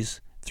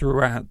movies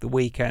throughout the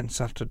weekend,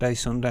 Saturday,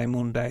 Sunday,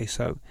 Monday,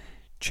 so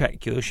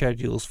check your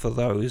schedules for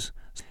those.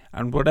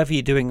 And whatever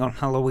you're doing on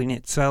Halloween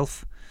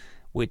itself,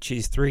 which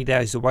is 3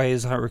 days away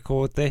as I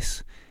record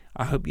this,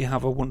 I hope you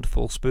have a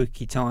wonderful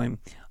spooky time.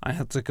 I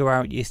had to go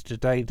out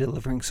yesterday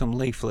delivering some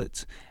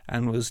leaflets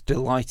and was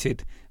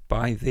delighted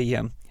by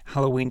the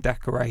Halloween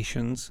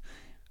decorations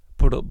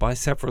put up by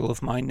several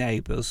of my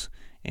neighbours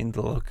in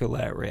the local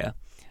area.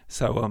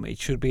 So it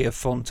should be a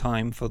fun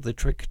time for the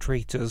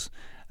trick-or-treaters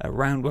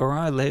around where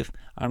I live,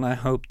 and I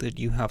hope that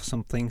you have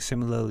something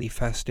similarly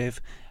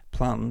festive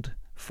planned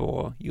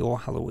for your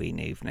Halloween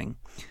evening.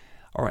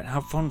 Alright,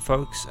 have fun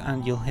folks,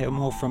 and you'll hear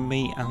more from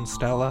me and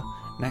Stella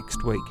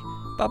next week.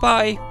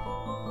 Bye-bye!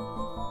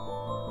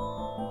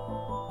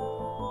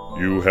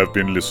 You have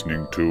been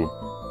listening to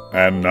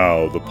And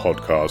Now the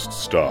Podcast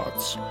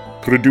Starts.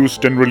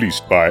 Produced and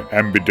released by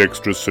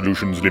Ambidextrous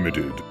Solutions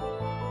Limited.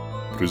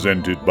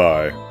 Presented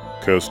by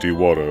Kirsty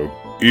Warrow,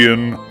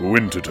 Ian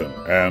Winterton,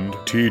 and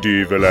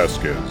T.D.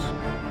 Velasquez.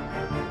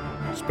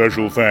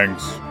 Special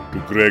thanks to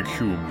Greg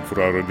Hume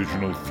for our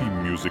original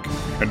theme music,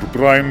 and to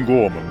Brian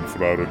Gorman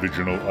for our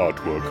original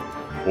artwork.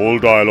 All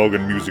dialogue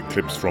and music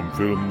clips from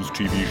films,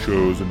 TV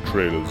shows, and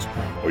trailers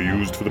are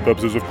used for the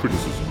purposes of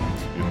criticism,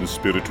 in the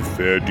spirit of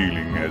fair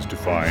dealing as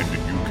defined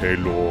in UK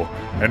law,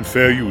 and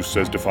fair use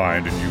as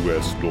defined in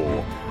US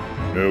law.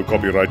 No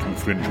copyright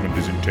infringement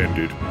is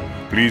intended.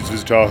 Please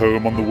visit our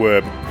home on the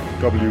web,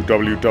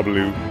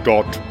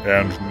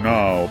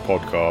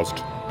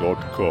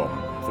 www.andnowpodcast.com,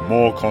 for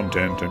more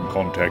content and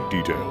contact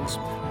details.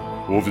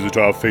 Or visit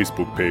our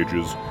Facebook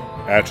pages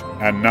at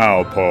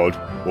AndNowPod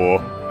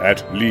or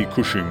at Lee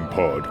Cushing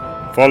Pod.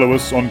 Follow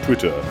us on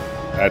Twitter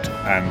at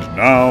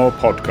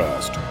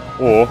AndNowPodcast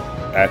or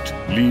at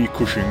Lee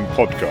Cushing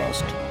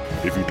Podcast.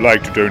 If you'd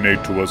like to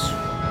donate to us,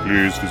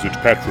 please visit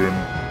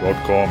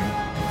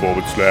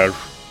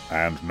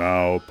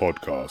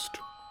patreon.com/AndNowPodcast.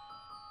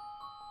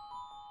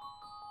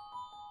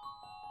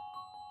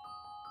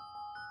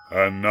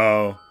 And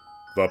now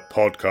the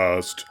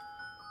podcast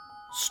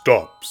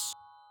stops.